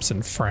Babs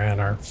and Fran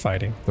are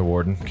fighting. The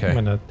warden. Okay.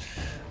 I'm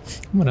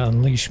gonna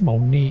unleash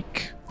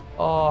Monique.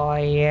 Oh,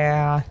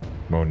 yeah.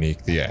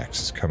 Monique, the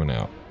axe is coming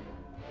out.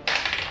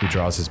 He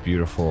draws his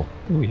beautiful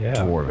Oh yeah,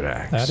 dwarven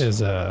axe. that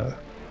is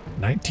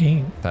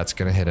 19. That's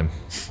gonna hit him.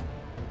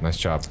 Nice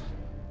job.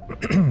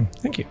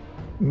 Thank you.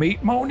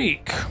 Meet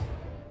Monique.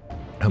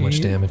 How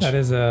much damage? That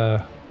is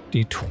a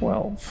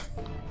D12.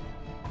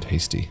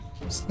 Tasty.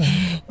 What's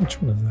that?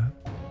 Which one is that?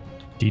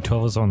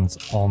 D12 is on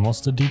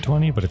almost a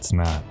D20, but it's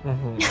not.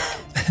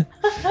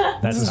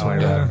 That's This how I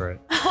one, yeah. remember it.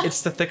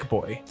 It's the thick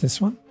boy. This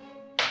one?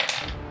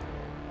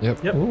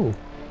 Yep. Ooh.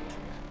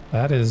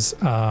 That is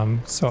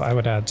so I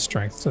would add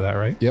strength to that,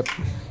 right? Yep.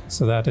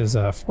 So that is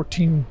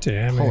 14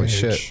 damage. Holy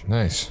shit.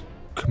 Nice.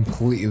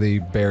 Completely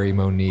bury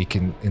Monique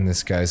in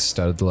this guy's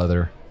studded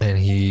leather. And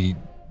he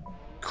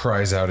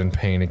cries out in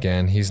pain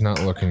again. He's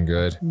not looking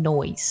good.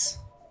 Noise.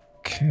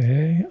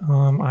 Okay.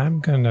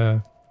 I'm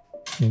done.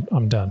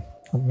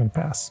 I'm gonna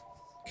pass.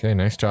 Okay,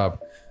 nice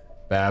job.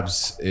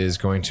 Babs is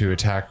going to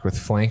attack with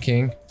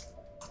flanking.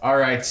 All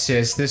right,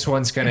 sis. This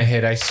one's going to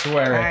hit. I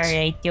swear All it.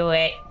 right, do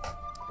it.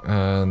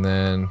 And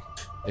then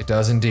it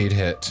does indeed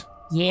hit.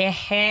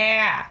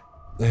 Yeah.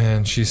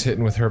 And she's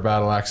hitting with her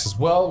battle axe as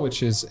well,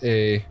 which is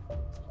a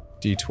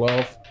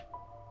D12.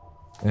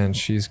 And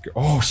she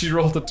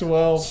rolled a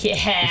 12 Yeah.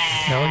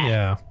 Hell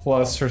yeah.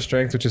 plus her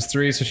strength, which is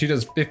 3. So she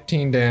does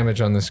 15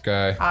 damage on this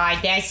guy. Oh,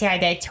 that's how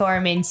the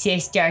Tormund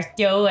sisters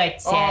do it,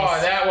 sis. Oh,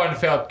 that one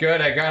felt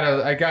good.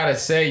 I gotta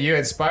say, you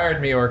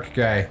inspired me, orc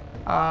guy.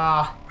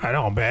 Oh, I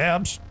know,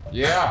 Babs.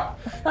 Yeah.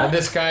 And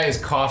this guy is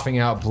coughing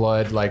out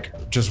blood,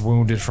 like just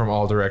wounded from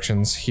all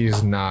directions.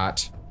 He's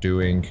not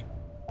doing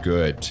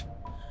good.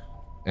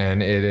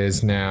 And it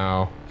is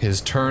now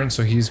his turn,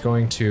 so he's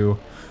going to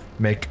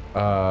make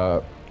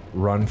a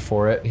run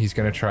for it. He's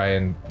going to try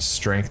and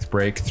strength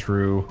break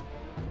through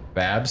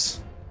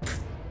Babs.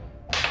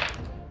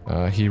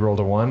 He rolled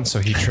a 1, so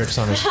he trips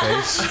on his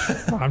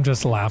face. I'm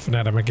just laughing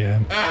at him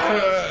again.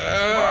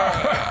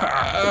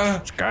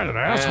 This guy's an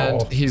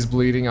asshole. And he's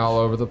bleeding all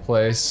over the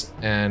place.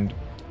 And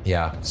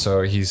yeah,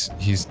 so he's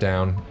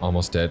down,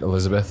 almost dead.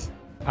 Elizabeth?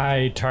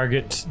 I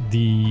target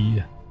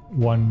the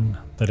one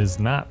that is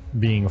not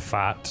being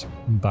fought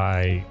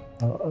by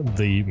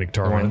the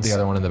McTormans. The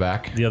other one in the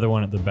back? The other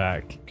one at the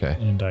back. Okay.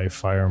 And I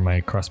fire my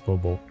crossbow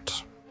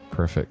bolt.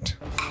 Perfect.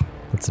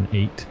 That's an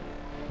 8.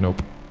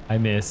 Nope. I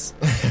miss.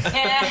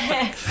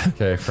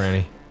 Okay,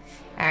 Franny.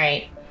 all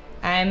right.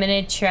 I'm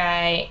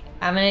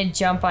gonna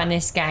jump on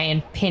this guy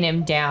and pin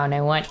him down.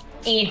 I want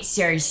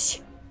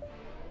answers.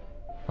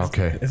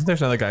 Okay. Isn't there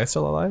another guy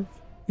still alive?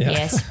 Yeah.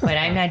 Yes, but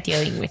I'm not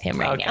dealing with him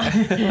right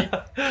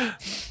now.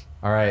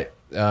 All right.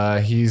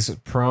 He's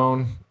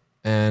prone,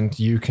 and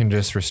you can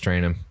just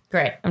restrain him.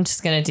 Great. I'm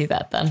just going to do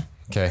that then.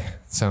 Okay,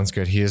 sounds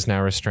good. He is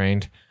now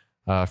restrained.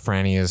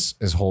 Franny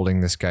is holding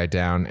this guy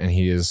down, and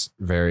he is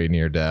very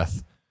near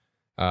death.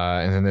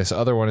 And then this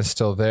other one is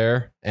still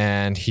there,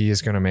 and he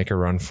is going to make a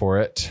run for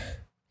it.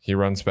 He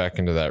runs back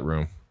into that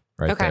room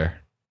right Okay.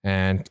 there.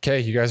 And okay,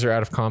 you guys are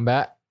out of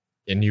combat,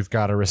 and you've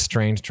got a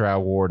restrained drow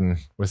warden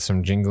with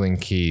some jingling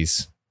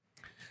keys.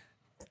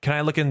 Can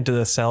I look into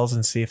the cells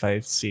and see if I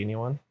see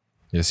anyone?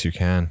 Yes, you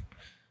can.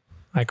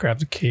 I grab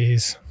the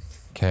keys.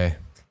 Okay.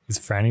 Is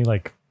Franny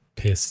like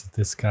pissed at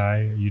this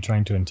guy? Are you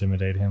trying to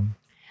intimidate him?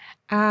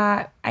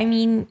 I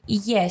mean,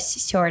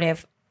 yes, sort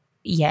of.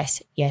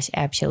 Yes,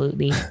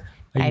 absolutely.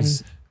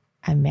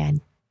 I'm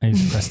mad. I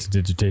use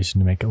prestidigitation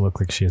to make it look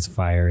like she has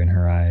fire in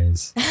her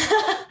eyes.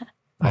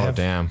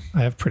 Damn.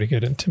 I have pretty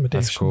good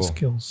intimidation cool.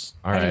 skills.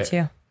 All I right. do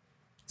too.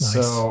 Nice.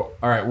 So,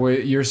 all right, well,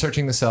 you're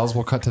searching the cells.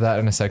 We'll cut to that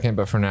in a second,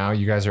 but for now,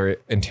 you guys are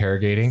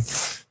interrogating.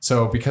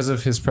 So, because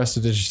of his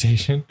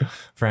prestidigitation,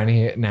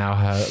 Franny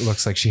now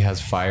looks like she has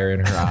fire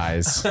in her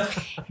eyes.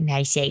 And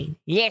I say,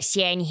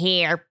 listen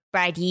here,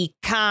 buddy,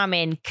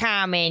 common,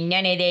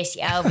 none of this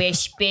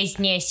elvish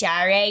business,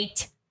 all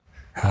right?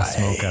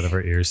 Smoke out of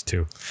her ears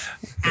too.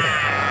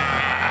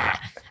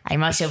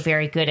 I'm also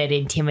very good at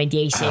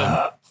intimidation,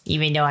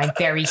 even though I'm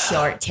very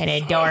short and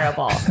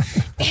adorable.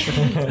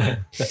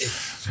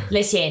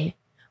 Listen,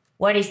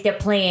 what is the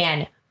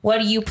plan?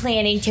 What are you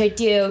planning to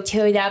do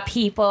to the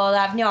people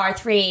of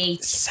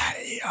Northreach?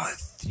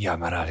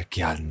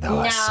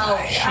 No,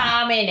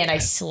 common. And I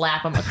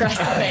slap him across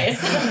the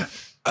face.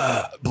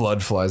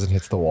 Blood flies and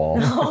hits the wall.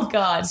 Oh,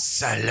 God.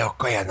 Sounds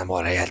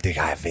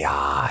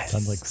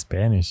like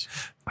Spanish.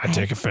 I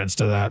take offense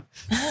to that.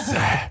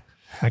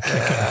 I kick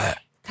him.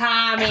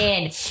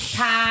 Common.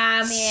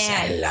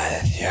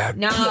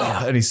 No.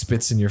 And he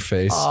spits in your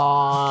face.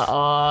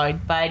 Oh,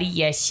 buddy,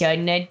 you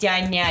shouldn't have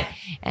done that.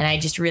 And I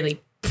just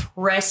really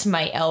press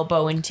my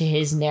elbow into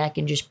his neck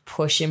and just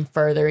push him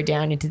further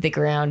down into the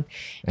ground.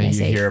 And I you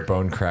say, hear a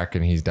bone crack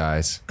and he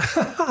dies.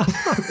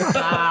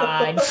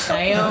 God,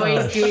 I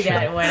always do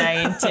that when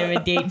I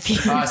intimidate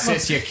people. Oh,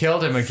 sis, you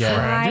killed him again.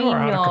 I You are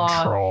out know. of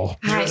control.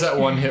 He has that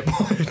 1 hit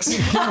point.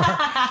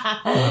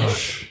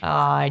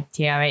 Oh,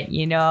 damn it.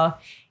 You know,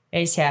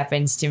 this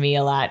happens to me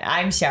a lot.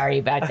 I'm sorry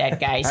about that,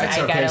 guys. That's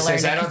I okay, gotta learn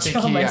sis. to I don't think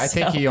control I myself.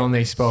 think he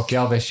only spoke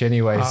Elvish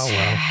anyways. Oh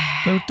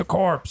well. Loot the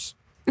corpse.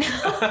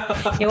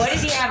 Yeah, what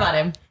does he have on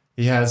him?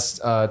 He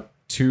has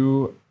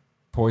 2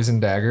 poison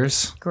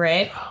daggers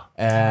Great.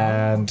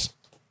 and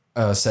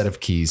a set of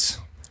keys.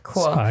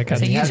 Cool. I got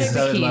so He you has took the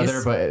studded keys.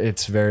 leather, but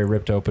it's very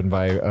ripped open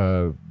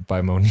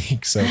by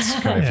Monique, so it's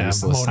kind of Yeah,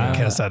 useless. Monique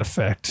has that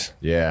effect.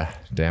 Yeah,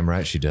 damn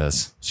right she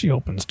does. She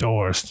opens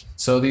doors.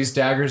 So these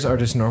daggers are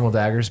just normal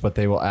daggers, but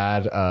they will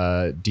add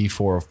a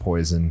D4 of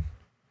poison.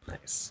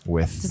 Nice.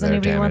 With Does their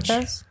anybody want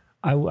damage. those?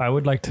 I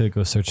would like to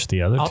go search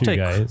the other I'll two take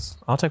guys.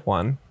 I'll take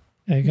one.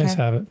 Yeah, you guys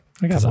Okay. have it.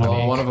 I got Well,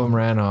 Monique. one of them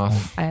ran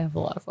off, I have a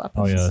lot of weapons.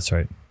 Oh yeah, that's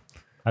right.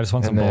 I just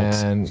want and some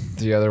bolts. then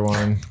the other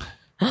one,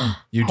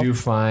 you do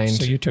find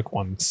So you took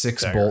one.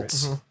 6 dagger.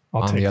 bolts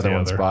I'll on take the other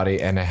one's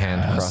body and a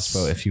hand Yes.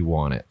 crossbow if you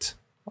want it.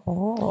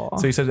 Oh.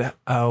 So you said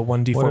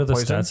 1d4 What are the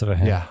poison? stats of a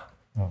hand? Yeah.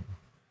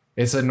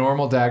 It's a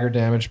normal dagger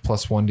damage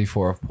plus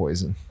 1d4 of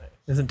poison.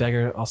 Isn't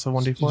dagger also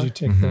 1d4? Did you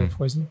take the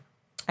poison?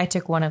 I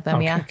took one of them,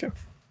 Okay, yeah. okay.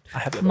 I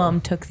have it.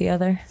 Mom took the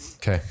other.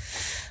 Okay.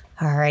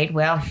 All right,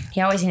 well,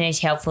 that wasn't as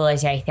helpful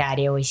as I thought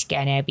it was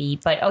gonna be.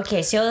 But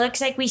okay, so it looks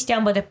like we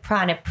stumbled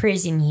upon a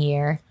prison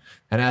here.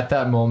 And at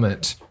that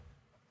moment,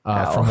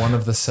 from one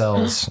of the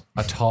cells,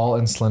 a tall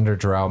and slender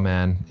drow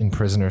man in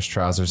prisoner's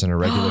trousers and a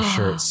regular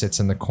shirt sits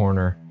in the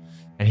corner.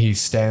 And he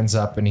stands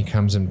up and he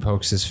comes and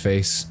pokes his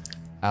face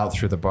out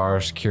through the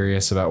bars,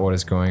 curious about what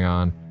is going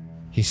on.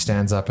 He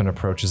stands up and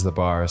approaches the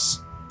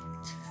bars.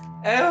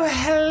 Oh,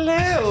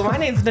 hello. My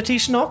name's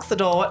Natish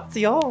Noxador. What's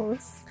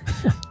yours?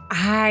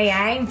 Hi,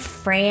 I'm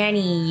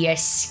Franny, you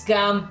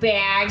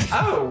scumbag.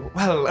 Oh,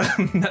 well,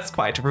 that's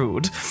quite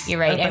rude. You're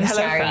right, But I'm hello,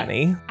 sorry.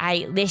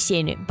 Fanny.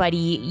 Listen, buddy,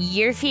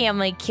 your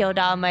family killed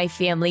all my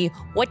family.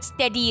 What's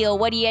the deal?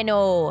 What do you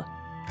know?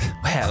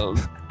 Well,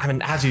 I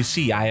mean, as you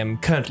see, I am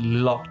currently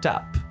locked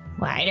up.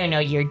 Well, I don't know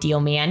your deal,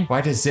 man.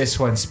 Why does this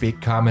one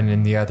speak common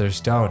and the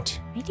others don't?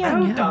 I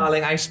don't know.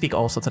 Darling, I speak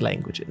all sorts of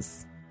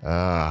languages.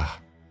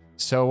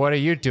 So what are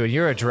you doing?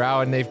 You're a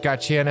drow and they've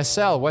got you in a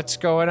cell. What's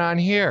going on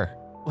here?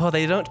 Well,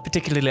 they don't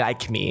particularly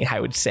like me, I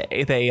would say.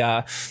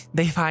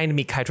 They find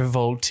me quite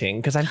revolting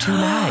because I'm too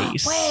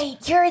nice. Wait,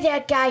 you're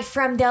that guy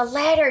from the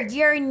letter.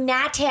 You're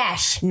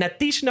Natish.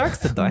 Natish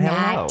Noxador,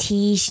 hello.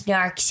 Natish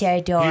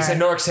Narksador. He's a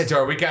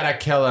Norxador. We gotta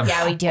kill him.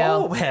 Yeah, we do.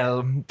 Oh,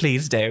 well,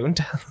 please don't.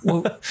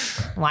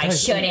 Why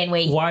shouldn't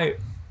we? Why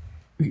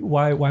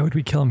would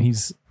we kill him?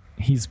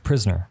 He's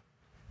prisoner.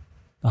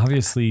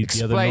 Obviously,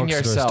 the other Explain Norkstars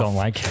yourself. don't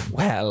like him.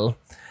 Well,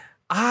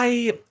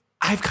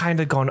 I've kind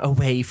of gone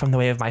away from the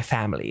way of my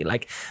family.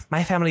 Like,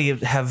 my family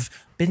have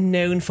been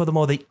known for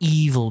the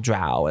evil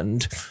drow,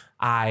 and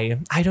I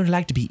don't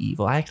like to be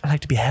evil. I like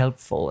to be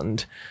helpful,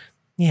 and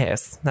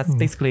yes, that's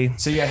basically...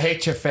 So you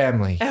hate your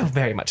family. Oh,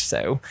 very much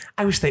so.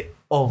 I wish they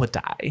all would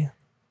die.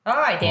 All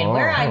right, then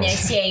we're on the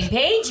same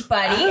page,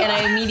 buddy. And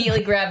I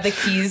immediately grab the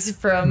keys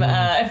from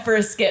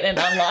Frisket and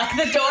unlock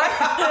the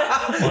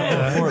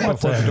door.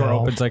 Before the door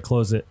opens, I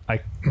close it. I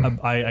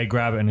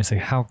grab it and I say,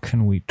 "How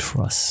can we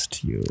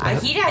trust you?"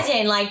 He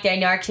doesn't like the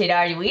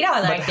Narksador. We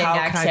don't like But the how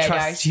can I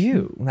trust Narksador.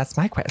 you? That's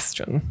my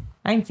question.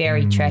 I'm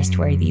very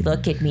trustworthy.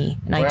 Look at me.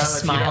 And I Well, just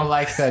if you don't smile.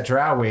 like that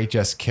drow, we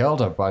just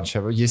killed a bunch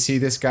of them. You see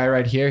this guy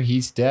right here?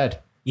 He's dead.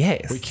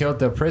 Yes. We killed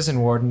the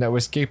prison warden that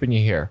was keeping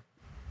you here.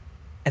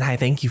 And I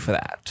thank you for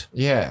that.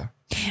 Yeah.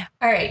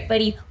 All right,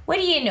 buddy. What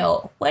do you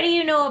know? What do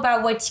you know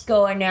about what's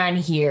going on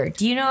here?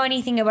 Do you know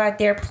anything about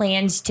their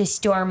plans to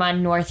storm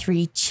on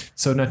Northreach?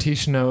 So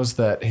Natish knows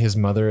that his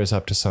mother is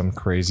up to some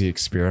crazy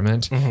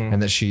experiment and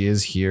that she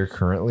is here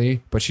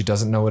currently, but she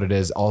doesn't know what it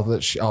is. All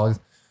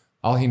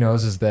he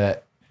knows is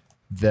that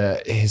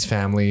his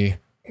family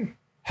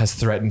has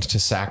threatened to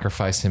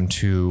sacrifice him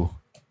to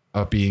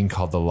a being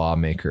called the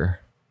Lawmaker.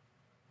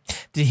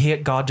 Did you hear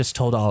God just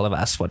told all of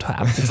us what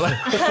happened? So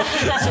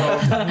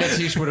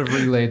Natish would have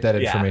relayed that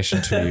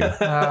information to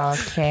you.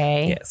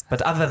 Okay. Yes,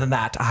 but other than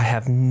that, I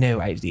have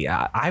no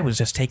idea. I was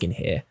just taken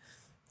here.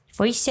 If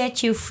we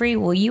set you free,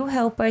 will you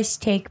help us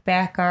take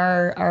back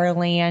our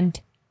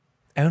land?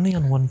 Only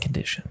on one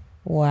condition.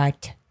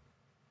 What?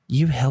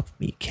 You help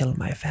me kill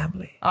my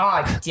family.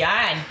 Oh,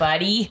 done,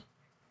 buddy.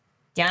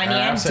 Done and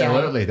done.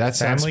 Absolutely. That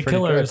sounds Family pretty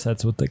killers. good.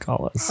 That's what they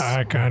call us.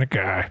 I kind of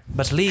guy.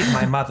 But leave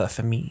my mother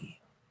for me.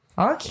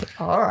 Okay.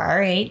 All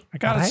right. I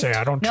gotta say,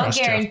 I don't No trust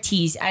you.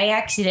 guarantees. I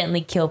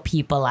accidentally kill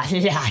people a lot.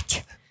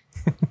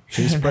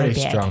 She's pretty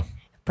bad. strong.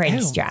 Pretty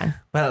Oh. strong.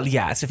 Well,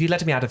 yes, if you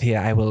let me out of here,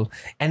 I will.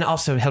 And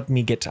also help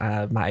me get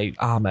my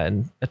armor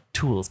and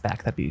tools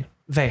back. That'd be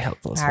very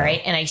helpful as All well.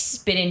 right. And I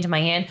spit into my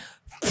hand.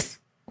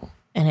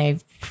 And I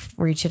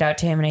reach it out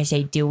to him and I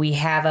say, "Do we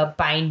have a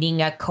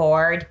binding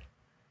accord?"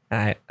 And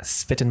I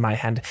spit in my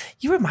hand.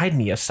 You remind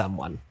me of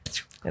someone.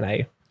 And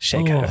I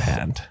shake her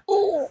hand.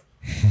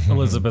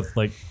 Elizabeth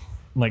like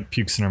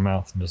pukes in her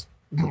mouth and just.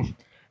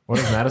 What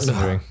is Madison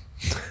doing?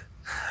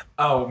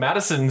 Oh,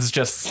 Madison's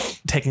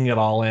just taking it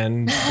all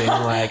in, being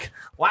like,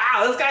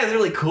 wow, this guy's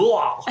really cool.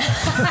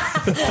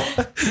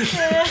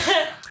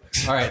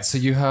 All right, so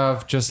you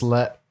have just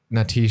let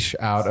Natish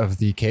out of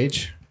the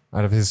cage,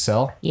 out of his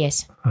cell.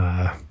 Yes.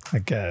 I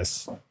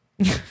guess.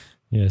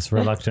 Yes,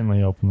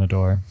 reluctantly open the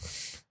door.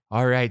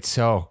 All right,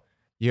 so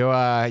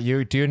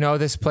you do know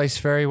this place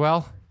very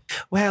well?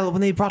 Well,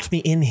 when they brought me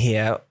in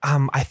here,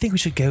 I think we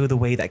should go the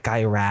way that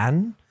guy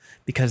ran,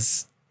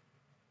 because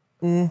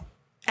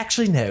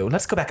actually no,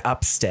 let's go back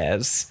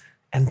upstairs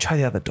and try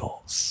the other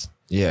doors,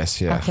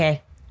 Yes, yeah.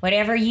 Okay.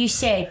 Whatever you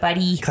say,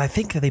 buddy. because I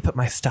think that they put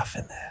my stuff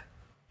in there.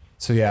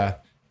 So yeah,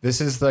 this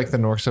is like the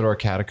Norxador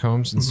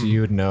catacombs, and so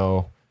you would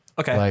know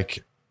Okay.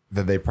 like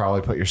that they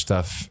probably put your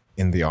stuff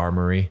in the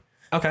armory.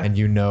 Okay. And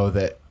you know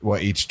that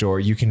what each door,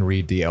 you can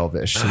read the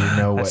Elvish, so you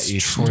know what That's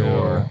each true.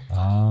 door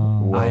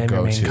will I am go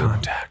your main to.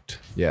 contact.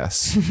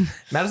 Yes.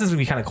 Madison's gonna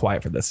be kind of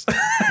quiet for this.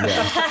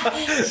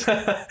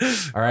 Yeah.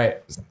 All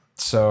right.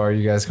 So are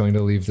you guys going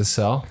to leave the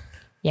cell?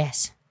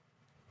 Yes.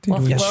 Did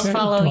We'll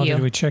follow you.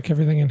 Did we check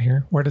everything in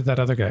here? Where did that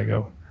other guy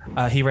go?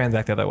 He ran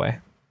back the other way.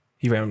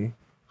 He ran.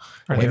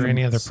 Are there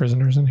any other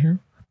prisoners in here?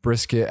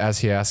 Brisket, as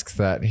he asks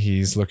that,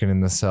 he's looking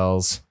in the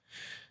cells,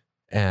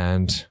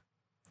 and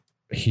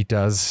he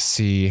does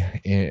see,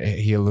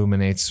 he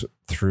illuminates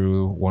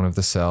through one of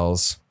the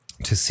cells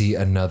to see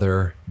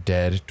another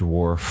dead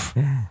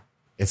dwarf.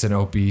 It's an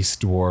obese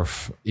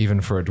dwarf.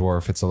 Even for a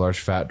dwarf, it's a large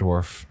fat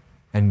dwarf.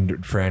 And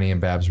Franny and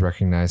Babs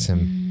recognize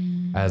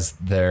him as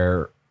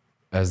their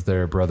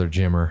brother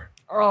Jimmer.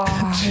 Oh,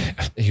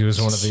 He was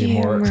one of the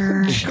more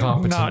Jimmer.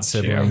 incompetent Not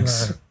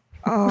siblings. Jimmer.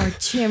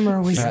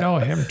 Jimmer was I know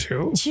him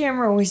too.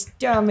 Jimmer was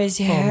dumb as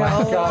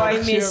hell. God, I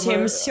miss Jimmer.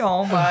 him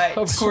so much.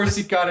 Of course,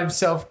 he got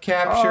himself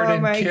captured Oh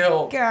and my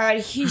killed. god,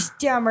 he's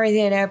dumber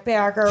than a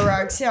bag of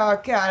rocks.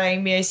 Oh god, I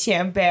miss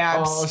him,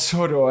 Babs. Oh,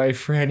 so do I,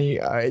 Franny.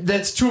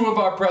 That's two of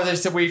our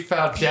brothers that we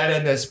found dead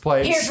in this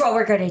place. Here's what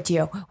we're gonna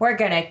do. We're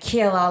gonna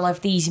kill all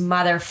of these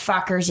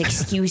motherfuckers,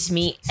 excuse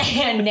me,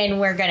 and then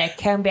we're gonna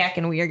come back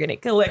and we are gonna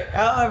collect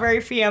all of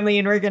our family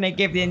and we're gonna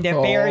give them the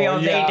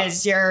burial yeah. they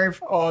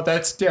deserve. Oh,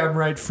 that's damn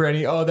right, Franny.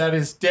 Oh, that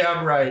is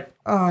damn right.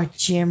 Oh,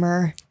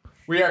 Jimmer.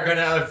 We are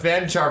gonna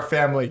avenge our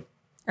family.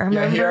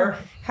 Remember hear?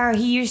 how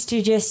he used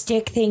to just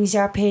stick things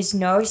up his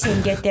nose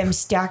and get them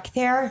stuck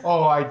there?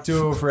 Oh, I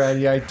do,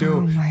 Franny. I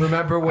do. my-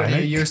 Remember when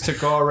he used to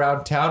go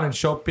around town and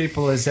show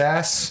people his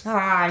ass?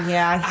 Ah,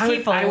 yeah,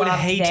 people I would love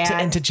hate that.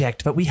 to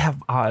interject, but we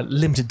have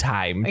limited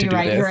time to You're do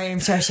right, this. you're right. I'm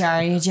so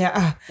sorry.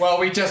 Well,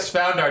 we just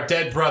found our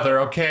dead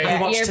brother, okay?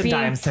 I watched You're him being-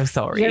 die. I'm so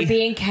sorry. You're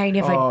being kind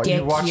of Oh, a you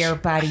dick watched- here,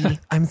 buddy.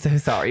 I'm so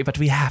sorry, but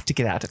we have to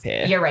get out of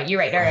here. You're right. All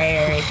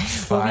right.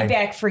 We'll Fine. be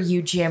back for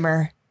you,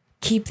 Jimmer.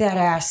 Keep that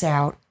ass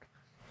out.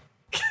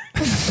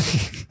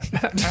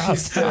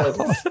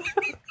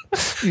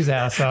 He's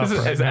ass out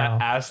right now.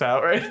 ass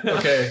out, right?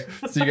 Okay,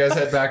 so you guys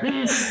head back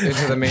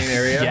into the main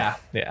area?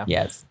 yeah.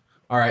 Yes.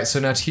 All right, so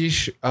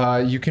Natish,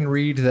 you can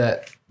read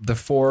that the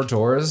four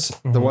doors,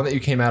 the one that you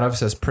came out of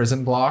says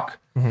prison block.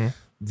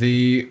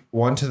 The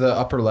one to the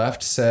upper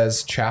left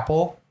says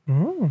chapel.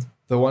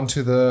 The one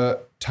to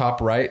the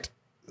top right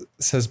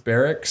says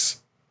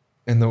barracks.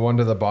 And the one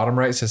to the bottom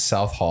right says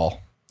South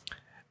Hall.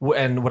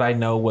 And would I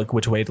know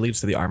which way it leads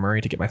to the armory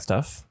to get my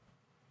stuff?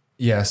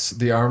 Yes,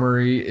 the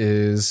armory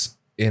is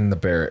in the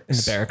barracks. In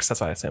the barracks,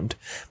 that's what I assumed.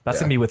 That's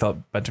gonna be with a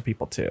bunch of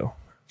people too.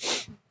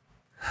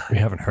 We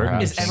haven't heard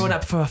Perhaps. Is everyone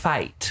up for a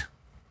fight?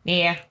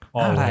 Yeah.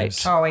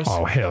 Always. Always.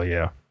 Oh, hell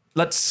yeah.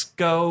 Let's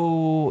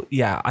go.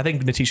 Yeah, I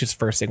think Natish's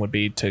first thing would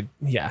be to.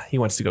 Yeah, he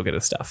wants to go get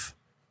his stuff.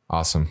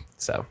 Awesome.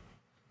 So.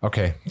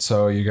 Okay,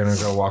 so you're going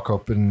to go walk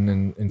open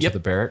into Yep. the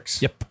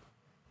barracks? Yep.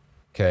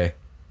 Okay.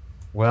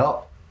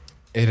 Well,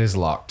 it is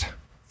locked.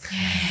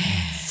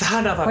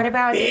 Son of a. What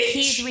about the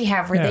keys we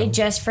have? Were they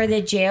just for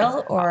the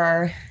jail,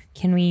 or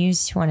can we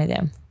use one of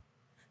them?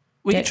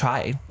 We can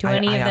try. Do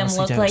any of them honestly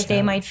look don't like they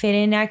know. might fit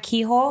in that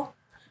keyhole?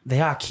 They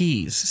are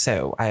keys,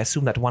 so I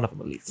assume that one of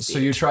them at least. So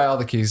you try all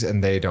the keys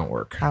and they don't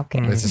work. Okay.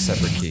 It's a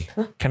separate key.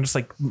 Can I just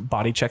like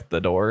body check the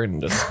door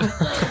and just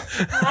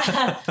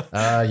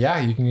Yeah,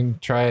 you can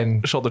try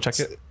and shoulder check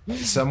it?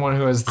 someone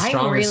who has the I'm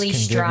strongest really can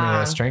give me strong.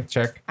 a strength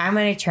check. I'm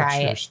gonna try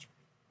it.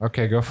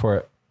 Okay, go for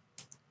it.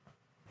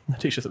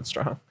 Natisha isn't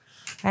strong.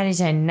 That is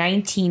a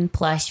 19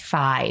 plus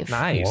 5.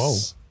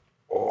 Nice.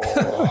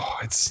 Oh,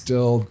 it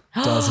still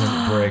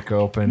doesn't break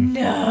open.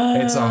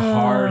 No. It's a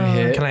hard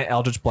hit. Can I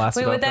Eldritch Blast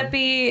Wait, it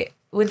open?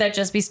 would that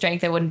just be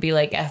strength? It wouldn't be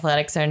like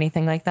athletics or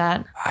anything like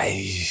that?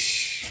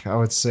 I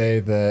would say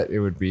that it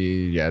would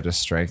be, just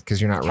strength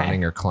because you're not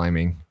running or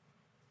climbing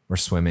or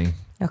swimming.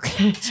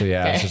 Okay. So, it's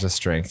Okay. just a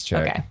strength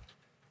check. Okay.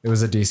 It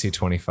was a DC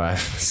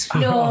 25.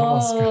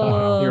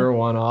 No. You were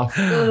one off.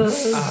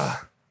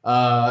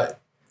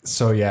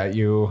 So,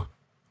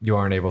 you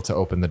aren't able to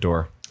open the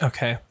door.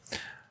 Okay.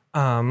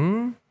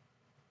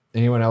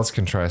 Anyone else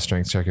can try a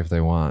strength check if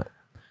they want.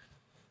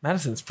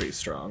 Madison's pretty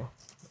strong.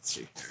 Let's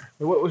see.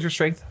 What was your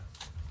strength?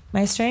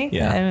 My strength?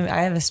 Yeah.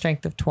 I have a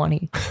strength of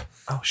 20.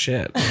 Oh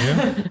shit.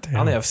 Damn. I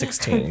only have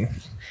 16.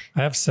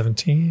 I have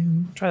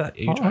 17. Try that.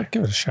 You I'll try.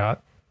 give it a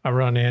shot. I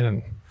run in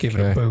and give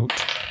it a Okay. boot.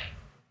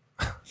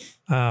 Oh,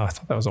 I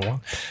thought that was a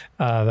 1.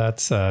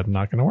 That's not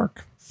going to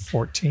work.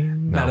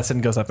 14.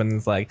 Madison goes up and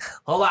is like,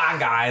 "Hold on,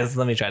 guys.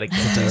 Let me try to get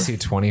DC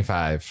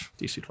 25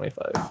 DC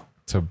 25.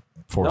 to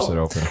force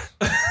Nope. it open.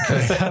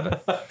 Is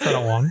that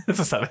a 1? It's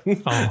a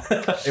 7. Oh,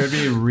 It would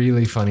be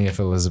really funny if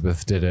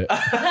Elizabeth did it.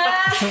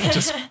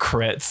 Just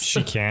crits.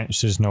 She can't.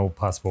 There's no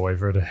possible way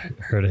for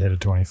her to hit a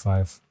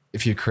 25.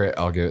 If you crit,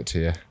 I'll give it to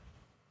you.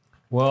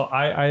 Well,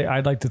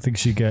 I'd like to think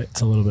she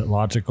gets a little bit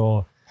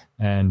logical.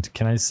 And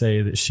can I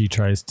say that she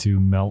tries to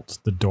melt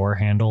the door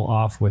handle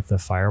off with the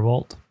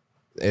firebolt?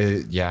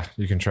 Yeah,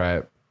 you can try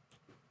it.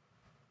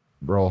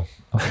 Roll.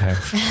 Okay.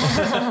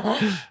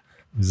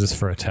 Is this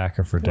for attack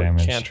or for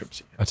damage?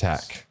 Cantrips.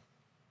 Attack.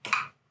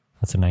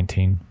 That's a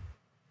 19.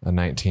 A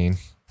 19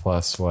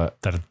 plus what?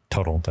 That's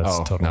total.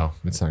 No,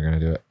 it's not going to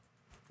do it.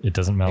 It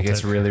doesn't melt It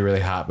gets it. really, really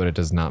hot, but it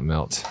does not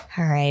melt.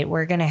 All right,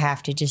 we're gonna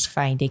have to just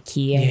find a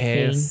key, I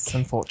Yes, think.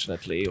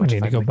 unfortunately. we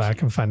need to go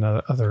back and find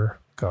the other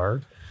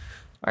guard.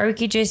 Or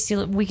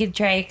we could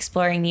try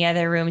exploring the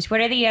other rooms. What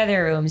are the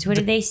other rooms? What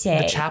did they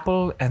say? The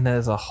chapel, and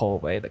there's a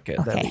hallway that that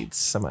Okay. leads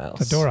somewhere else.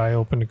 The door I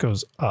opened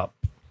goes up.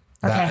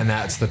 Okay. And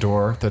that's the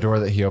door. The door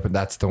that he opened,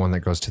 that's the one that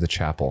goes to the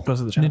chapel. goes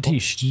to the chapel.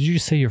 Natish, did you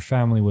say your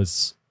family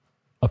was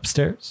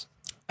upstairs?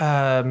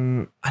 I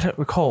don't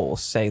recall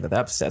saying that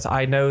they're upstairs.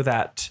 I know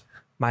that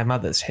my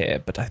mother's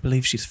here, but I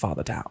believe she's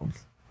farther down.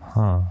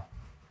 Huh.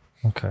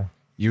 Okay.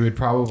 You would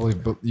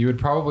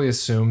probably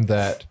assume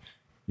that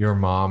your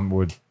mom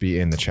would be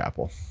in the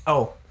chapel.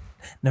 Oh,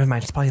 never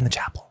mind. She's probably in the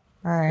chapel.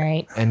 All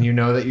right. And you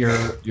know that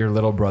your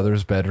little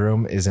brother's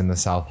bedroom is in the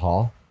south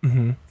hall.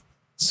 Mm-hmm.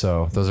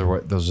 So those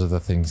are the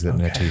things that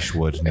Natish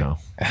would know.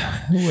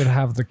 Who would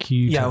have the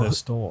key Yeah, to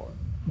this door?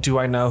 Do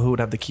I know who would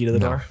have the key to the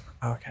No. door?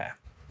 Okay.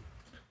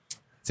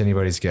 It's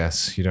anybody's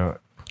guess. You don't.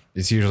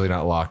 It's usually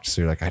not locked,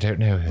 so you're like, I don't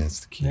know who has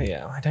the key.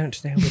 Yeah, I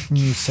don't know.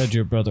 You said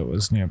your brother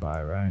was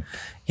nearby, right?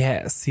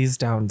 Yes, he's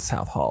down the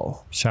South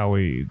Hall. Shall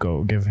we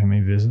go give him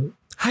a visit?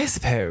 I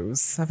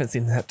suppose. I haven't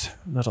seen that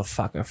little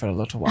fucker for a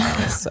little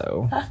while,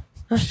 so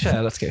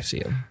sure, let's go see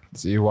him.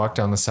 So you walk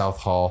down the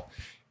south hall,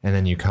 and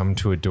then you come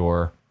to a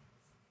door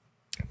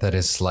that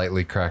is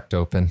slightly cracked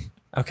open.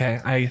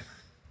 Okay,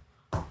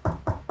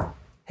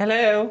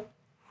 Hello.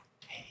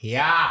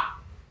 Yeah.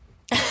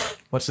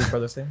 What's his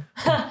brother's name?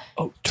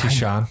 Oh,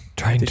 Tishan.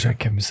 try and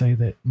trick him. Say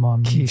that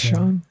mom needs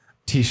him.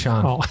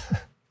 Keyshawn. Tishan.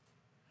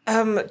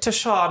 Oh,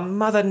 Tashawn,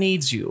 mother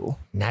needs you.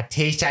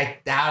 Natish,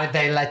 how did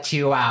they let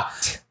you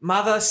out?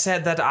 Mother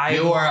said that I.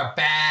 You were a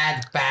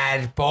bad,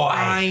 bad boy.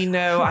 I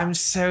know. I'm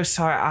so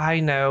sorry. I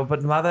know,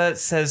 but mother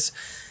says,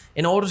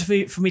 in order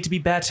for me to be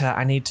better,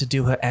 I need to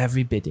do her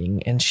every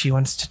bidding, and she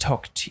wants to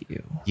talk to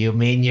you. You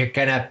mean you're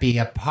gonna be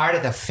a part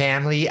of the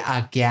family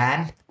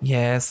again?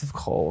 Yes, of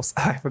course.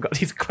 I forgot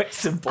he's quite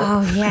simple.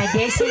 Oh yeah,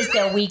 this is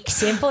the weak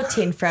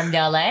simpleton from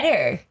the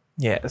letter.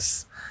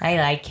 Yes, I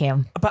like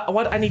him. but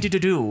what I need you to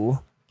do.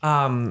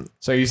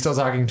 So are you still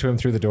talking to him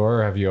through the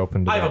door, or have you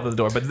opened it I've up? opened the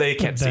door, but they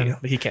can't see. Then-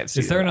 He can't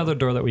see. Is there another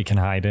door that we can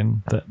hide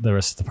in? That the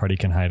rest of the party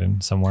can hide in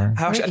somewhere?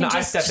 How, We no, can I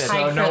just step in.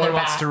 hide So no further one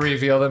wants back. to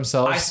reveal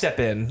themselves? I step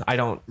in. I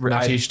don't.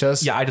 Natish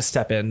does? Yeah, I just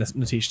step in.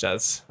 Natish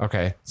does.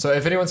 Okay. So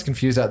if anyone's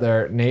confused out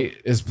there,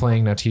 Nate is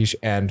playing Natish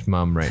and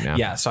Mum right now.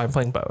 Yeah, so I'm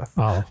playing both.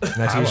 oh.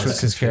 Natish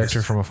was his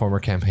character from a former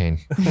campaign.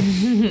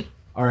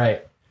 All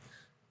right.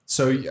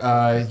 So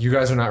you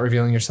guys are not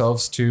revealing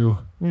yourselves to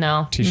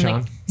No.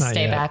 Tishan? Not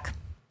Stay yet. back.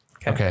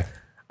 Okay.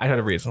 I had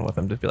a reason with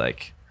him to be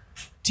like,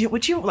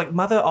 would you like?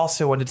 Mother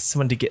also wanted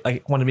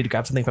me to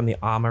grab something from the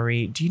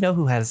armory. Do you know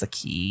who has the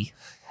key?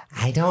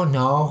 I don't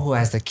know who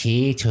has the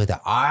key to the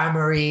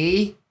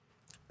armory,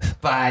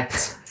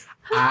 but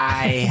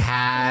I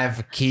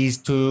have keys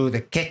to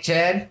the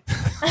kitchen.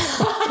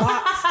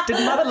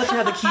 Did mother let you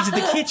have the keys to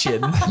the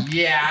kitchen?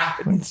 Yeah.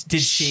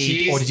 Did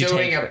she, or She's did you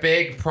doing take a her?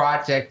 big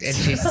project, and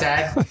she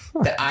said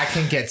that I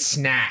can get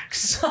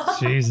snacks.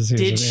 Jesus, he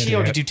was Did an she, or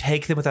idiot. did you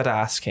take them without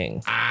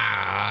asking?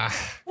 I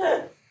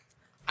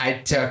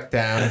took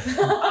them.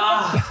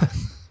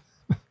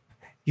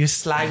 You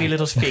slimy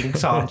little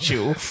sphinx, aren't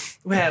you?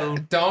 Well,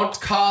 Don't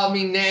call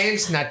me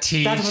names,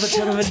 Natish. that was a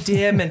term of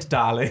endearment,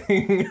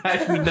 darling.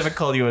 I would never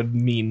call you a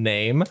mean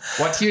name.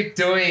 What are you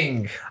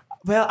doing?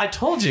 Well, I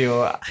told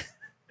you.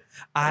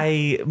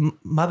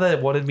 Mother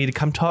wanted me to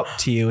come talk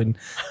to you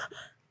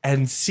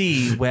and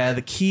see where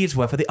the keys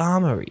were for the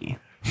armory.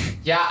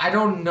 Yeah, I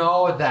don't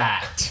know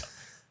that.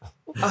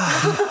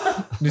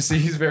 You see,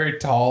 he's very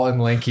tall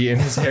and lanky, and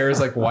his hair is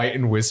like white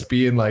and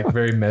wispy and like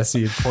very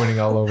messy and pointing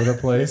all over the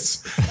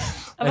place.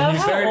 And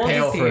he's how very old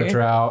pale is for a he?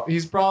 drow.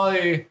 He's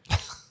probably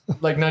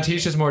like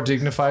Natish is more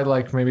dignified,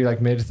 like maybe like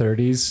mid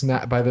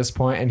 30s by this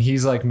point, and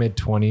he's like mid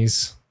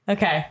 20s.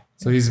 Okay.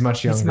 So he's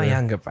much younger. He's my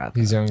younger brother.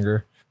 He's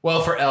younger.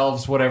 Well, for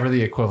elves, whatever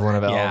the equivalent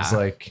of elves Yeah.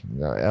 like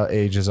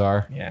ages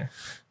are Yeah.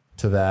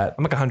 to that.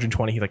 I'm like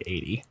 120. He's like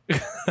 80.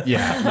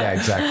 Yeah,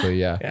 exactly.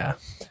 Yeah. Yeah.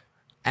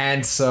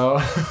 And so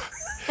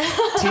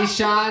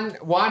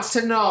Tishan wants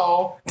to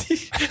know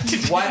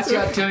what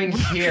you're doing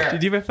here.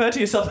 Did you refer to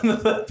yourself in the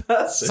third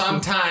person?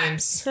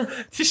 Sometimes.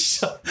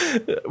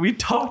 We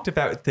talked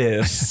about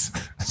this.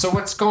 So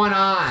what's going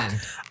on?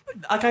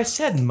 Like I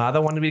said,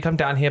 Mother wanted me to come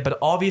down here, but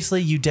obviously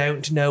you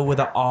don't know where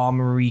the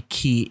armory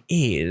key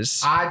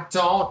is. I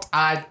don't.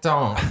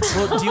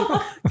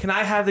 Well, can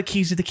I have the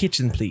keys to the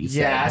kitchen, please?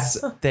 Yes.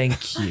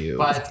 Thank you.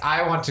 But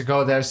I want to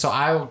go there, so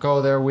I will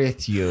go there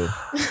with you.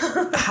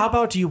 How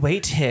about you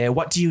wait here?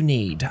 What do you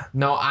need?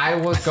 No, I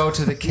will go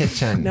to the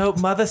kitchen. No,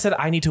 Mother said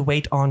I need to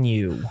wait on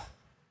you.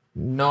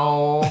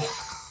 No.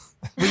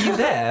 Were you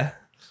there?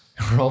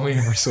 Roll me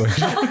a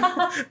persuasion.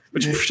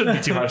 Which shouldn't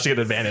be too hard to get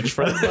advantage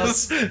for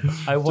this.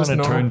 I want to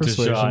normal turn to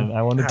persuasion. Sean.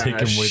 I want to take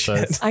him with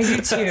us. I do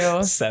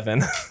too.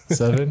 7.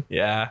 7?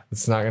 Yeah.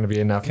 It's not going to be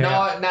enough. Okay.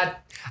 No,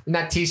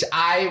 not Tish.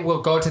 I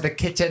will go to the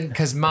kitchen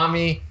because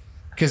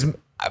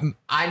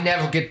I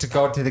never get to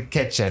go to the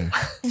kitchen.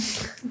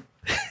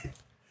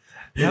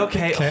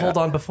 Okay, hold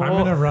on. Before I'm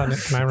gonna run it.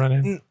 Can I run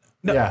in?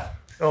 Yeah.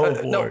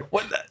 no,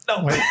 what?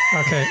 No. Wait.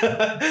 Okay.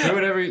 Do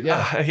whatever.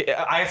 Yeah.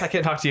 I guess I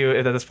can't talk to you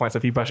at this point. So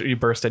if you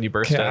burst in, you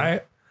burst in. Okay.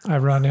 I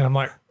run in. I'm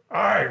like,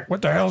 all right,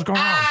 what the hell's going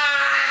on?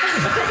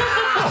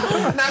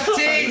 Not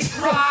Tish.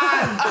 Run.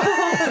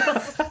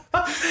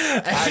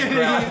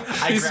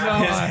 I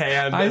grab his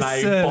hand and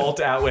I said-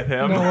 bolt out with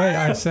him. No way.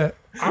 I said,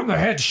 I'm the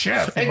head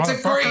chef. It's a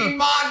motherfucker." green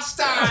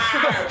monster.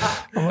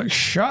 I'm like,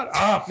 shut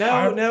up.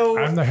 No.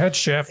 I'm the head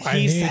chef. I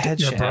He's the need head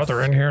your chef.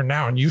 brother in here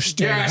now, and you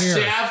stay You're a here.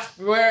 chef.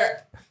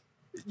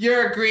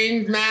 You're a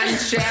green man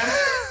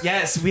chef.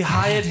 Yes, we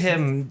hired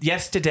him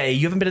yesterday.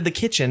 You haven't been in the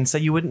kitchen, so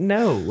you wouldn't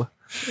know.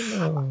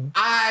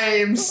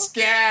 I'm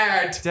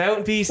scared.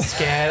 Don't be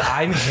scared.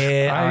 I'm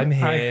here. I'm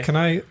here. Can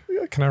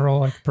I roll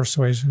like a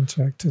persuasion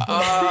check to?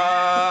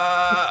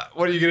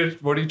 What are you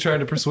trying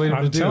to persuade him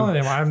to I'm do? telling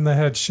him I'm the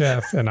head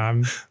chef, and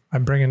I'm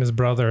bringing his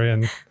brother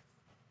in to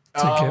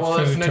get well,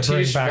 if food to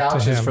bring Natish back to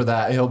vouches him. for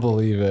that, he'll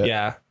believe it.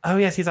 Yeah. Oh,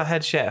 yes, he's our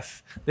head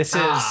chef. This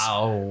is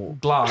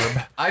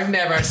Glarb. I've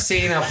never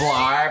seen a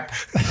blarb.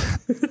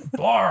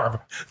 Blarb,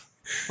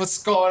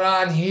 What's going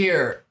on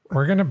here?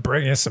 we're gonna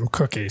bring you some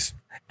cookies.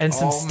 And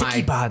some Oh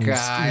sticky my buns.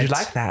 God. Would you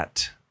like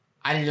that?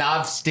 I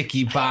love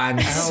sticky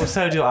buns. Oh,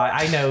 so do I.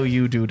 I know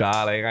you do,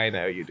 darling. I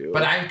know you do.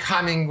 But I'm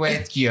coming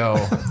with you.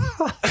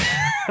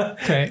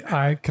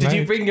 Okay, Did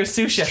you bring your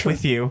sous chef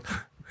with you?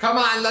 Come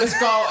on, let's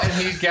go. And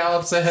he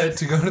gallops ahead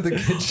to go to the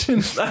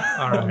kitchen.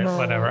 All right,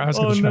 whatever. I was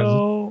gonna try to.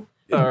 All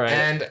right.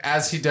 And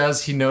as he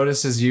does, he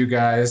notices you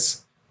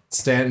guys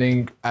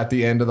standing at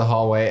the end of the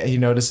hallway. He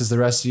notices the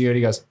rest of you and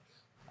he goes,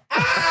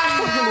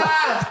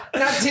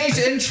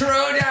 Natish,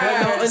 intruders!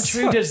 No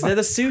intruders. They're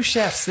the sous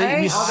chefs. We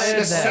they're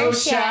hired the them.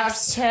 sous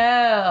chefs. Too.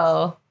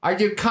 Are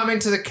you coming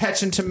to the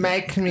kitchen to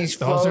make me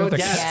Those are food? the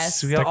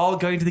Yes, we are all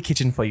going to the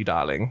kitchen for you,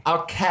 darling.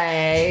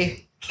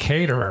 Okay.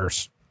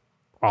 Caterers.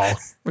 Oh,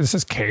 this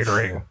is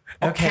catering.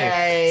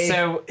 Okay.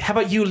 So, how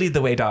about you lead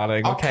the way,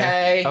 darling?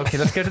 Okay. Okay,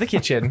 let's go to the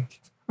kitchen.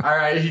 All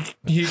right.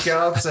 He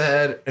gallops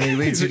ahead and he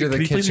leads you to the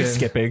Can you please be kitchen.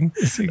 skipping.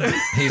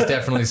 He's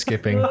definitely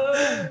skipping.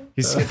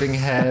 He's skipping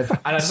ahead.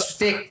 I just-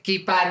 Sticky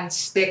buns,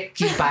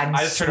 sticky buns.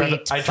 I just turn around,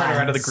 I turn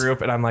around to the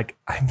group and I'm like,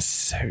 I'm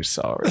so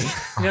sorry.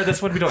 You know,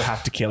 this one we don't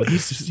have to kill.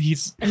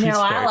 He's No,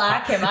 I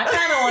like him. I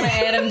kind of want to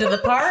add him to the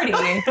party.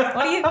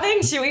 What do you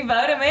think? Should we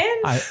vote him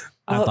in?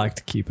 I'd like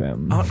to keep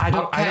him. I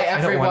don't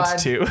everyone. want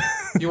to.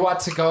 You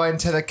want to go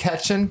into the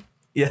kitchen?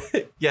 Yeah,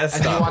 yes.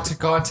 And you want to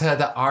go into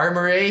the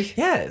armory?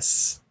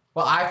 Yes.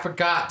 Well, I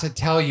forgot to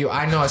tell you,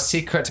 I know a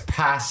secret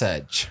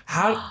passage.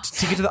 How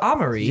to get to the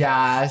armory?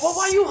 Yes. Well,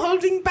 why are you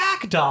holding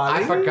back,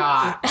 darling? I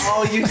forgot.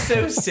 Oh, you're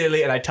so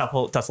silly. And I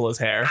tussle his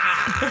hair.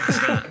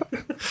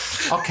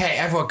 Okay,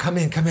 everyone, come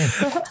in.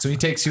 So he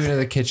takes you into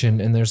the kitchen,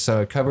 and there's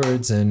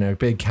cupboards and a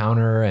big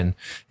counter and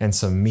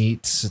some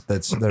meats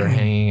that are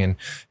hanging and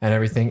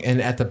everything.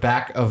 And at the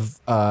back of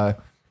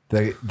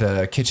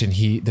the kitchen,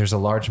 there's a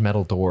large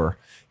metal door,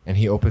 and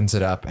he opens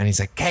it up, and he's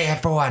like, "Hey,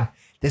 everyone,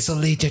 this will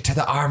lead you to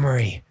the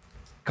armory.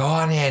 Go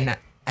on in,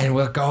 and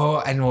we'll go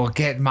and we'll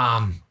get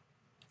Mom."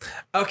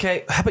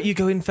 Okay, how about you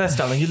go in first,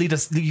 darling? You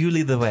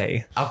lead the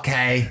way.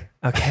 Okay.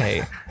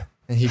 Okay.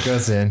 And he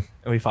goes in.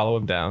 And we follow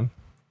him down.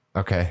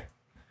 Okay.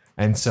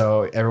 And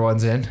so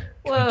everyone's in.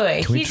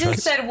 Wait. we He just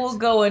trust- said we'll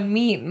go and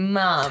meet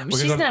Mom.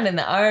 She's gonna- not in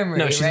the armory,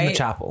 No, she's right? in the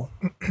chapel.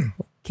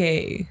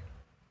 Okay.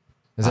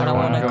 Is I don't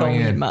everyone want to go going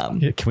meet in? Mom.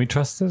 Can we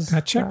trust this? I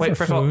check Wait, for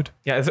first of all, food.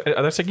 yeah,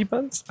 are there sticky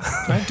buns?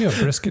 Can I do a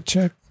brisket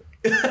check?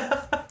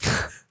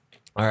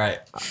 All right.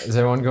 Is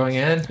everyone going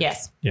in?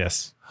 Yes.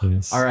 Yes.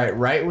 Yes. All right.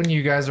 Right when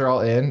you guys are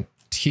all in,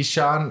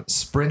 Tishan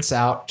sprints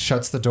out,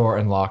 shuts the door,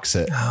 and locks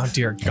it. Oh,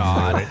 dear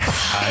God.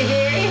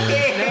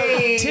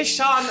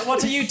 Tishan,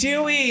 what are you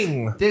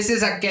doing? This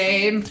is a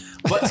game,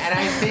 and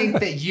I think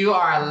that you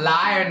are a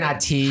liar,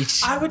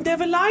 Natish. I would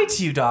never lie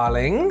to you,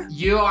 darling.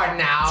 You are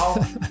now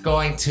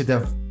going to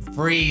the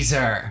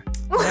freezer.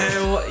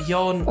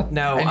 No,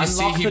 no. And you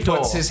see Unlock he the door.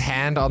 puts his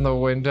hand on the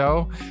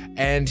window,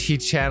 and he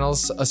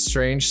channels a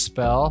strange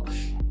spell,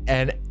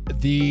 and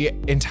The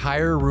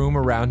entire room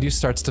around you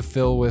starts to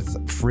fill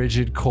with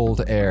frigid,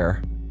 cold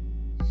air.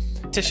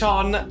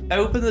 Tishan,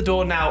 open the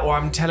door now, or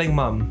I'm telling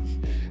Mum.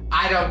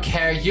 I don't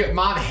care.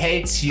 Mom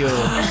hates you.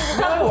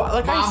 No,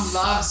 like Mom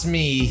loves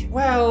me.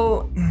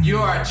 Well,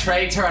 You're a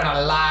traitor and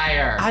a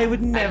liar. I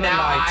would never and now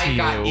lie to I you.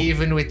 got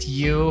even with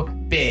you,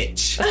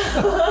 bitch.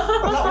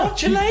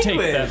 What's your Take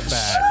language? that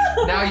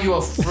back. Now you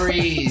will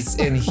freeze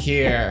in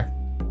here.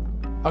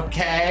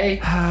 Okay?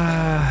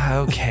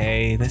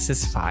 Okay, this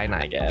is fine,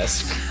 I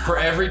guess. For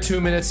every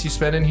 2 minutes you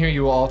spend in here,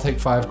 you will all take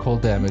 5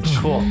 cold damage.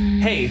 Cool.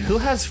 Hey, who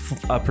has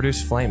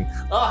produced flame?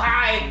 Oh,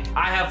 hi.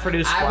 I have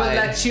produced I flame. will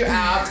let you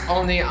out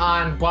only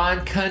on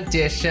one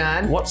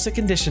condition. What's the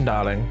condition,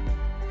 darling?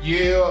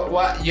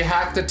 You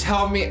have to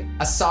tell me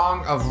a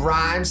song of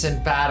rhymes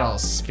and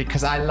battles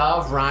because I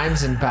love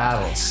rhymes and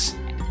battles.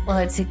 Well,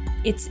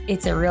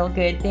 it's a real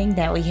good thing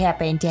that we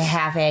happen to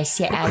have a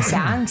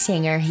song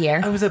singer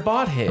here. Oh, is a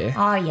bot here?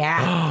 Oh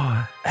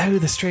yeah, Oh,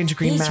 the strange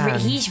green man.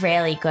 he's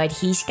really good.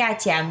 He's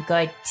got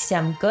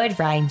some good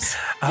rhymes.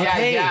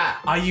 Okay. Yeah.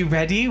 Are you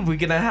ready? We're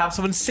gonna have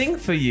someone sing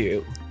for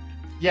you.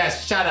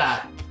 Yes, shut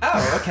up.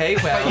 Oh, okay.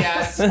 Well, But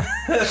yes,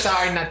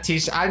 sorry,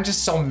 Natish. I'm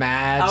just so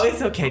mad. Oh,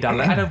 it's okay,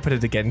 darling. I don't put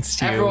it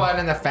against you. Everyone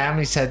in the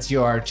family says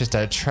you are just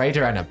a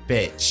traitor and a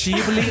bitch. Do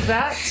you believe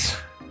that?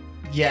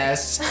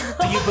 Yes,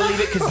 Do you believe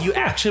it because you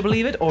actually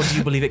believe it, or do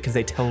you believe it because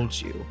they told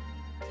you?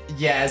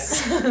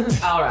 yes.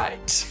 All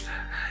right.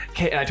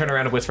 Okay, and I turn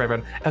around and whisper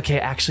everyone, okay,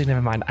 actually,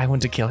 never mind. I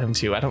want to kill him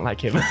too. I don't like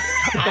him.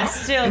 I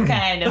still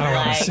kind of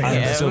like sing I'm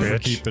this him. still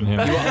bitch. keeping him.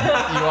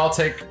 You all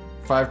take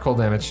 5 cold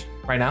damage.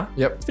 Right now?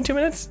 Yep. It's been 2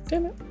 minutes.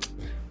 Damn it.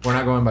 We're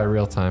not going by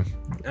real time.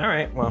 All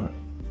right, well.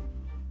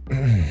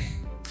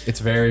 It's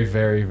very,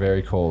 very,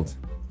 very cold.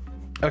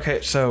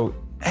 Okay, so,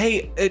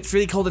 hey, it's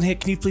really cold in here.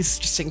 Can you please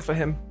just sing for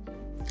him?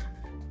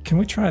 Can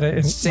we try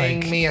to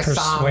Sing me a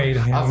song persuade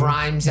him of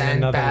rhymes in and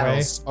another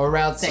battles, or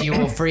else you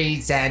will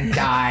freeze and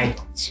die.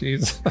 way?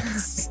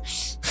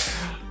 Jesus.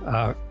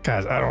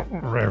 Guys, I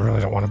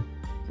really don't want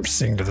to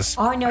sing to this.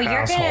 Oh no, you're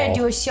asshole. gonna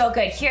do so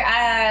good. Here,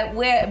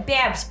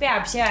 Babs,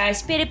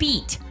 spit a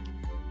beat.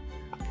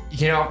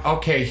 You know,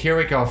 okay, here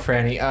we go,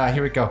 Franny.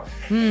 Here we go.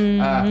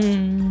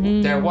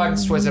 There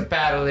once was a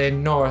battle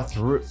in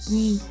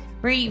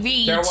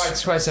Reach. There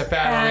once was a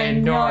battle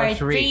in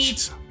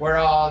Northreach where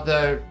all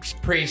the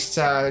priests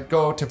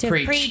go to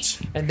preach,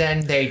 and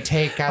then they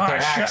take out their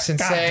axe and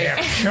say,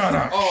 Shut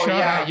up. "Oh shut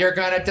yeah, up. you're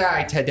gonna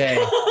die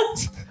today."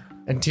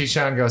 And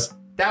Tishan goes,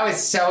 "That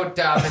was so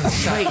dumb and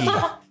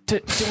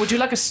sucky." Would you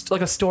like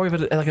a story,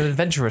 of like an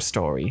adventurous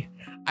story?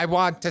 I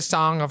want a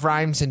song of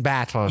rhymes and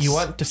battles. You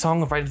want the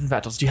song of rhymes and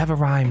battles? Do you have a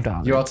rhyme,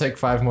 darling? You all take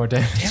 5 more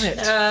damage. Damn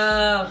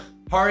it.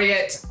 Hurry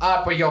it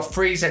up or you'll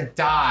freeze and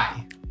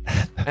die.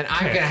 And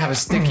I'm gonna have a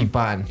sticky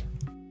bun.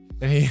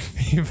 And he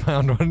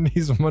found one and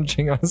he's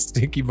munching on a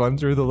sticky bun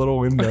through the little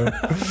window.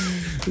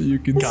 You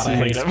can see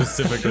Like him.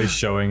 specifically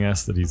showing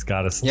us that he's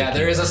got a sticky Yeah,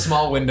 there is a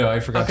small window. I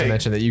forgot to Okay.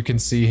 mention that you can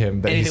see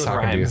him that Anything he's with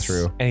talking to you rhymes.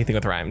 through. Anything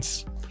with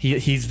rhymes.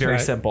 He's very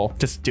Right. simple.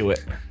 Just do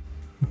it.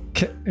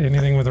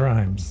 Anything with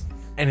rhymes.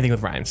 Anything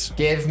with rhymes.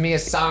 Give me a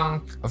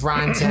song of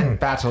rhymes and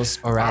battles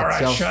or else All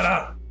right, you'll shut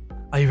up.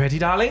 Are you ready,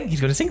 darling? He's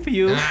gonna sing for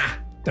you.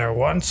 There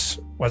once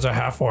was a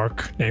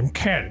half-orc named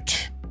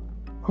Kent,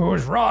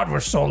 whose rod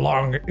was so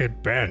long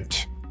it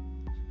bent.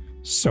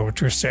 So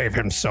to save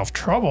himself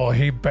trouble,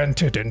 he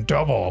bent it in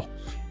double.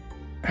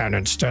 And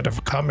instead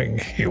of coming,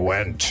 he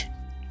went.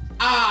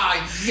 Ah,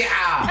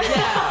 yeah.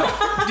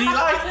 Do you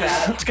like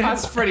that?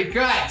 That's pretty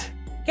good.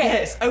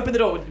 Yes. Open the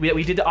door.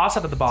 We did our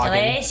side of the bargain.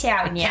 Let it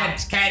shout now.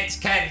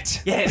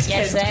 Kent. Yes.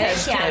 Yes, let it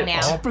shout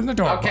now. Open the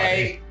door,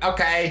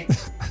 Okay.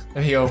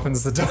 And he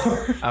opens the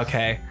door.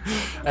 Okay.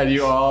 And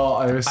you all,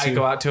 I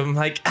go out to him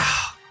like,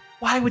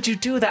 why would you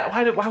do that?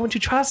 Why wouldn't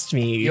you trust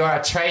me? You're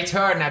a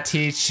traitor,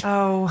 Natish.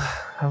 Oh.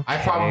 Okay. I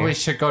probably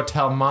should go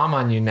tell Mom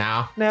on you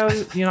now. No,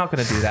 you're not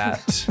gonna do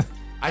that.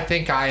 I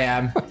think I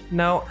am.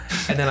 No.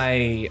 And then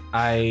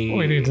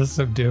We need to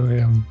subdue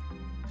him.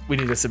 we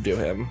need to subdue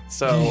him.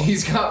 So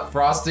He's got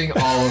frosting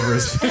all over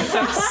his face.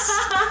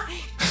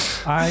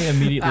 I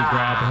immediately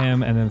grab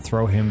him and then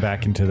throw him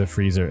back into the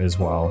freezer as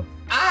well.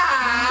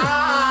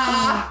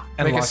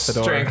 and Make a lock the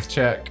door. strength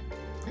check.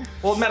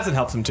 Well, Madison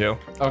helps him too.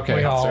 Okay.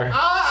 We all- sir.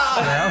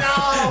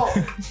 Oh,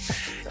 no!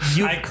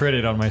 I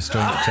critted on my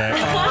strength check.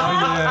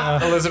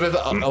 Elizabeth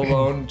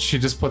alone, she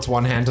just puts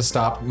one hand to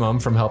stop Mom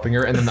from helping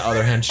her, and then the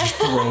other hand she just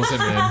throws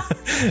him in.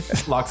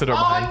 Locks the door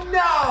behind. Oh no!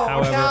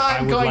 However, now I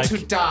I'm would going like-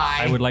 to die.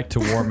 I would like to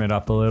warm it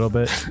up a little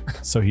bit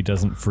so he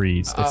doesn't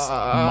freeze. It's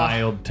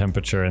mild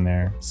temperature in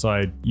there. So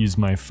I use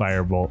my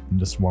firebolt and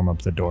just warm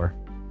up the door.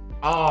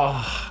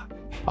 Oh,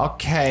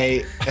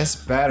 okay, it's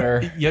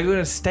better. You're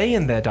gonna stay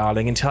in there,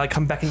 darling, until I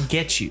come back and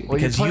get you. Will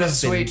you because put you a have been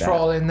sweet bad.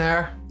 troll in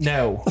there?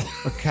 No.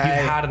 Okay.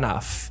 You've had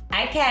enough.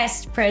 I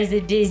cast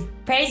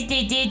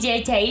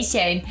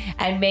prestidigitation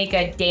and make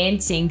a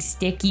dancing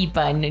sticky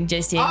bun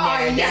just in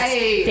there.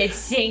 yay! That's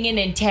singing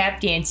and tap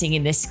dancing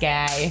in the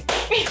sky.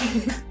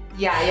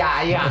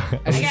 Yeah.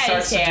 And he gotta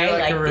starts to say, do I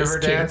like a like this river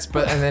kid. dance,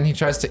 and then he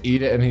tries to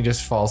eat it and he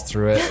just falls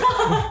through it.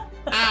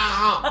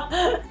 Ow.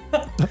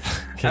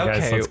 Okay,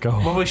 guys, let's go.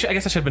 Well, I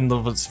guess I should have been a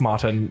little bit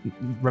smarter and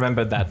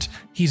remembered that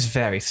he's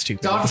very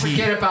stupid. Don't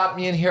forget about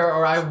me in here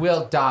or I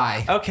will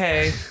die.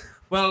 Okay.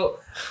 Well,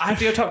 I have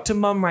to go talk to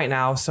Mum right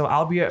now, so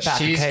I'll be right back.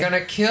 She's okay?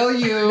 gonna kill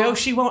you. No,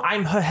 she won't.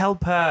 I'm her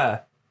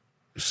helper.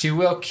 She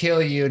will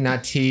kill you,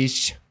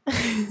 Natish.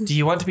 Do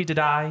you want me to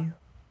die?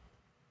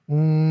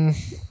 I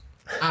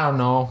don't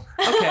know.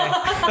 Okay.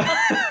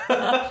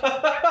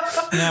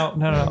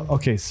 No.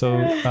 Okay, so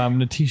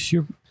Natish,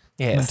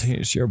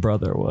 your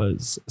brother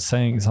was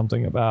saying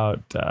something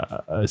about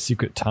a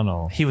secret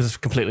tunnel. He was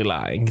completely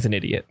lying. He's an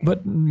idiot.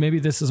 But maybe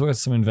this is worth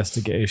some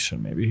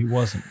investigation. Maybe he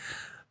wasn't.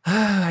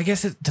 I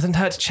guess it doesn't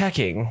hurt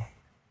checking.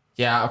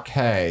 Yeah,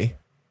 okay.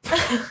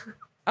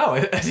 Oh,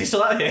 is he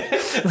still out here?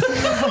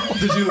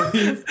 Did you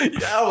leave?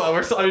 Yeah, well,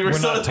 we're still We're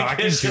in the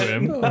talking to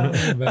kitchen. him.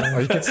 Oh,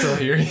 you can still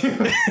hear you.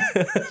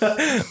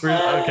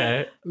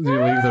 Okay. Did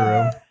you leave the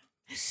room?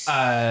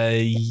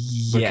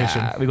 Yeah.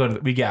 kitchen. We go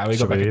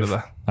back into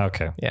the.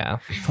 Okay, Yeah.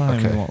 fine.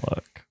 Okay. We won't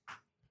look.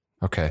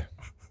 Okay.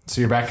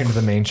 So you're back into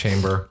the main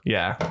chamber.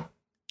 Yeah.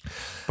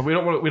 But we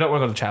don't want to go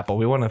to the chapel.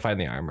 We want to find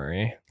the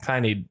armory. I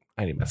need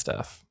my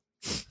stuff.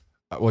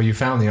 Well, you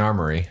found the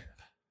armory.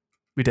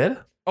 We did?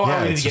 Oh,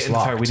 Yeah, we need it's to get just in.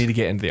 Sorry, locked. we need to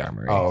get into the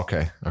armory. Oh,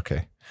 okay.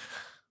 Okay.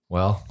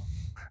 Well,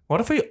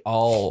 What if we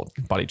all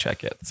body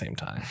check it at the same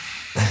time?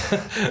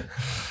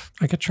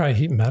 I could try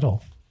heat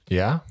metal.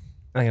 yeah.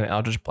 I'm gonna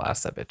Eldritch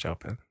Blast that bitch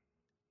open.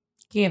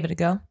 Give it a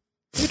go.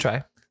 You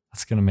try.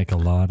 That's gonna make a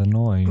lot of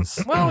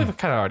noise. Well, we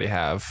kind of already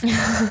have.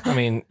 I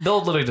mean, they'll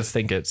literally just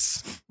think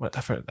it's what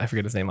I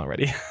forget his name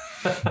already.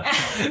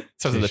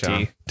 Starts with a T.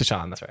 Deshaun.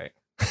 Deshaun, that's right.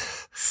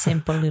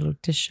 Simple little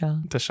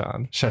Tisha.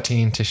 Deshaun.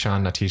 Shatin,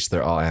 Tishan, Natish,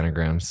 they're all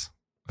anagrams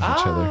of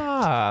each other.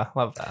 Ah,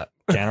 love that.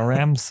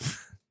 Ganorams,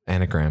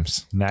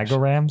 Anagrams. Do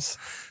Nagorams.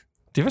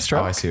 you have a Oh,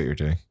 stroke? I see what you're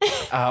doing.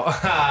 Oh,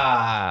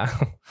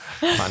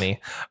 funny.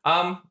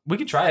 We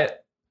could try it.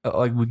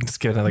 Like we can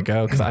just give it another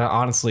go because I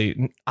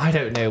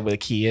don't know where the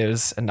key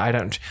is, and I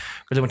don't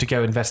really want to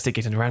go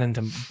investigate and run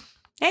into.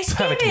 Let's give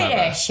Perfect it mother.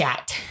 a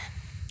shot.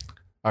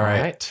 All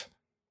right.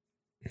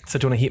 So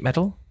do you want to heat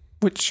metal?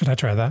 Which should I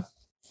try that?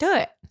 Do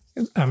it.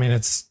 I mean,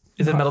 it's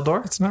Is it a metal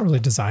door? It's not really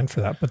designed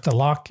for that, but the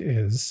lock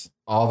is.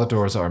 All the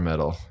doors are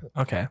metal.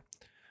 Okay.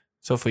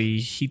 So if we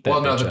heat that,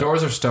 Well, no, bitch the up-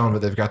 doors are stone,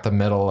 but they've got the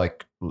metal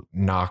like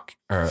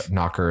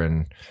knocker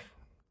and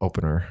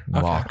opener and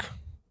Okay. lock.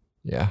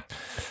 Yeah.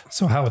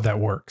 So how would that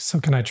work? So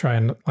can I try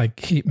and like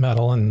heat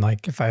metal and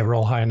like if I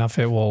roll high enough,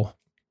 it will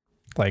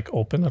like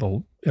open.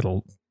 It'll We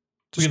can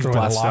destroy just the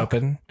blast it lock.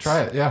 open.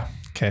 Try it. Yeah.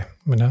 Okay,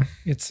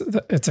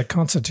 it's a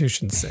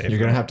Constitution save. You're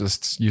gonna have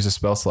to use a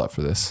spell slot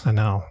for this. I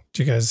know.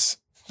 Do you guys?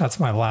 That's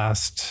my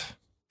last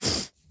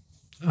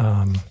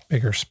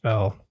bigger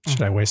spell.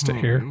 Should I waste it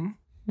here?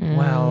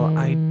 Well,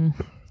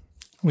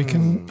 We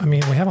can. I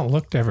mean, we haven't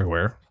looked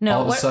everywhere. No,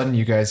 All of a what- sudden,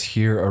 you guys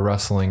hear a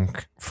rustling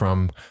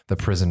from the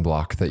prison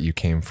block that you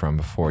came from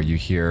before. You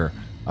hear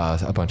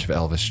a bunch of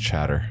Elvish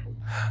chatter.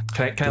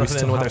 Can I we listen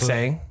still to what they're have a-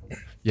 saying?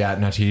 Yeah,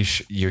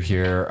 Natish, you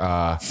hear,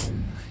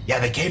 yeah,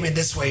 they came in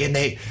this way and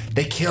they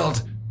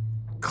killed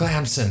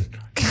Clamson.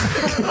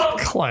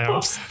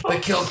 Clamps. They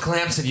killed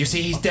Clamson. You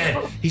see, he's dead.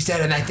 He's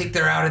dead, and I think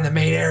they're out in the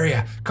main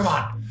area. Come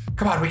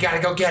on, we gotta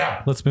go get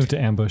him. Let's move to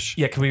ambush.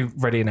 Yeah, can we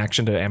ready an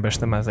action to ambush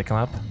them as they come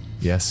up?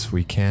 Yes,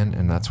 we can,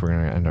 and that's where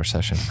we're gonna end our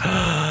session.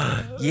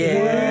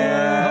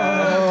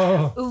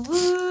 Yeah.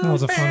 That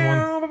was a fun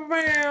one.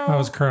 I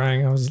was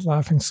crying. I was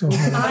laughing so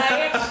hard.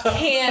 I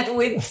can't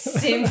with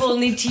simple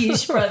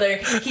Nitish, brother.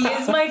 He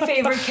is my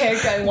favorite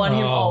character. I want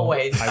him Oh.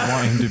 always. I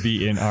want him to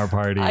be in our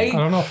party. I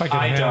don't know if I can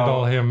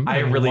handle him. I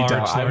in really large,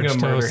 don't. I'm large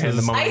gonna murder him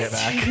the doses. moment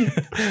I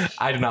get back.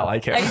 I do not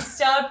like him. I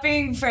stopped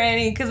being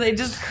Franny because I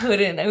just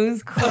couldn't. I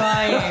was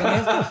crying.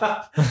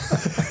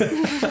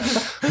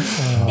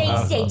 They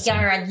say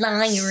you're a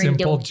liar and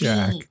Simple don't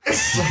Jack. eat.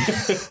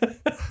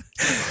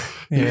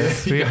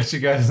 Yes, we got you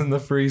guys in the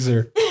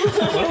freezer.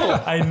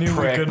 I knew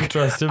we couldn't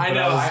trust him, but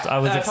I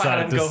was that's why I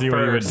had excited him to go see what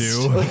he would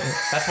first. do.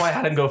 That's why I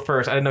had him go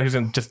first. I didn't know he was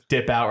gonna just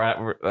dip out.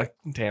 Right, like,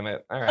 damn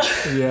it! All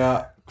right.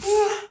 Yeah.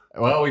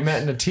 Well, we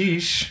met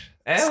Natish.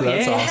 So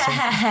that's awesome.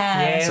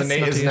 Yes, So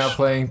Nate is Natish. now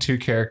playing two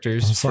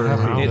characters. I'm so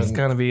happy. It's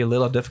gonna be a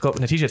little difficult.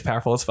 Natish is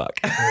powerful as fuck.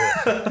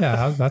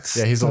 Yeah, that's.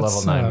 Yeah, he's a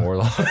that's, level 9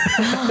 warlock.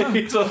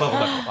 He's a level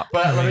 9.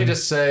 But let me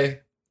just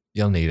say,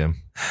 you'll need him.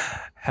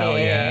 Hell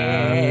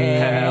yeah.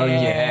 Hell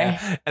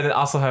yeah. And then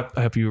also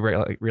I hope you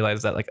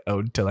realize that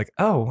ode to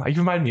you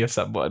remind me of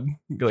someone.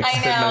 You're I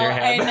sitting on your know.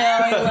 head.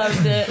 I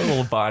loved A it.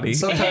 little body.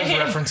 Sometimes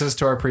references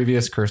to our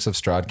previous Curse of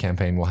Strahd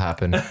campaign will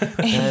happen.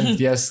 And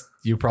yes,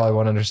 you probably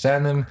won't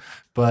understand them,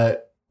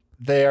 but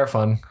they are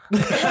fun.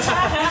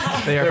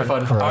 They're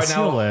fun for All right, us.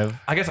 now, He'll live.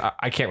 I guess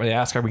I can't really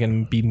ask. Are we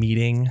going to be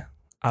meeting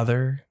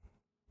other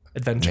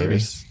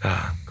adventurers?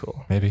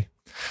 Cool. Maybe.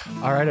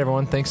 All right,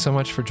 everyone. Thanks so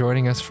much for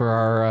joining us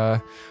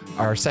for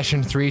our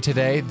session 3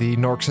 today, the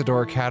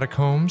Norxador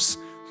Catacombs.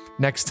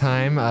 Next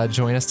time,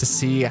 join us to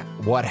see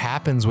what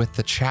happens with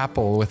the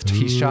chapel, with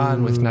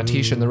Tishan, with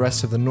Natish, and the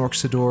rest of the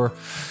Norxador,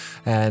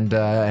 and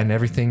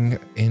everything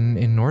in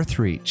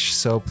Northreach.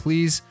 So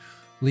please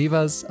leave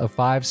us a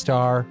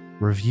 5-star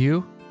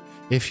review.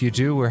 If you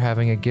do, we're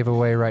having a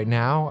giveaway right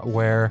now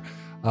where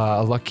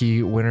a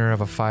lucky winner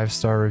of a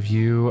 5-star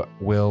review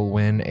will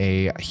win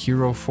a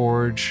Hero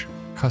Forge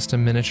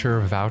custom miniature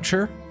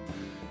voucher.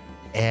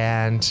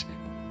 And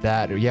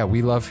that, yeah,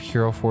 we love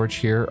Hero Forge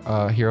here.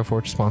 Hero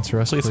Forge, sponsor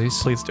us,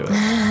 please. Please do it.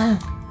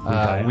 We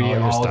all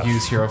your all stuff.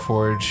 use Hero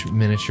Forge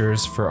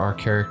miniatures for our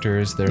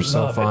characters. They're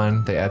so Love it.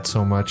 fun. They add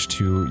so much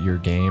to your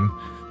game.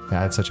 They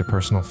add such a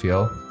personal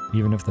feel.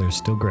 Even if they're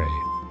still gray.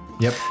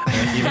 Yep.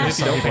 Even if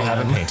Some people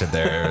haven't painted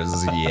theirs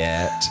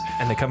yet.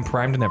 And they come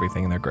primed and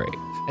everything, and they're great.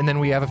 And then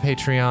we have a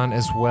Patreon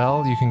as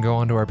well. You can go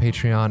onto our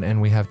Patreon,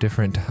 and we have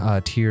different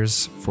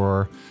tiers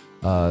for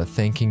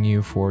thanking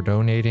you for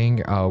donating.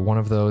 One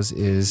of those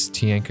is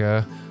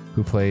Tienka,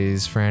 who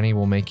plays Franny,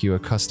 will make you a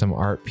custom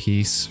art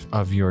piece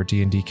of your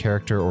D&D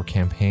character or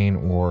campaign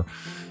or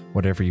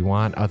whatever you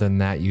want. Other than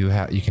that, you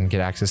can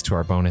get access to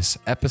our bonus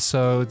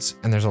episodes,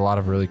 and there's a lot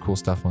of really cool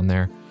stuff on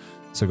there.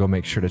 So go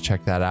make sure to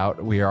check that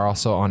out. We are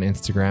also on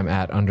Instagram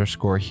at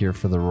 _here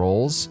for the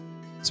rolls.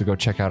 So go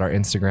check out our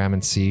Instagram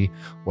and see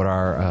what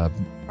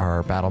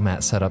our battle mat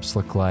setups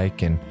look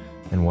like and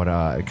what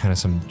kind of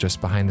some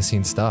just behind the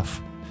scenes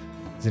stuff.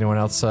 Does anyone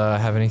else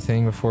have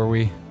anything before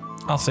we?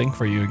 I'll sing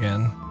for you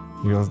again.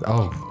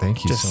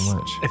 Thank you Just so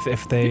much.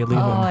 If they leave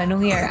Oh, them, and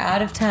we are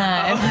out of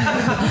time.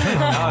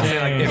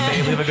 if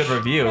they leave a good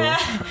review,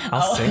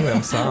 I'll sing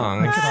them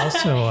songs. I could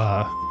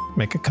also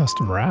make a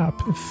custom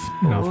rap if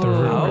the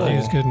review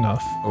is good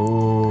enough.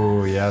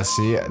 Oh yeah,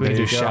 see, there We can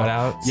do you go. shout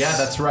outs. Yeah,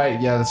 that's right.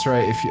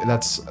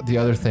 That's the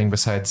other thing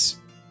besides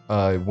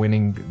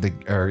winning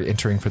or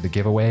entering for the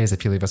giveaways.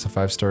 If you leave us a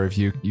 5-star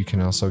review, you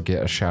can also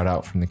get a shout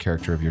out from the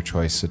character of your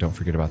choice. So don't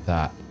forget about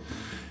that.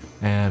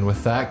 And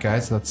with that,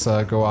 guys, let's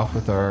go off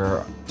with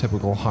our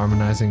typical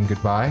harmonizing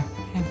goodbye.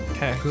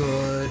 Okay.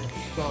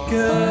 Goodbye.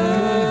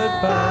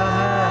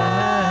 Goodbye.